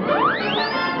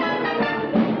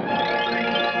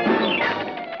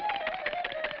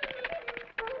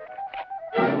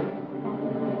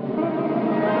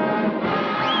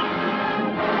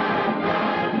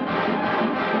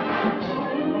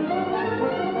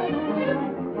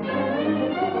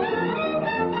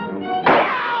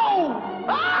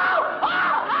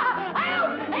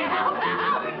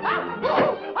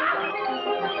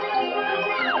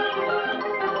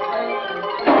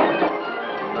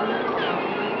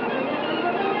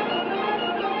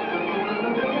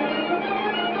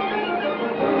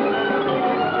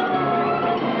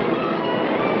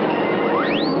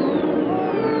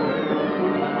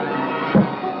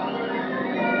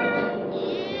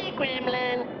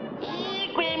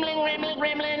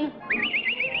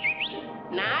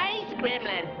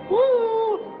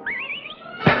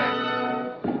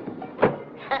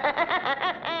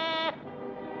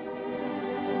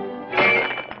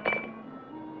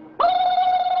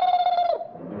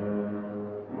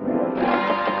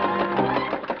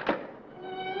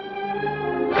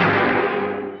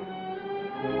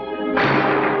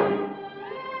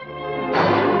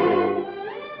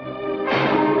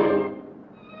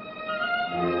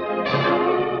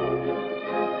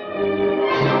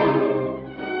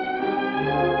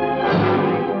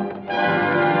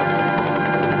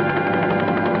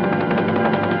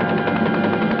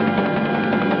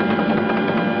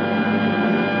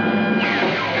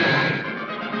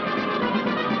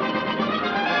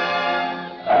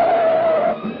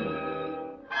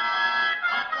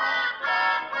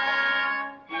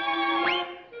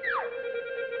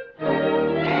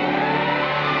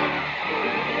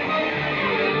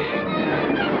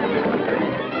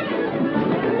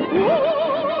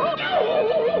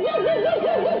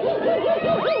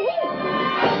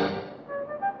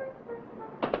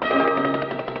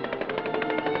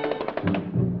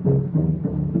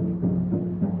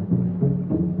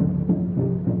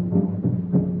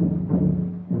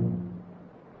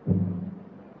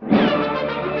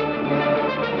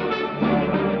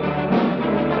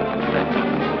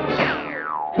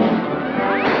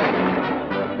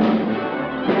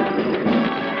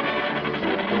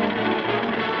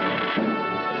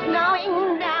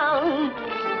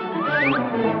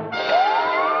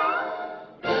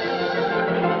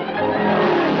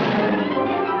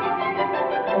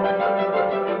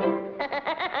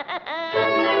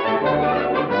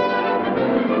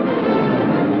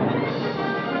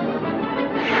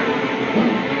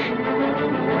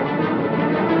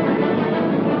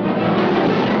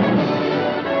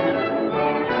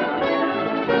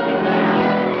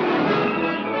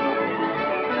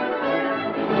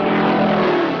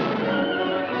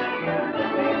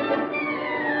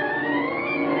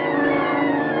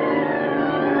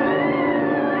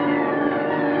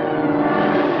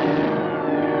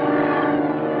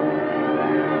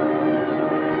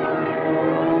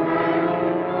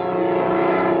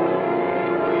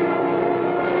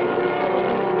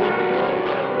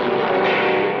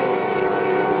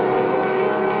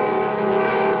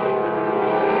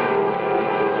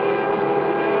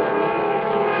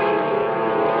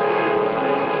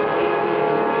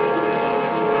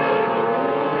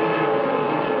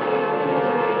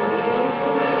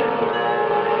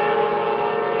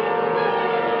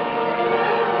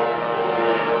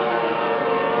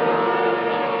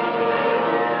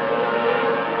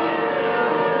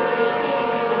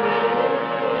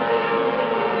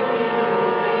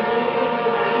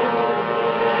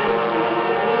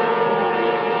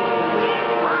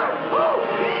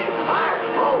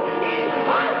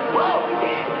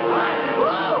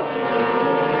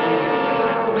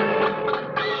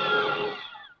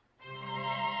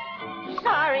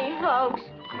 sorry, folks.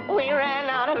 We ran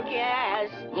out of gas.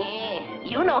 Yeah,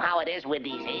 you know how it is with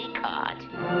these A-cards.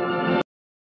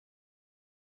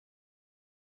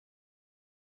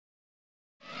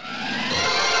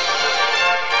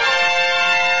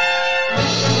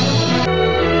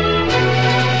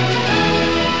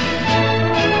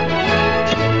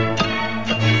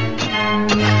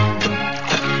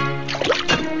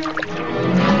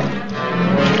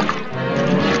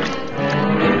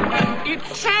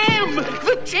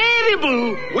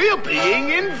 We're being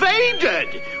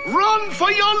invaded! Run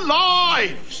for your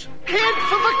lives! Head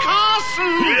for the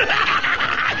castle!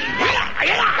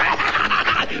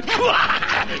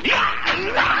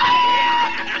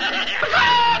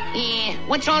 Yeah,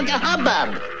 what's all the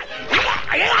hubbub?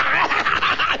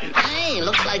 Hey,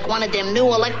 looks like one of them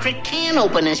new electric can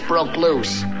openers broke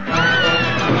loose.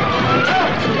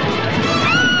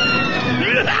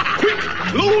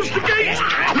 Close the gate!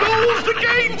 Close the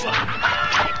gate!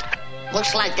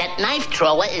 Looks like that knife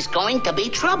thrower is going to be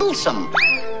troublesome.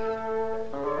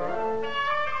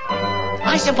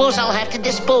 I suppose I'll have to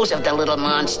dispose of the little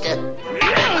monster.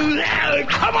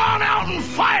 Come on out and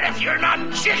fight if you're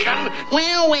not chicken!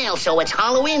 Well, so it's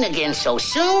Halloween again so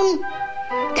soon?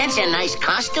 That's a nice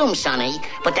costume, Sonny,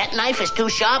 but that knife is too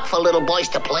sharp for little boys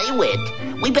to play with.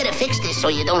 We better fix this so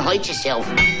you don't hurt yourself.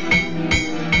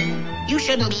 You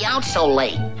shouldn't be out so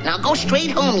late. Now go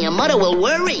straight home, your mother will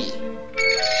worry.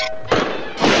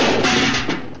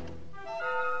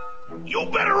 You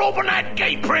better open that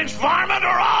gate, Prince Varmint, or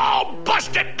I'll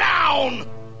bust it down!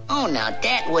 Oh, now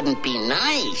that wouldn't be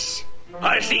nice.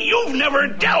 I see you've never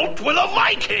dealt with a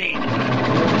Viking!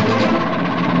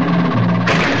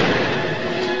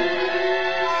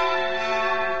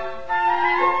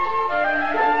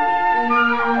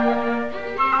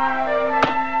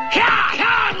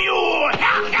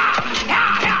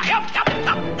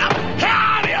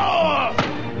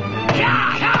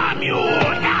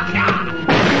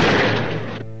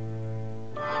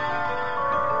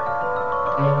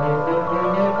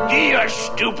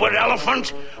 Stupid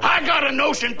elephant. I got a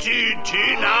notion to...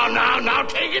 Now,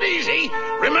 take it easy.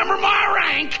 Remember my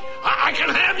rank. I can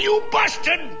have you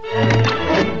busted.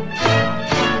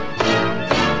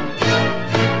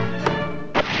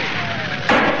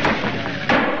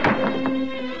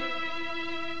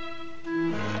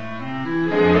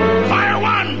 Fire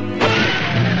 1.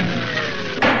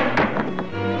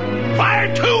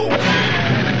 Fire 2.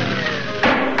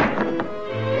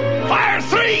 Fire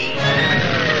 3.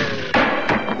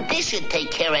 Should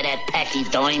take care of that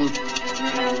pachyderm.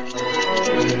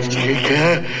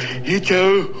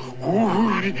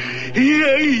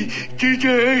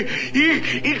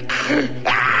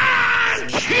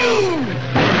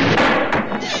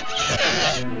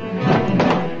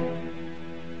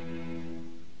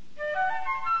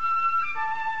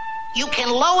 You can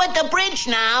lower the bridge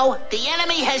now. The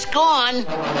enemy has gone.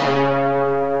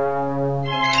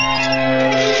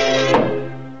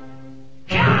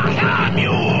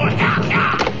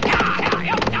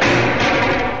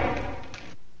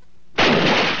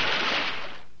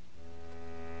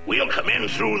 We'll come in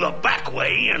through the back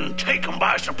way and take them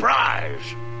by surprise.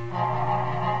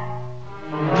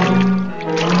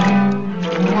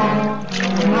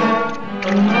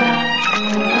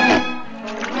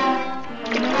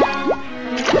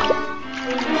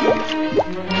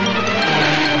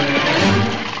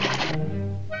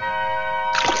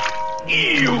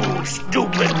 You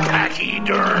stupid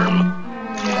pachyderm.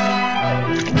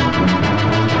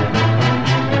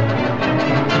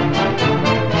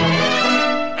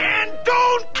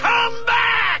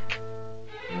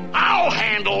 I'll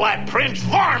handle that Prince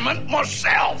Varmint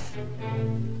myself.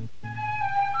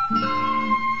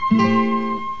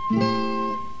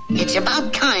 It's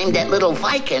about time that little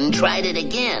Viking tried it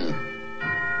again.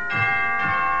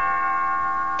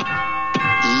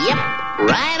 Yep,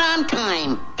 right on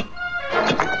time.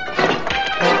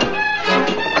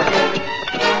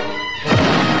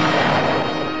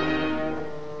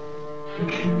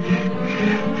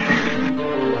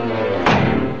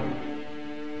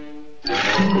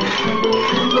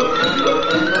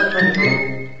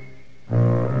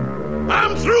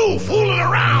 I'm through fooling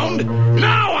around.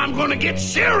 Now I'm gonna get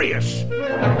serious.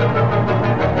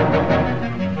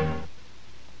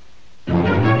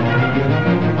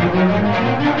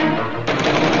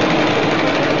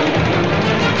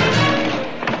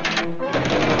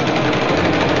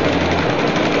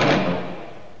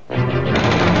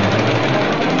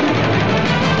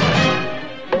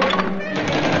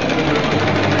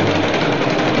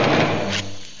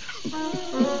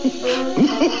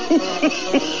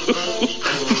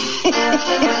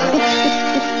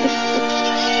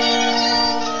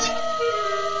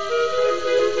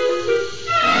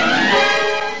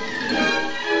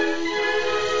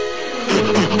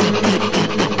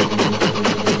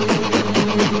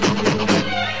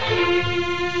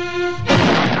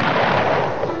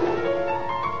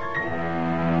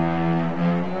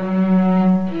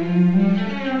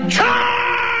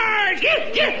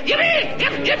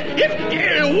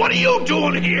 What are you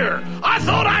doing here? I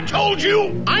thought I told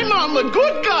you. I'm on the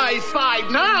good guy's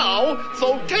side now, so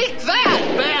take that,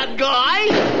 bad guy.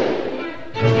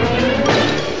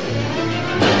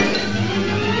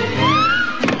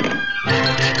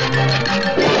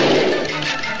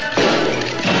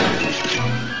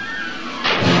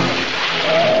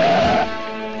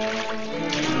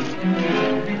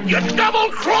 You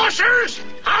double-crossers!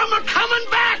 I'm a-coming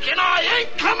back, and I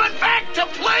ain't coming back to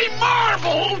play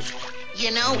marbles!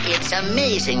 You know, it's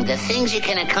amazing the things you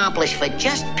can accomplish for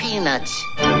just peanuts.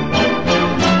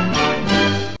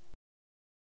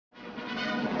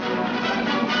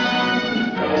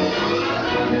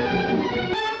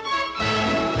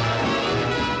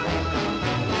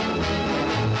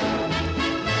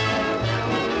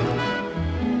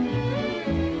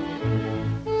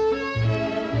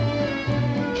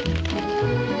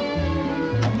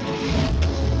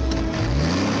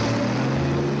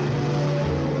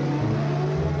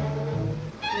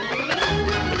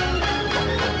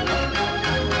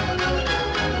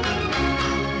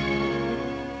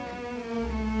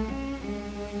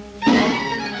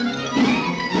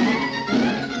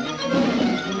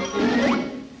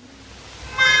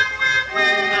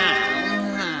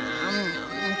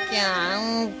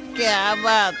 क्या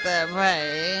बात है भाई?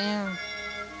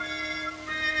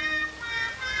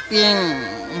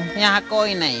 यहाँ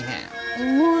कोई नहीं है।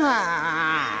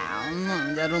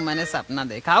 जरूर मैंने सपना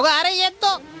देखा होगा। अरे ये तो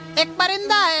एक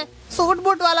परिंदा है, सूट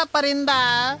बूट वाला परिंदा।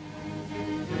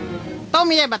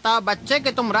 तुम ये बताओ बच्चे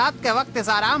कि तुम रात के वक्त इस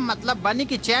आराम मतलब बनी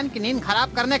की चैन की नींद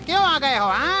खराब करने क्यों आ गए हो?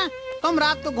 हाँ, तुम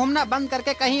रात को घूमना बंद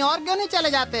करके कहीं और क्यों नहीं चले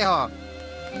जाते हो?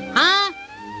 हाँ,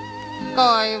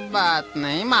 कोई बात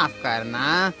नहीं, माफ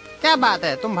करना। क्या बात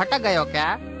है, तुम भटक गए हो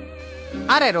क्या?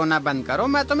 अरे रोना बंद करो,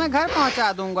 मैं तुम्हें घर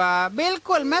पहुंचा दूंगा।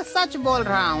 बिल्कुल, मैं सच बोल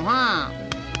रहा हूँ। हाँ,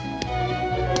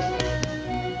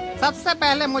 सबसे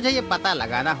पहले मुझे ये पता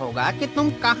लगाना होगा कि तुम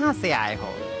कहाँ से आए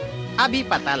हो। अभी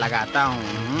पता लगाता हूँ।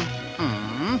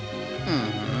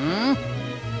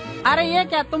 अरे ये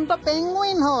क्या, तुम तो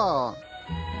पेंगुइन हो।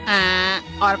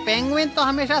 और पेंगुइन तो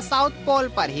हमेशा साउथ पोल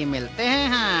पर ही मिलते हैं।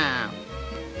 हाँ,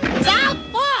 साउथ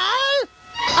पोल?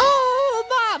 ओह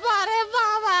बाबा रे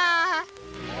बाबा,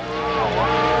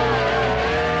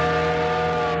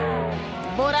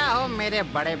 बुरा हो मेरे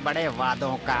बड़े बड़े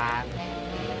वादों का।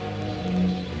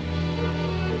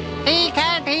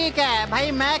 ठीक है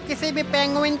भाई, मैं किसी भी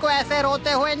पेंगुइन को ऐसे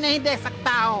रोते हुए नहीं देख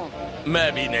सकता हूँ।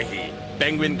 मैं भी नहीं।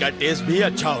 पेंगुइन का टेस्ट भी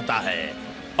अच्छा होता है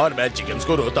और मैं चिकन्स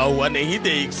को रोता हुआ नहीं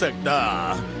देख सकता,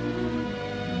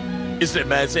 इसलिए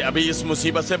मैं इसे अभी इस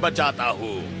मुसीबत से बचाता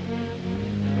हूँ।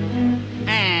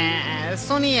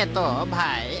 सुनिए तो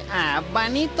भाई,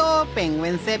 बनी तो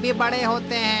पेंगुइन से भी बड़े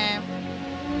होते हैं।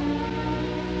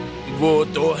 वो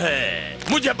तो है,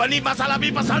 मुझे बनी मसाला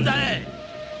भी पसंद है।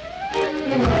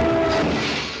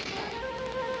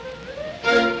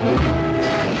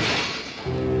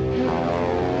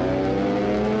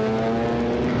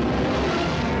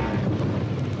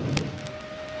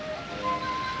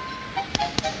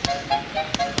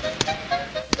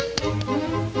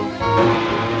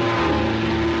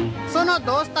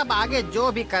 दोस्त, अब आगे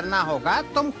जो भी करना होगा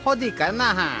तुम खुद ही करना।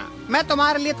 हाँ, मैं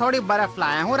तुम्हारे लिए थोड़ी बर्फ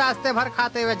लाया हूँ, रास्ते भर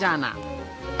खाते हुए जाना।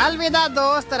 अलविदा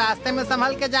दोस्त, रास्ते में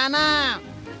संभल के जाना।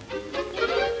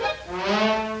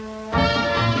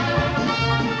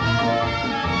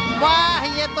 वाह,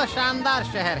 ये तो शानदार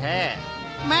शहर है।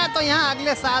 मैं तो यहाँ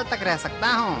अगले साल तक रह सकता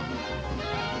हूँ।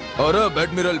 और अब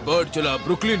एडमिरल बर्ड चला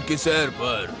ब्रुकलिन की सैर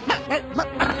पर।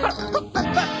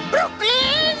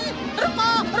 ब्रुकलिन,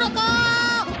 रुको।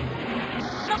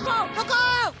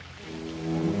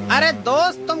 अरे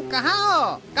दोस्त, तुम कहाँ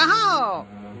हो?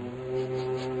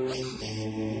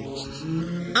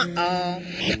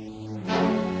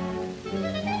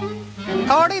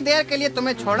 थोड़ी देर के लिए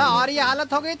तुम्हें छोड़ा और ये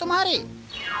हालत हो गई तुम्हारी।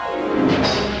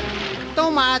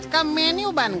 तुम आज का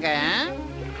मेन्यू बन गए हैं।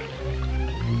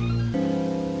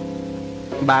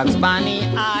 बग्स बनी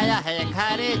आया है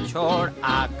घरे छोड़,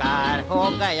 आकार हो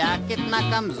गया कितना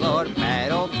कमजोर,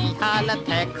 पैरों की हालत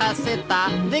है खस्ता,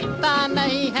 दिखता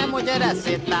नहीं है मुझे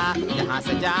रास्ता, यहाँ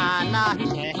से जाना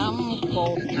है हमको,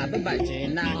 अब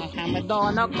बचना हम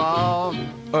दोनों को।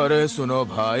 अरे सुनो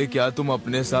भाई, क्या तुम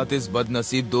अपने साथ इस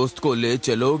बदनसीब दोस्त को ले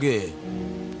चलोगे?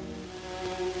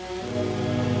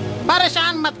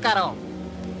 परेशान मत करो,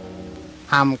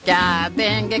 हम क्या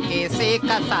देंगे किसी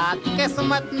का साथ,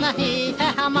 किस्मत नहीं है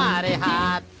हमारे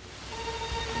हाथ।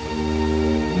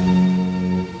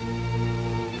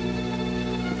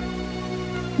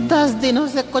 दस दिनों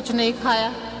से कुछ नहीं खाया,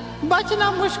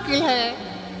 बचना मुश्किल है।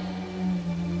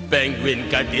 पेंगुइन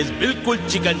का टेस्ट बिल्कुल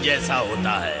चिकन जैसा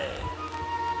होता है।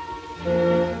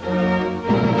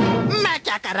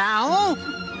 कर रहा हूँ?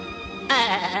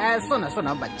 सुनो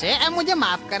सुनो बच्चे, मुझे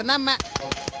माफ करना, मैं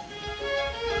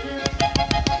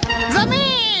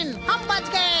जमीन, हम बच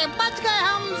गए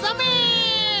हम,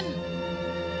 जमीन।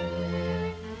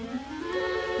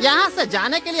 यहाँ से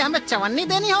जाने के लिए हमें चवन्नी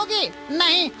देनी होगी?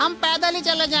 नहीं, हम पैदल ही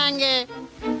चले जाएंगे।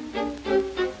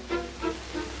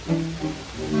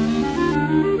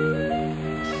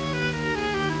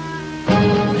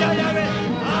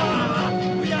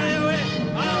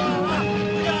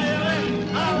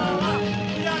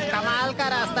 कमाल का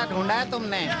रास्ता ढूंढा है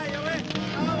तुमने।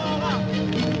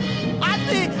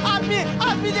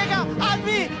 आदमी देगा,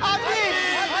 आदमी।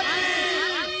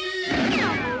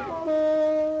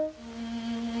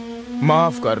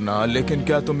 माफ करना, लेकिन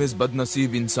क्या तुम इस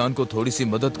बदनसीब इंसान को थोड़ी सी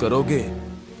मदद करोगे?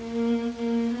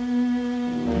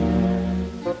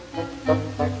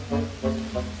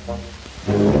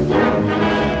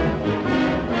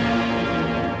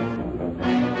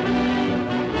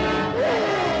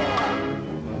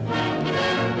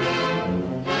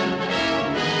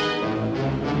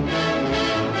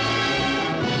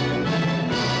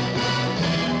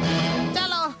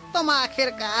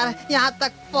 आखिरकार यहाँ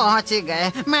तक पहुँच ही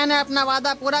गए। मैंने अपना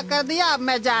वादा पूरा कर दिया, अब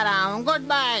मैं जा रहा हूँ। Good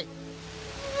bye.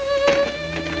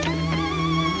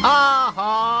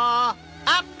 ओहो,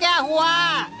 अब क्या हुआ?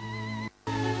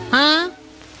 हाँ,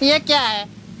 ये क्या है?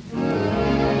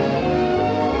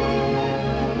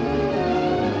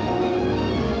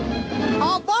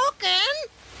 होबोकेन?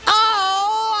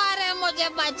 ओह, अरे मुझे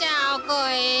बचाओ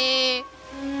कोई।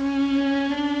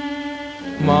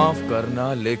 माफ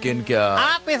करना, लेकिन क्या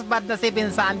आप इस बदनसीब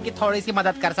इंसान की थोड़ी सी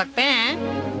मदद कर सकते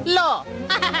हैं? लो।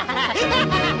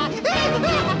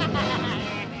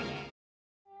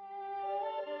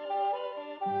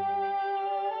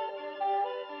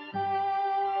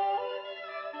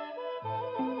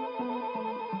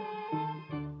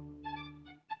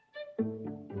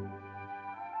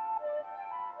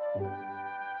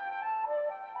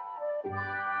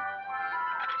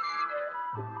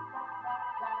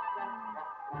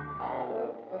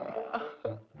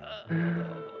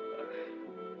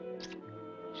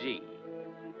 Gee,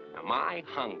 am I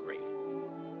hungry?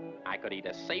 I could eat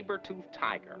a saber-toothed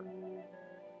tiger.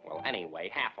 Well,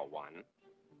 anyway, half of one.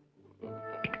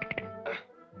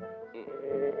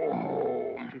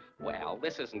 Well,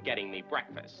 this isn't getting me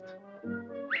breakfast.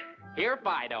 Here,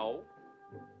 Fido.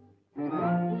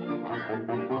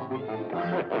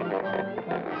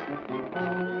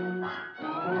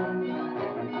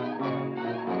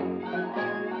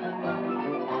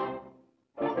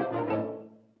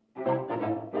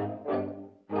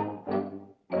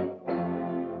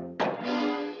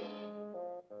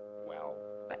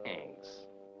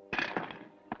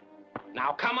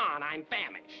 Now, come on, I'm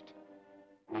famished.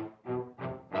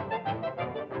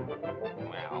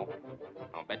 Well,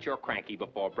 I'll bet you're cranky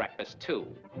before breakfast, too.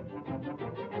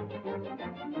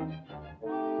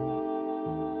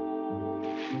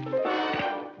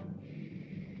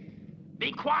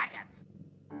 Be quiet!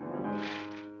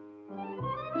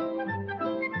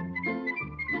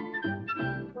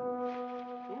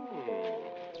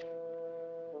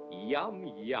 Yum,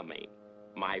 yummy.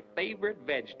 My favorite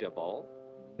vegetable,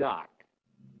 duck.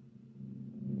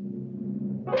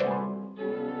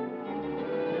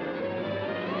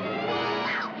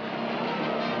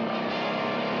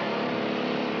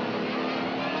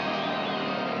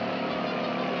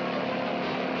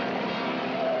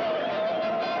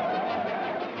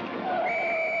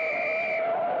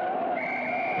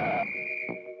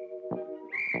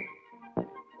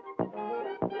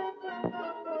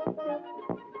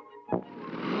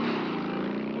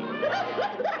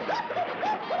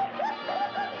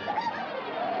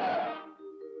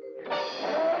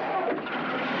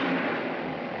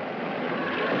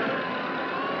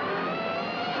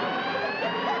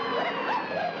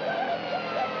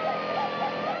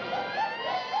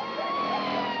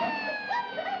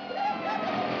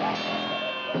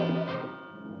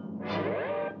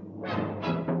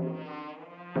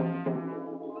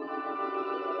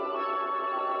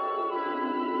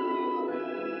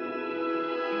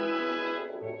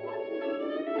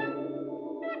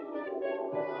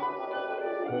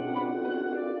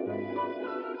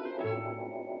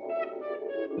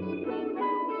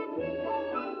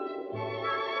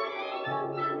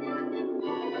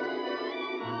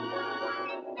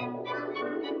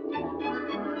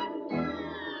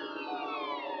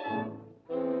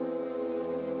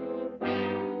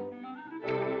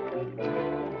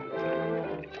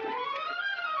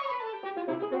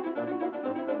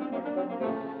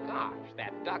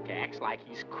 Duck acts like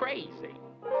he's crazy.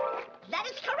 That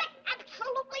is correct.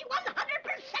 Absolutely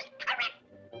 100% correct.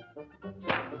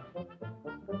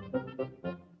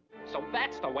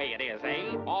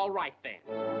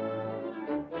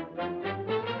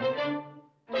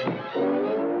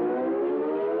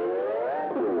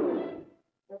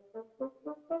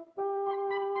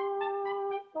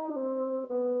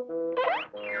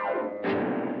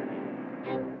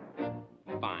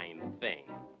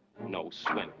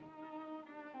 swimming.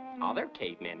 Other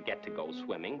cavemen get to go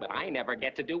swimming, but I never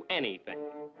get to do anything.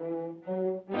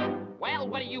 Well,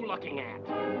 what are you looking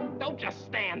at? Don't just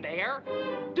stand there.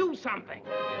 Do something.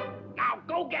 Now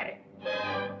go get it.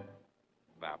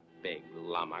 The big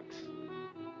lummox.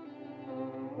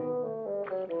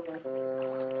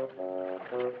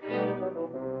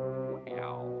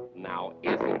 Well, now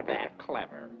isn't that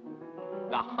clever?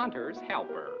 The hunter's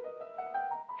helper.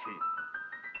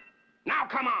 Now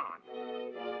come on!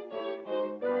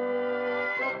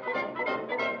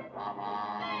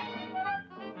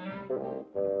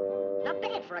 Not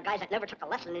bad for a guy that never took a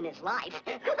lesson in his life.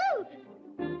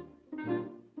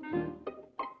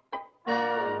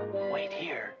 Wait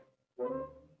here.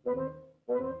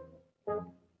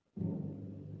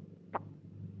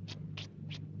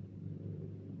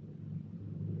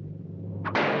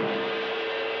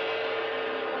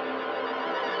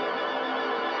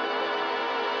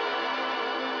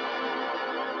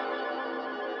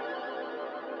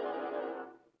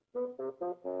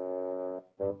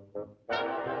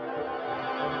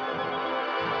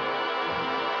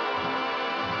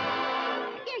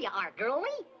 Here you are,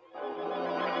 girlie.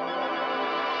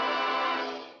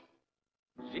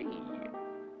 Gee,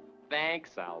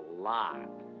 thanks a lot.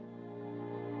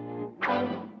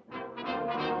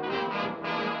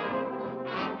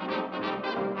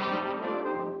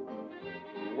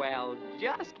 Well,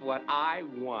 just what I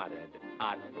wanted.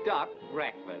 A duck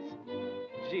breakfast.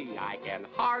 Gee, I can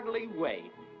hardly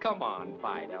wait. Come on,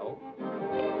 Fido.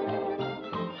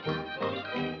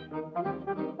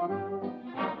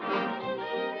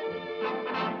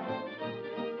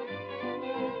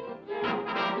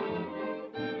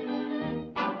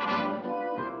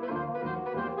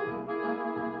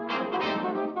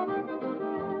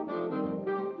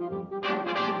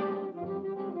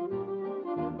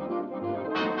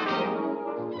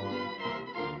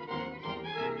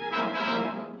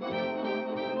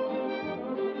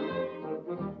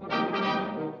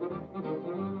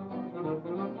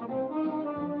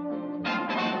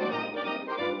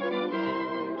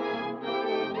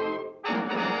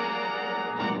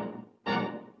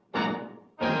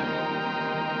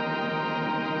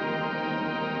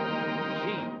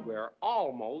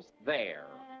 Almost there.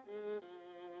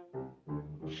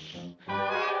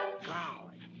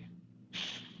 Golly.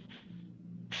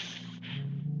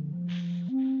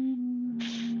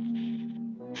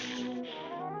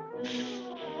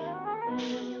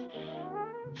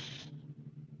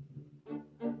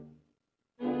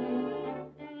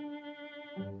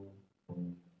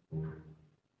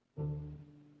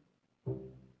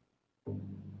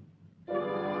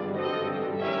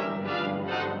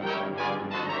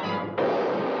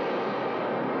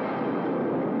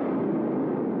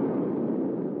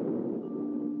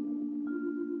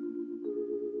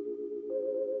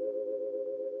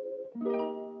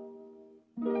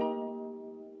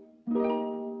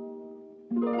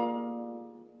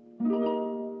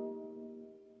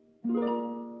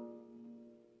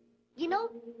 You know,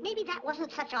 maybe that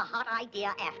wasn't such a hot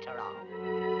idea after all.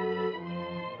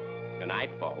 Good night,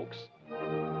 folks.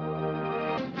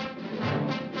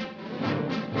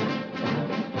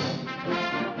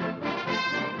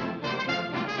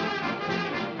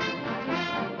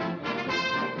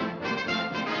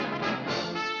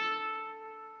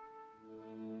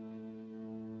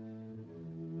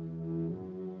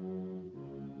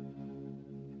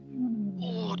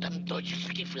 Oh, them Deutsches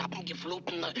geflappen,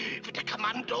 gefloten, with the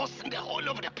commandos and they're all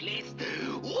over the place.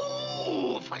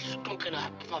 Ooh, verstunkene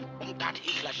Hüpfer, that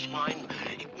Hegler-Schwein.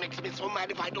 It makes me so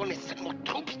mad if I don't send more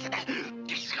troops to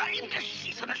the schreien, the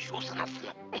schießen, the schießen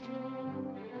lassen.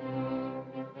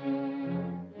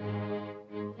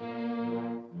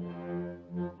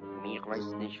 Ich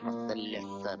weiß nicht, was der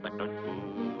Letzte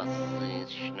bedeuten, was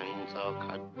ich schnell so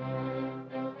kann.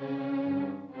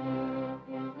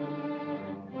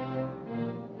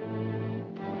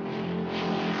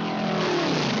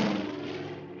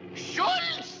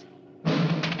 Schulz!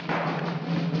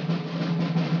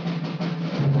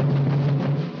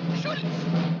 Schulz!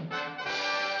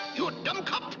 Du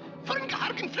Dummkopf von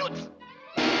Gehargenflutz!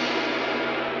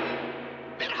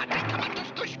 Wer hat dein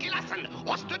Kommandos durchgelassen?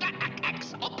 Hast du da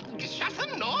Axe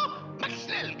abgeschossen, no? Mach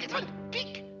schnell, gesund,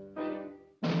 pick!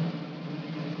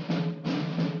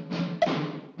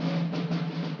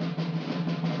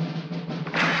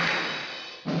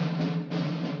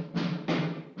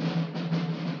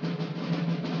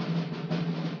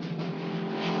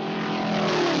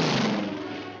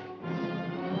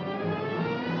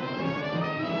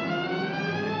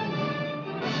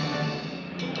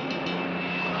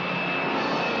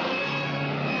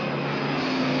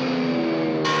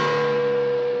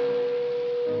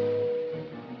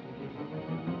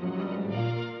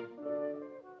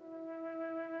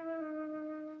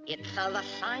 It's the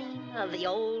sign of the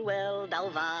old world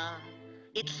over.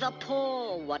 It's the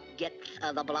poor what gets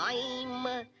the blame,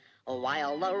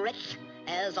 while the rich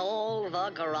has all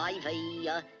the gravy.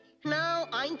 Now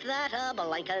ain't that a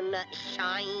blinkin'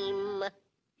 shame?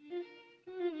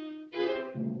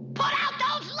 Put out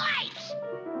those lights!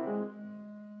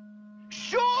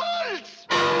 Schultz!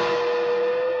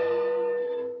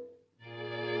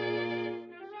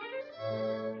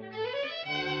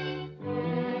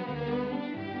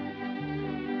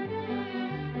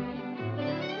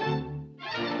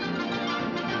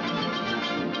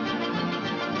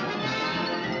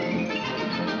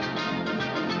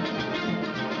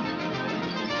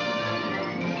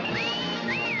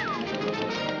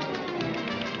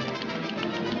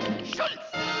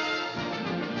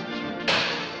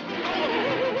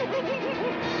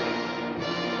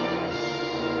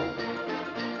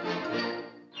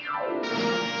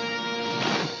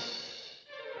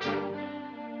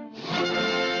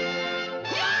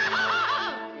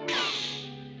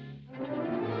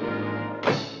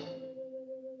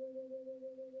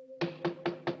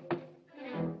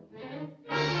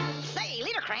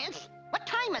 What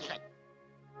time is it?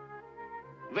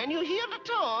 When you hear the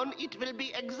tone, it will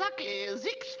be exactly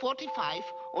 6:45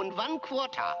 and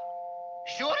 1/4.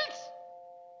 Schultz?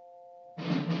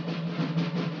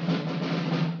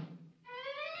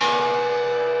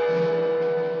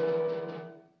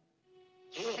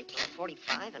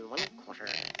 $6.45 and 1/4.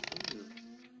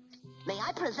 May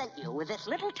I present you with this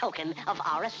little token of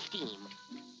our esteem?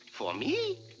 For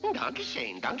me?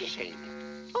 Dankeschön, Dankeschön.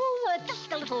 Oh,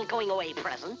 just a little going-away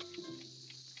present.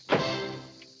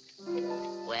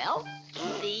 Well,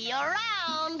 see you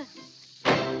around.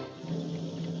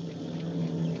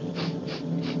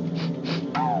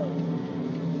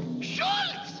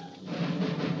 Schultz!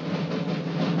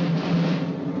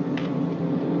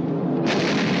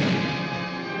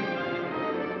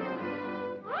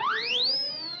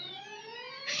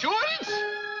 Schultz!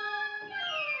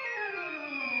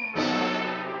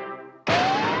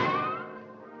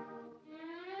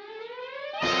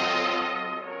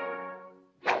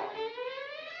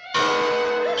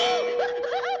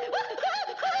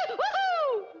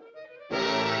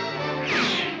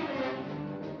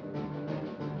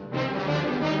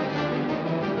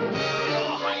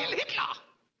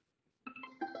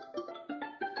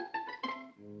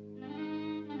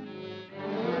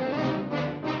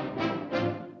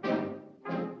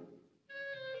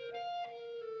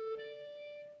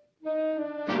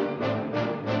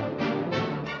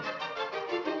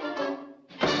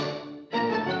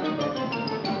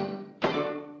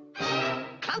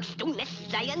 Kannst du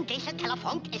nicht sehen, dieser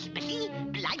Telefon ist busy?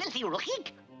 Bleiben Sie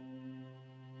ruhig.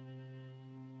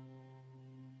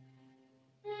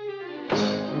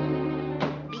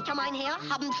 Bitte, mein Herr,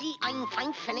 haben Sie einen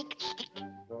Feinpfennig-Stick?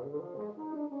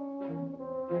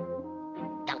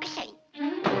 Dankeschön.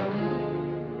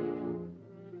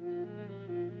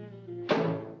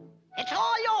 It's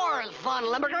all yours, Von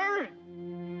Limburger.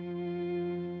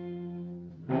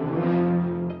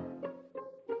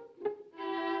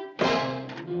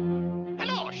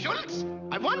 Hello, Schultz.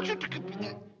 I want you to...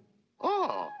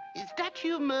 Oh, is that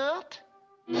you, Mert?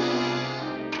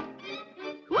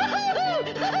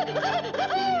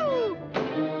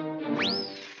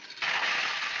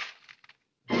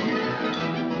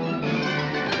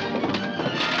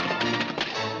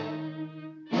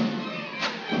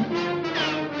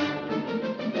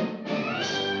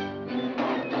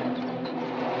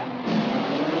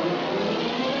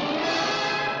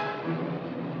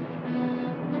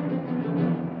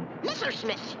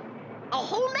 Messerschmitt. A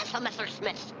whole mess of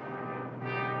Messerschmitt.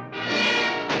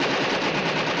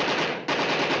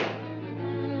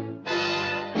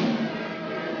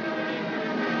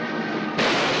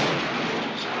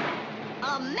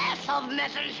 A mess of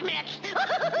Messerschmitt.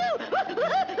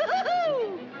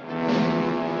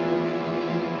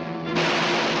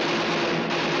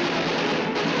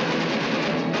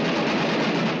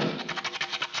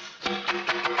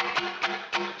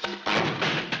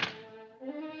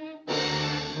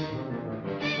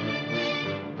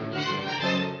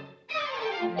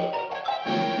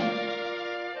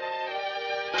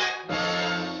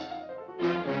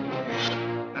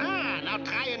 Now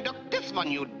try and duck this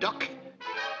one, you duck.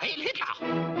 Hail Hitler!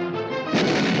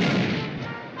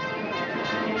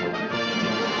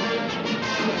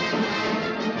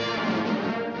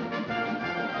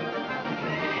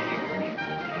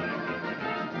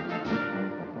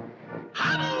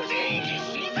 Haben Sie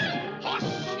geschieden?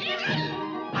 Hossiden?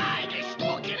 Eigentlich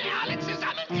Sturken, alle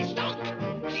zusammengestunken.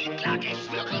 Hitler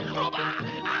Geschwürgelgruber.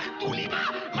 Ach du lieber,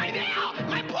 mein Herr,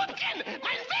 mein Pumpkin,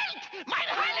 mein Wild, mein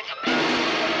heiliger Mensch.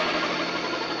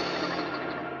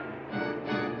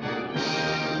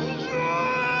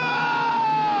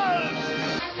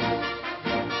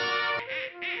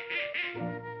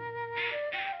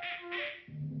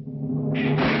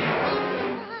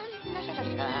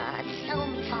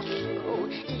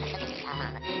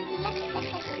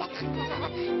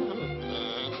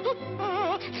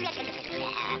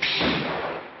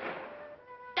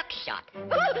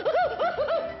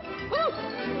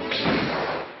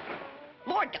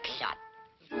 more duck shot.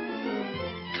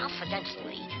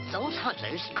 Confidentially, those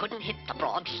hunters couldn't hit the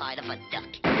broadside of a duck.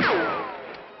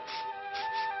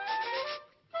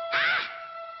 Ah!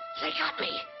 They got me.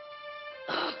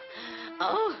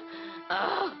 Oh,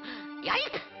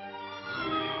 yipe!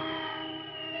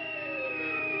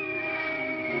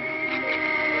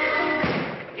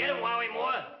 Get him, Wowie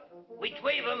Moore. We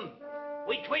tweave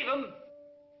him.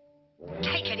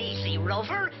 Take it easy,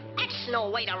 Rover. That's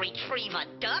no way to retrieve a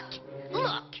duck.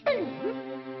 Look.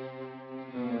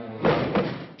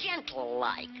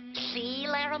 Gentle-like. See,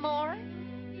 Larimore?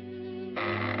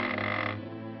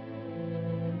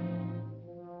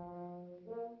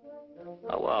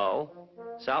 Hello.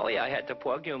 Sorry I had to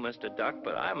plug you, Mr. Duck,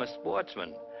 but I'm a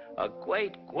sportsman. A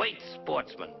great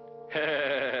sportsman.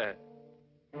 A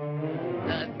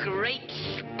great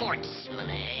sportsman,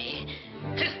 eh?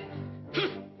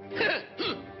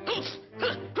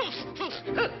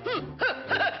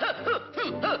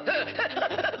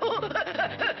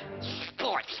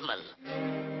 Sportsman.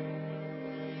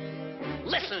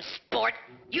 Listen, sport.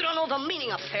 You don't know the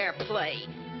meaning of fair play.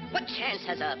 What chance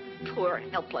has a poor,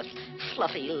 helpless,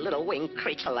 fluffy little winged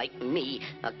creature like me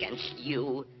against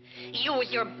you? You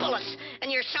with your bullets,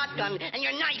 and your shotgun, and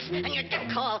your knife, and your duck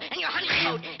call, and your hunting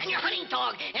coat, and your hunting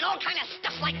dog, and all kind of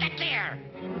stuff like that there.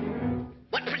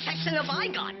 What protection have I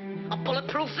got? A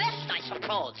bulletproof vest, I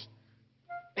suppose.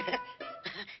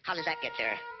 How does that get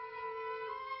there?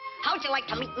 How'd you like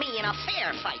to meet me in a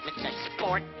fair fight, Mr.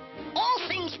 Sport? All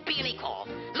things being equal,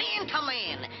 man to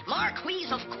man, Marquis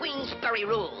of Queensberry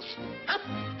rules. Huh?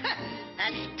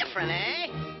 That's different, eh?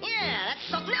 Yeah, that's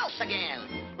something else again.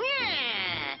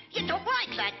 Yeah, you don't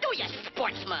like that, do you,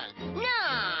 sportsman? No.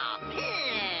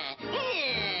 Yeah.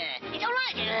 You don't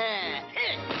like it,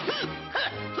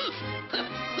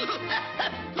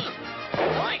 I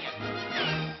like it.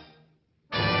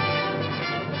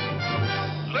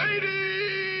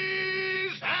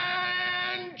 Ladies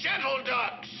and gentle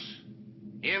ducks,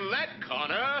 in that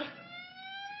corner...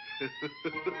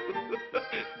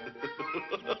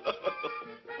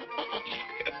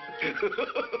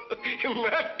 in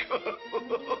that corner...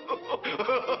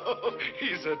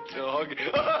 He's a dog.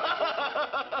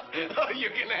 You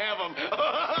can have him.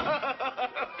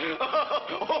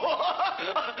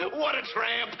 What a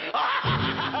tramp.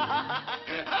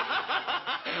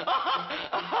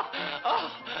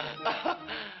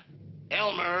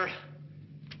 Elmer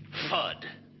Fudd.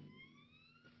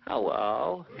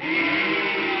 Hello.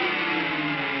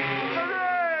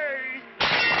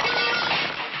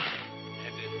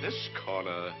 And in this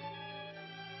corner,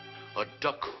 a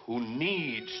duck who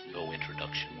needs no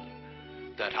introduction.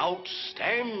 That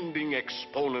outstanding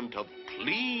exponent of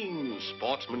clean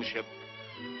sportsmanship.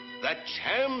 That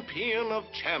champion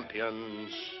of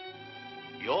champions.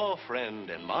 Your friend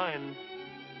and mine.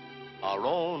 Our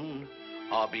own,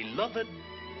 our beloved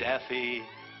Daffy,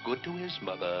 good to his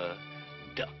mother,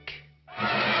 Duck.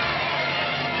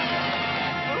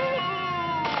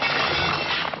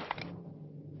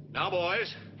 Now,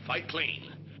 boys, fight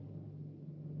clean.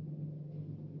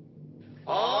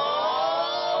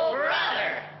 Oh,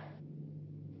 brother!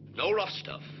 No rough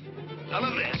stuff. None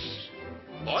of this.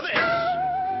 Or this.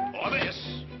 Or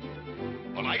this.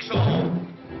 Or like so.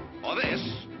 Or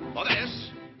this. Or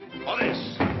this. Or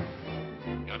this.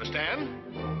 You understand?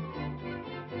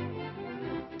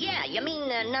 Yeah, you mean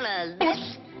none of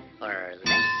this? Or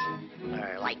this?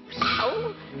 Or like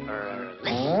so? Or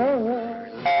this?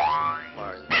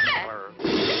 Or this? Or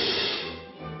this?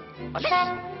 Or this?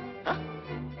 Huh?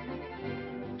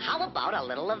 How about a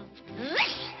little of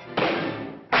this?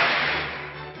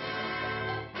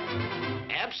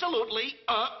 Absolutely,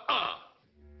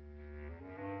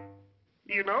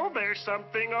 You know, there's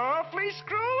something awfully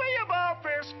screwy about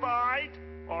this fight,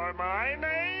 or my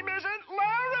name isn't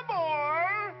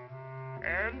Larimore,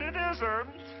 and it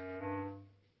isn't.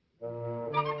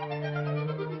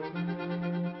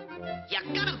 You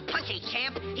got him, punchy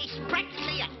champ. He's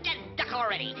practically a dead duck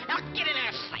already. Now get in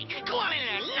there, fight. Go on in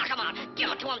there, knock him out. Give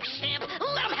it to him, champ.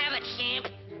 Let him have it, champ.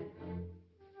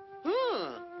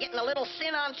 Getting a little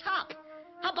thin on top.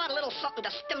 How about a little something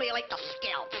to stimulate the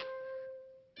scalp?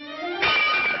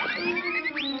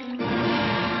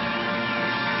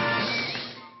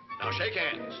 Now shake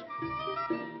hands.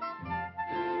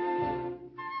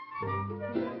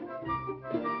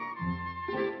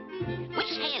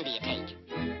 Which hand do you take?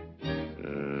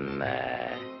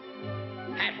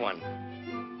 That one.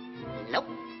 Nope.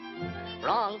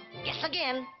 Wrong. Guess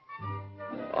again.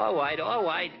 All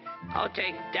right. I'll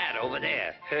take that over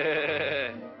there.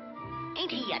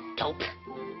 Ain't he a dope?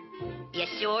 You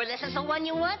sure this is the one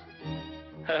you want?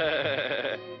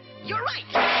 You're right.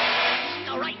 It's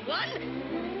the right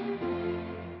one.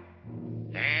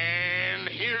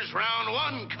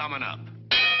 coming up.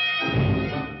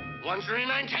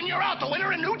 139.10, you're out. The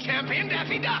winner and new champion,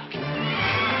 Daffy Duck.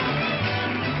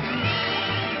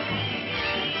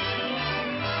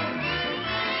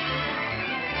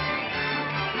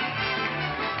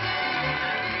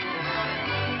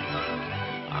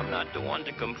 I'm not the one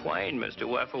to complain, Mr.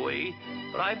 Wefferly,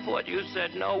 but I thought you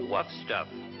said no wuff stuff.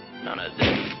 None of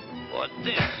this, or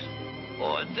this,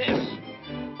 or this,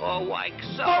 or like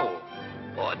so,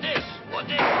 or this, or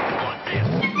this, or this.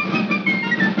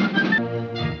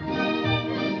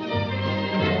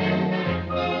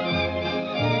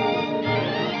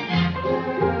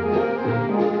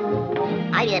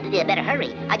 I better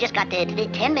hurry. I just got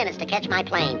 10 minutes to catch my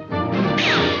plane.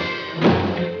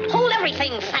 Hold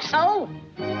everything, Faso!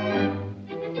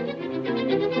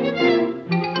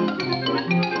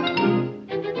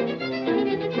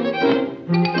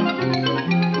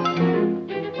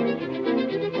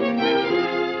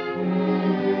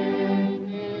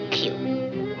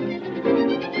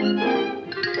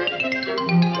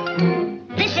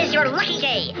 This is your lucky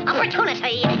day.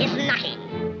 Opportunity is knocking.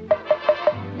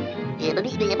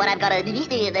 But I've got a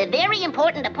very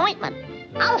important appointment.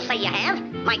 I'll say you have.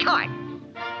 My card.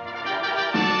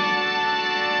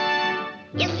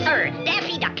 Yes, sir.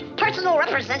 Daffy Duck, personal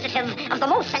representative of the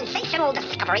most sensational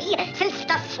discovery since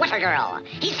the Sweater Girl.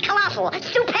 He's colossal,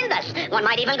 stupendous. One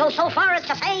might even go so far as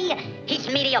to say he's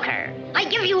mediocre. I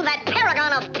give you that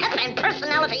paragon of pep and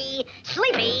personality,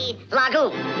 Sleepy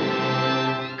Lagoon.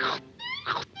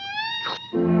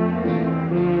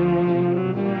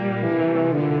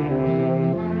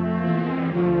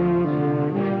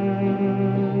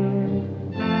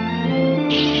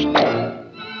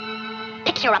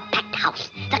 Picture a packed house.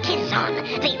 The kid's on.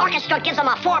 The orchestra gives him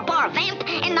a 4-bar vamp,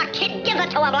 and the kid gives it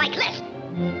to him like this.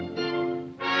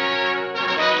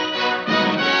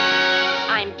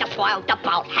 I'm just wild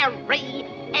about Harry,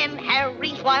 and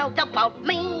Harry's wild about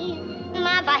me.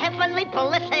 Now the heavenly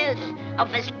blisses of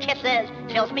his kisses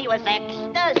fills me with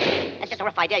ecstasy. That's just a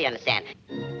rough idea, you understand.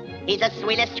 He's the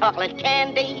sweetest chocolate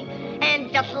candy,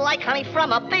 and just like honey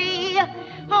from a bee.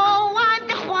 Oh, I'm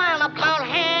just wild about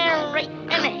Harry,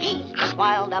 and he's just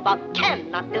wild about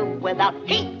cannot do without.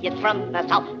 He is from the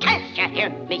south, can't you hear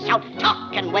me shout?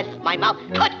 Talking with my mouth,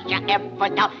 could you ever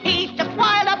doubt? He's just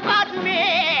wild about me.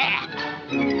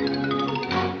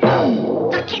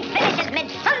 The kid finishes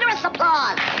mid thunderous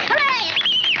applause. Hooray!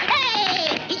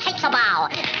 Hey! He takes a bow.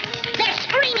 They're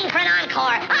screaming for an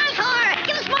encore. Encore!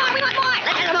 Give us more! We want more!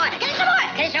 Let's have more! Give us some more!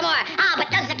 Give us some more! Ah, but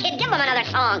does the kid give him another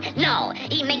song? No.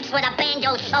 He makes with a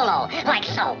banjo solo, like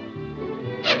so.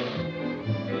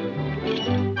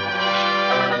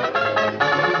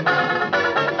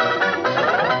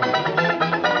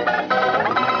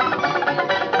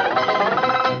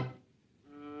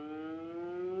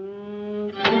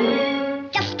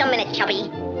 Just a minute, Chubby.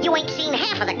 You ain't seen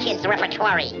half of the kid's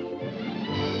repertoire.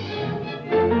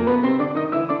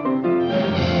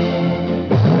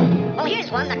 Well,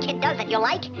 here's one the kid does that you'll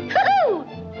like. Hoo-hoo!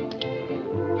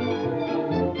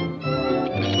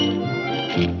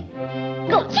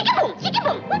 Boom, chicka-boom,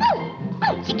 chicka-boom, woo-boom!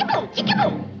 Boom, chicka-boom,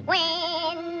 chicka-boom!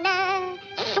 When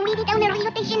sweetie down the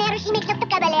railway stationery, she makes up the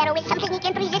caballero with something he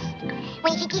can't resist.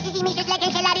 When she kisses him, he's just like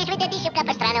enchiladas with a dish of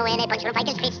capistrano and a punch from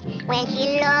Fighter's fist. When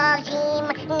she loves him,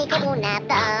 Nicoluna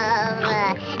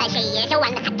above. She is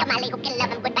one hot tamale who can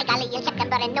love him good by golly in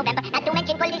September and November. Not to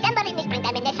mention cool December in the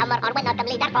springtime, in the summer, or when autumn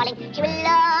leaves are falling. She will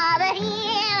love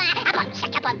him. A-bum,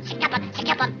 sick-a-bum, sick-a-bum,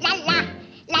 sick-a-bum, la-la,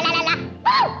 la-la-la-la,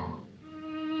 woo!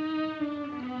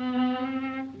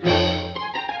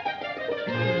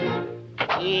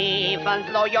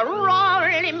 Even though you're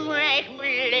only make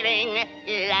living,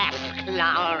 laugh,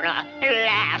 Clara,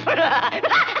 laugh.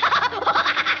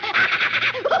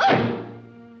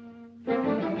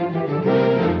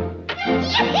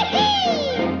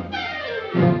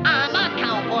 I'm a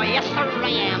cowboy, yes sir I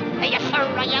am. Yes sir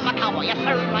I am a cowboy, yes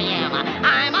sir I am.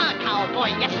 I'm a cowboy,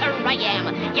 yes sir I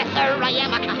am. Yes sir I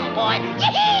am a cowboy.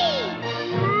 Yee-hee!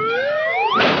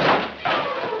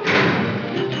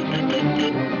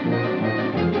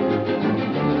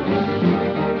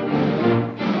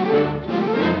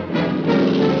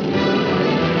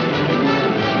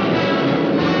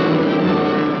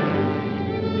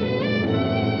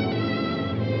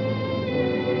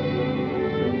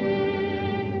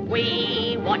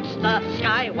 We watch the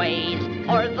skyways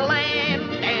o'er the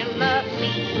land and the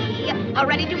sea, are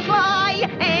ready to fly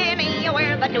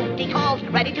anywhere the duty calls,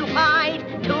 ready to fight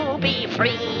to be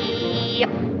free.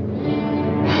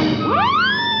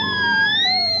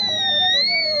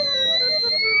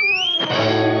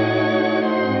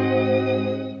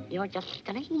 You're just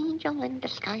an angel in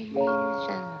disguise.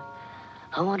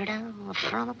 I wanted out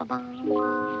from above.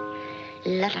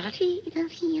 La da da dee da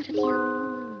dee da dee.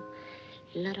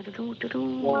 La da da do do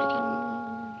do da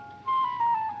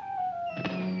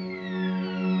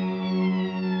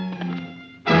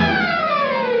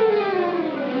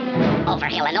Over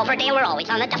hill and over dale, we're always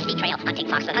on a dusty trail. Hunting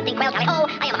fox and hunting quail, tally-ho!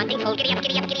 I am a hunting fool, giddy up,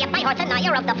 giddy up, giddy up. My horse and I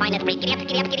are of the finest breed. Giddy up,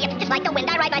 giddy up, giddy up. Just like the wind,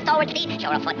 I ride my stalwart steed.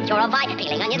 Sure of foot, sure of eye.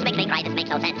 Peeling onions make me cry, this makes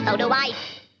no sense, so do I.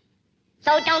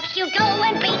 So don't you go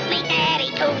and beat me, Daddy,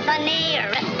 to the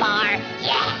nearest bar,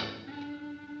 yeah!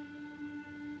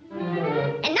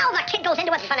 And now the kid goes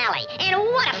into his finale. And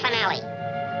what a finale!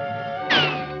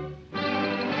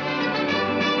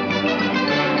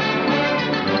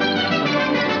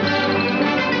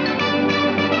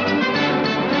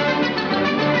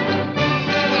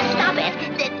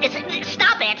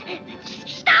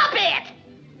 Stop it!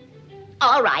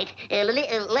 All right,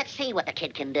 let's see what the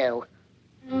kid can do.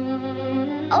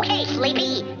 Okay,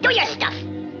 Sleepy, do your stuff.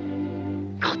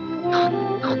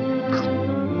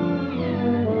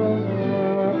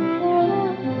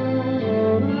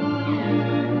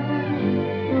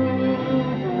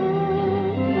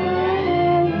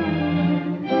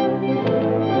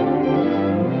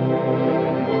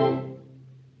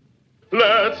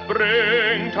 Let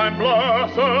springtime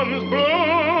blossoms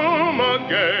bloom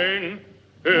again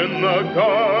in the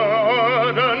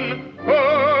garden.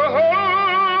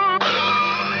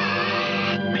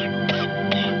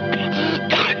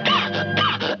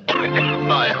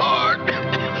 My heart.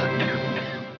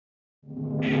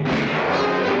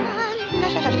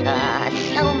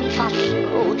 So mi fa su.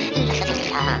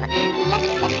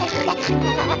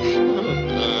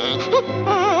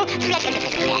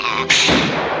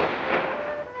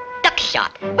 Duck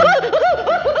shot.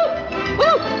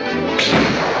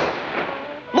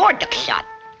 More duck shot.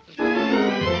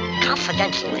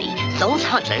 Confidentially, those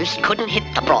hunters couldn't hit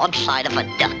the broadside of a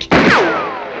duck.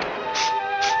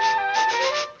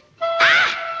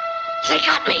 Ah! They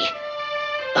got me.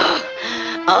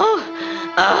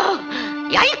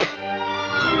 Yipe!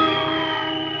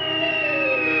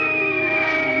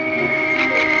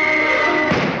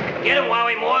 Get him,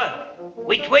 Wowie Moore.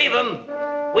 We tweave him.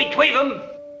 We tweave him.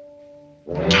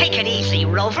 Take it easy,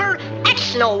 Rover.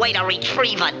 That's no way to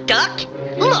retrieve a duck.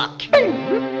 Look.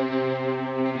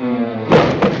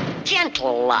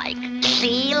 Gentle-like.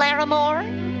 See, Larimore?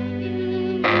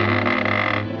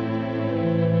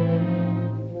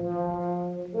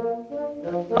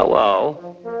 Hello.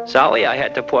 Sorry I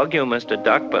had to plug you, Mr.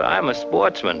 Duck, but I'm a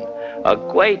sportsman. A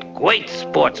great, great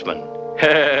sportsman.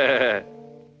 A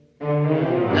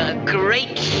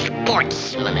great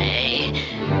sportsman, eh?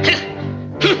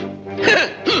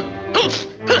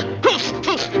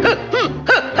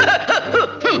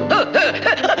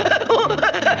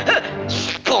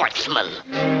 Sportsman.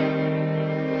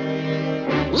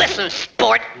 Listen,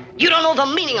 sport, you don't know the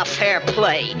meaning of fair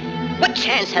play. What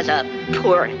chance has a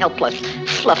poor, helpless,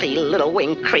 fluffy little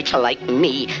winged creature like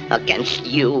me against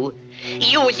you?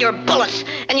 You with your bullets,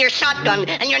 and your shotgun,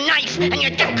 and your knife, and your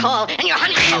duck call, and your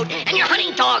hunting coat, and your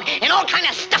hunting dog, and all kind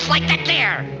of stuff like that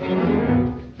there.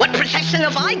 What protection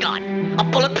have I got? A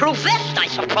bulletproof vest, I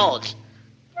suppose.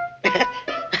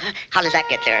 How does that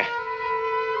get there?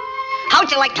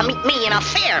 How'd you like to meet me in a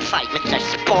fair fight, Mr.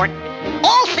 Sport?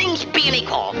 All things being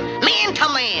equal, man to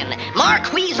man,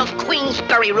 Marquis of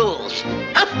Queensberry rules.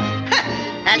 Huh?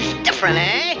 That's different,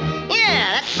 eh?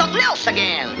 Yeah, that's something else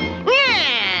again.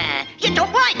 Yeah, you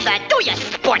don't like that, do you,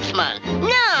 sportsman? No.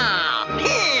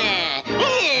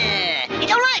 You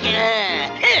don't like it,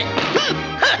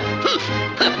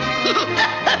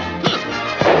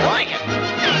 I like it.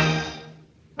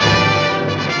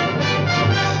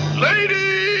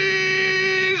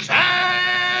 Ladies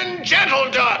and gentle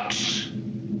ducks,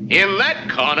 in that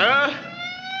corner.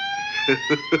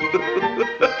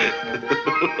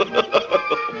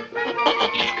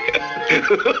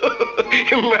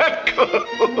 In that corner.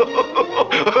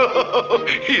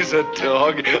 He's a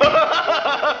dog.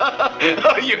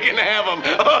 You can have him.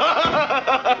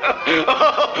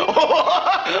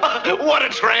 What a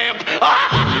tramp.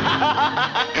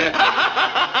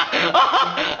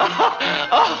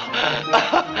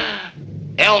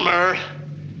 Elmer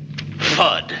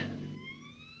Fudd.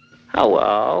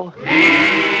 Hello.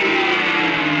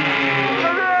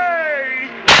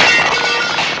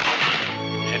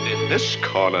 And in this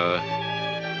corner,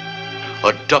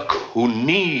 a duck who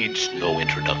needs no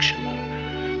introduction.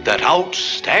 That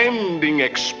outstanding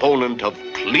exponent of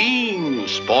clean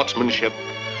sportsmanship.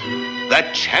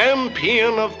 That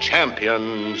champion of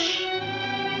champions.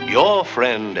 Your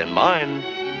friend and mine.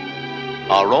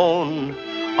 Our own,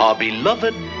 our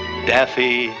beloved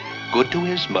Daffy, good to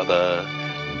his mother,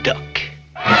 Duck.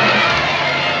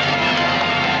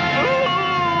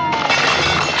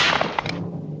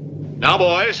 Now,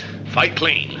 boys, fight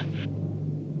clean.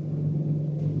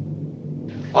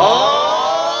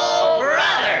 Oh,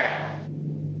 brother!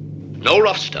 No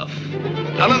rough stuff.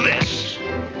 None of this.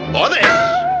 Or this.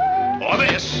 Or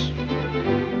this.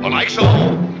 Or like so.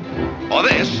 Or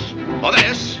this. Or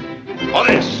this. Or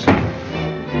this.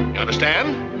 You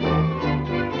understand?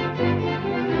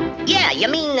 Yeah, you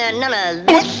mean none of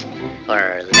this?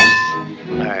 Or this?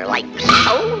 Or like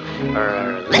so?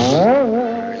 Or this?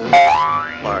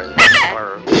 Or this?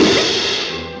 Or this?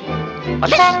 Or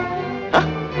this? Huh?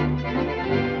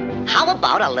 How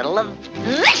about a little of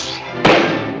this?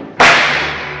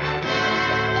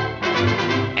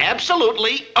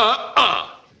 Absolutely,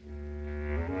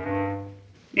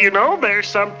 You know, there's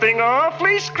something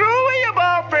awfully screwy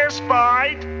about this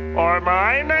fight, or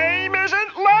my name isn't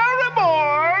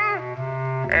Larimore.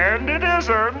 And it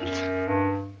isn't.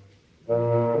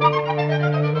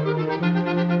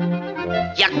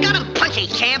 You got him, Punchy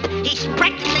Champ. He's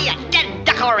practically a dead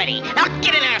duck already. Now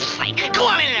get in there and fight. Go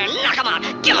on in there, knock him out.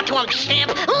 Give it to him,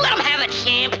 Champ. Let him have it,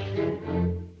 Champ.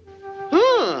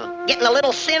 Getting a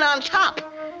little sin on top.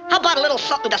 How about a little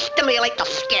something to stimulate the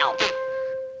scalp?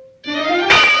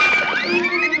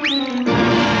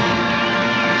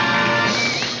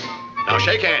 Now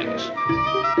shake hands.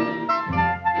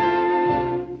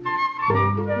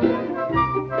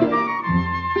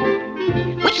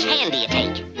 Which hand do you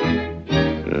take?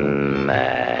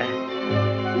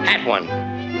 That one.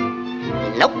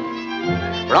 Nope.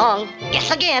 Wrong.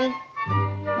 Guess again.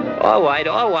 All right.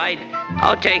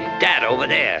 I'll take that over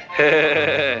there.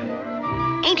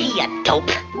 Ain't he a dope?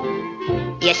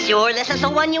 You sure this is the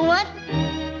one you want?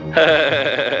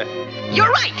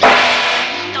 You're right!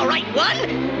 The right one!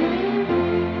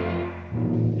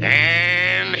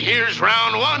 And here's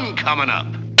round one coming up.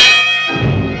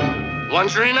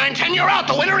 139-10, you're out.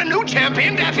 The winner and new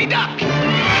champion, Daffy Duck.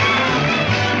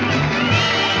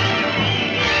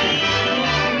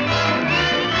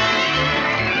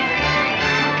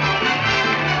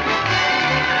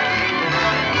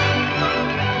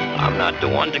 I'm not the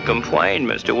one to complain,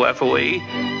 Mr. Wefferly,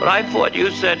 but I thought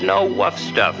you said no rough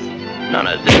stuff. None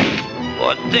of this,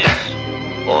 or this,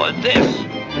 or this,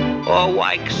 or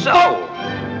like so,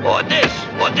 or this,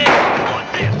 or this, or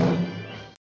this.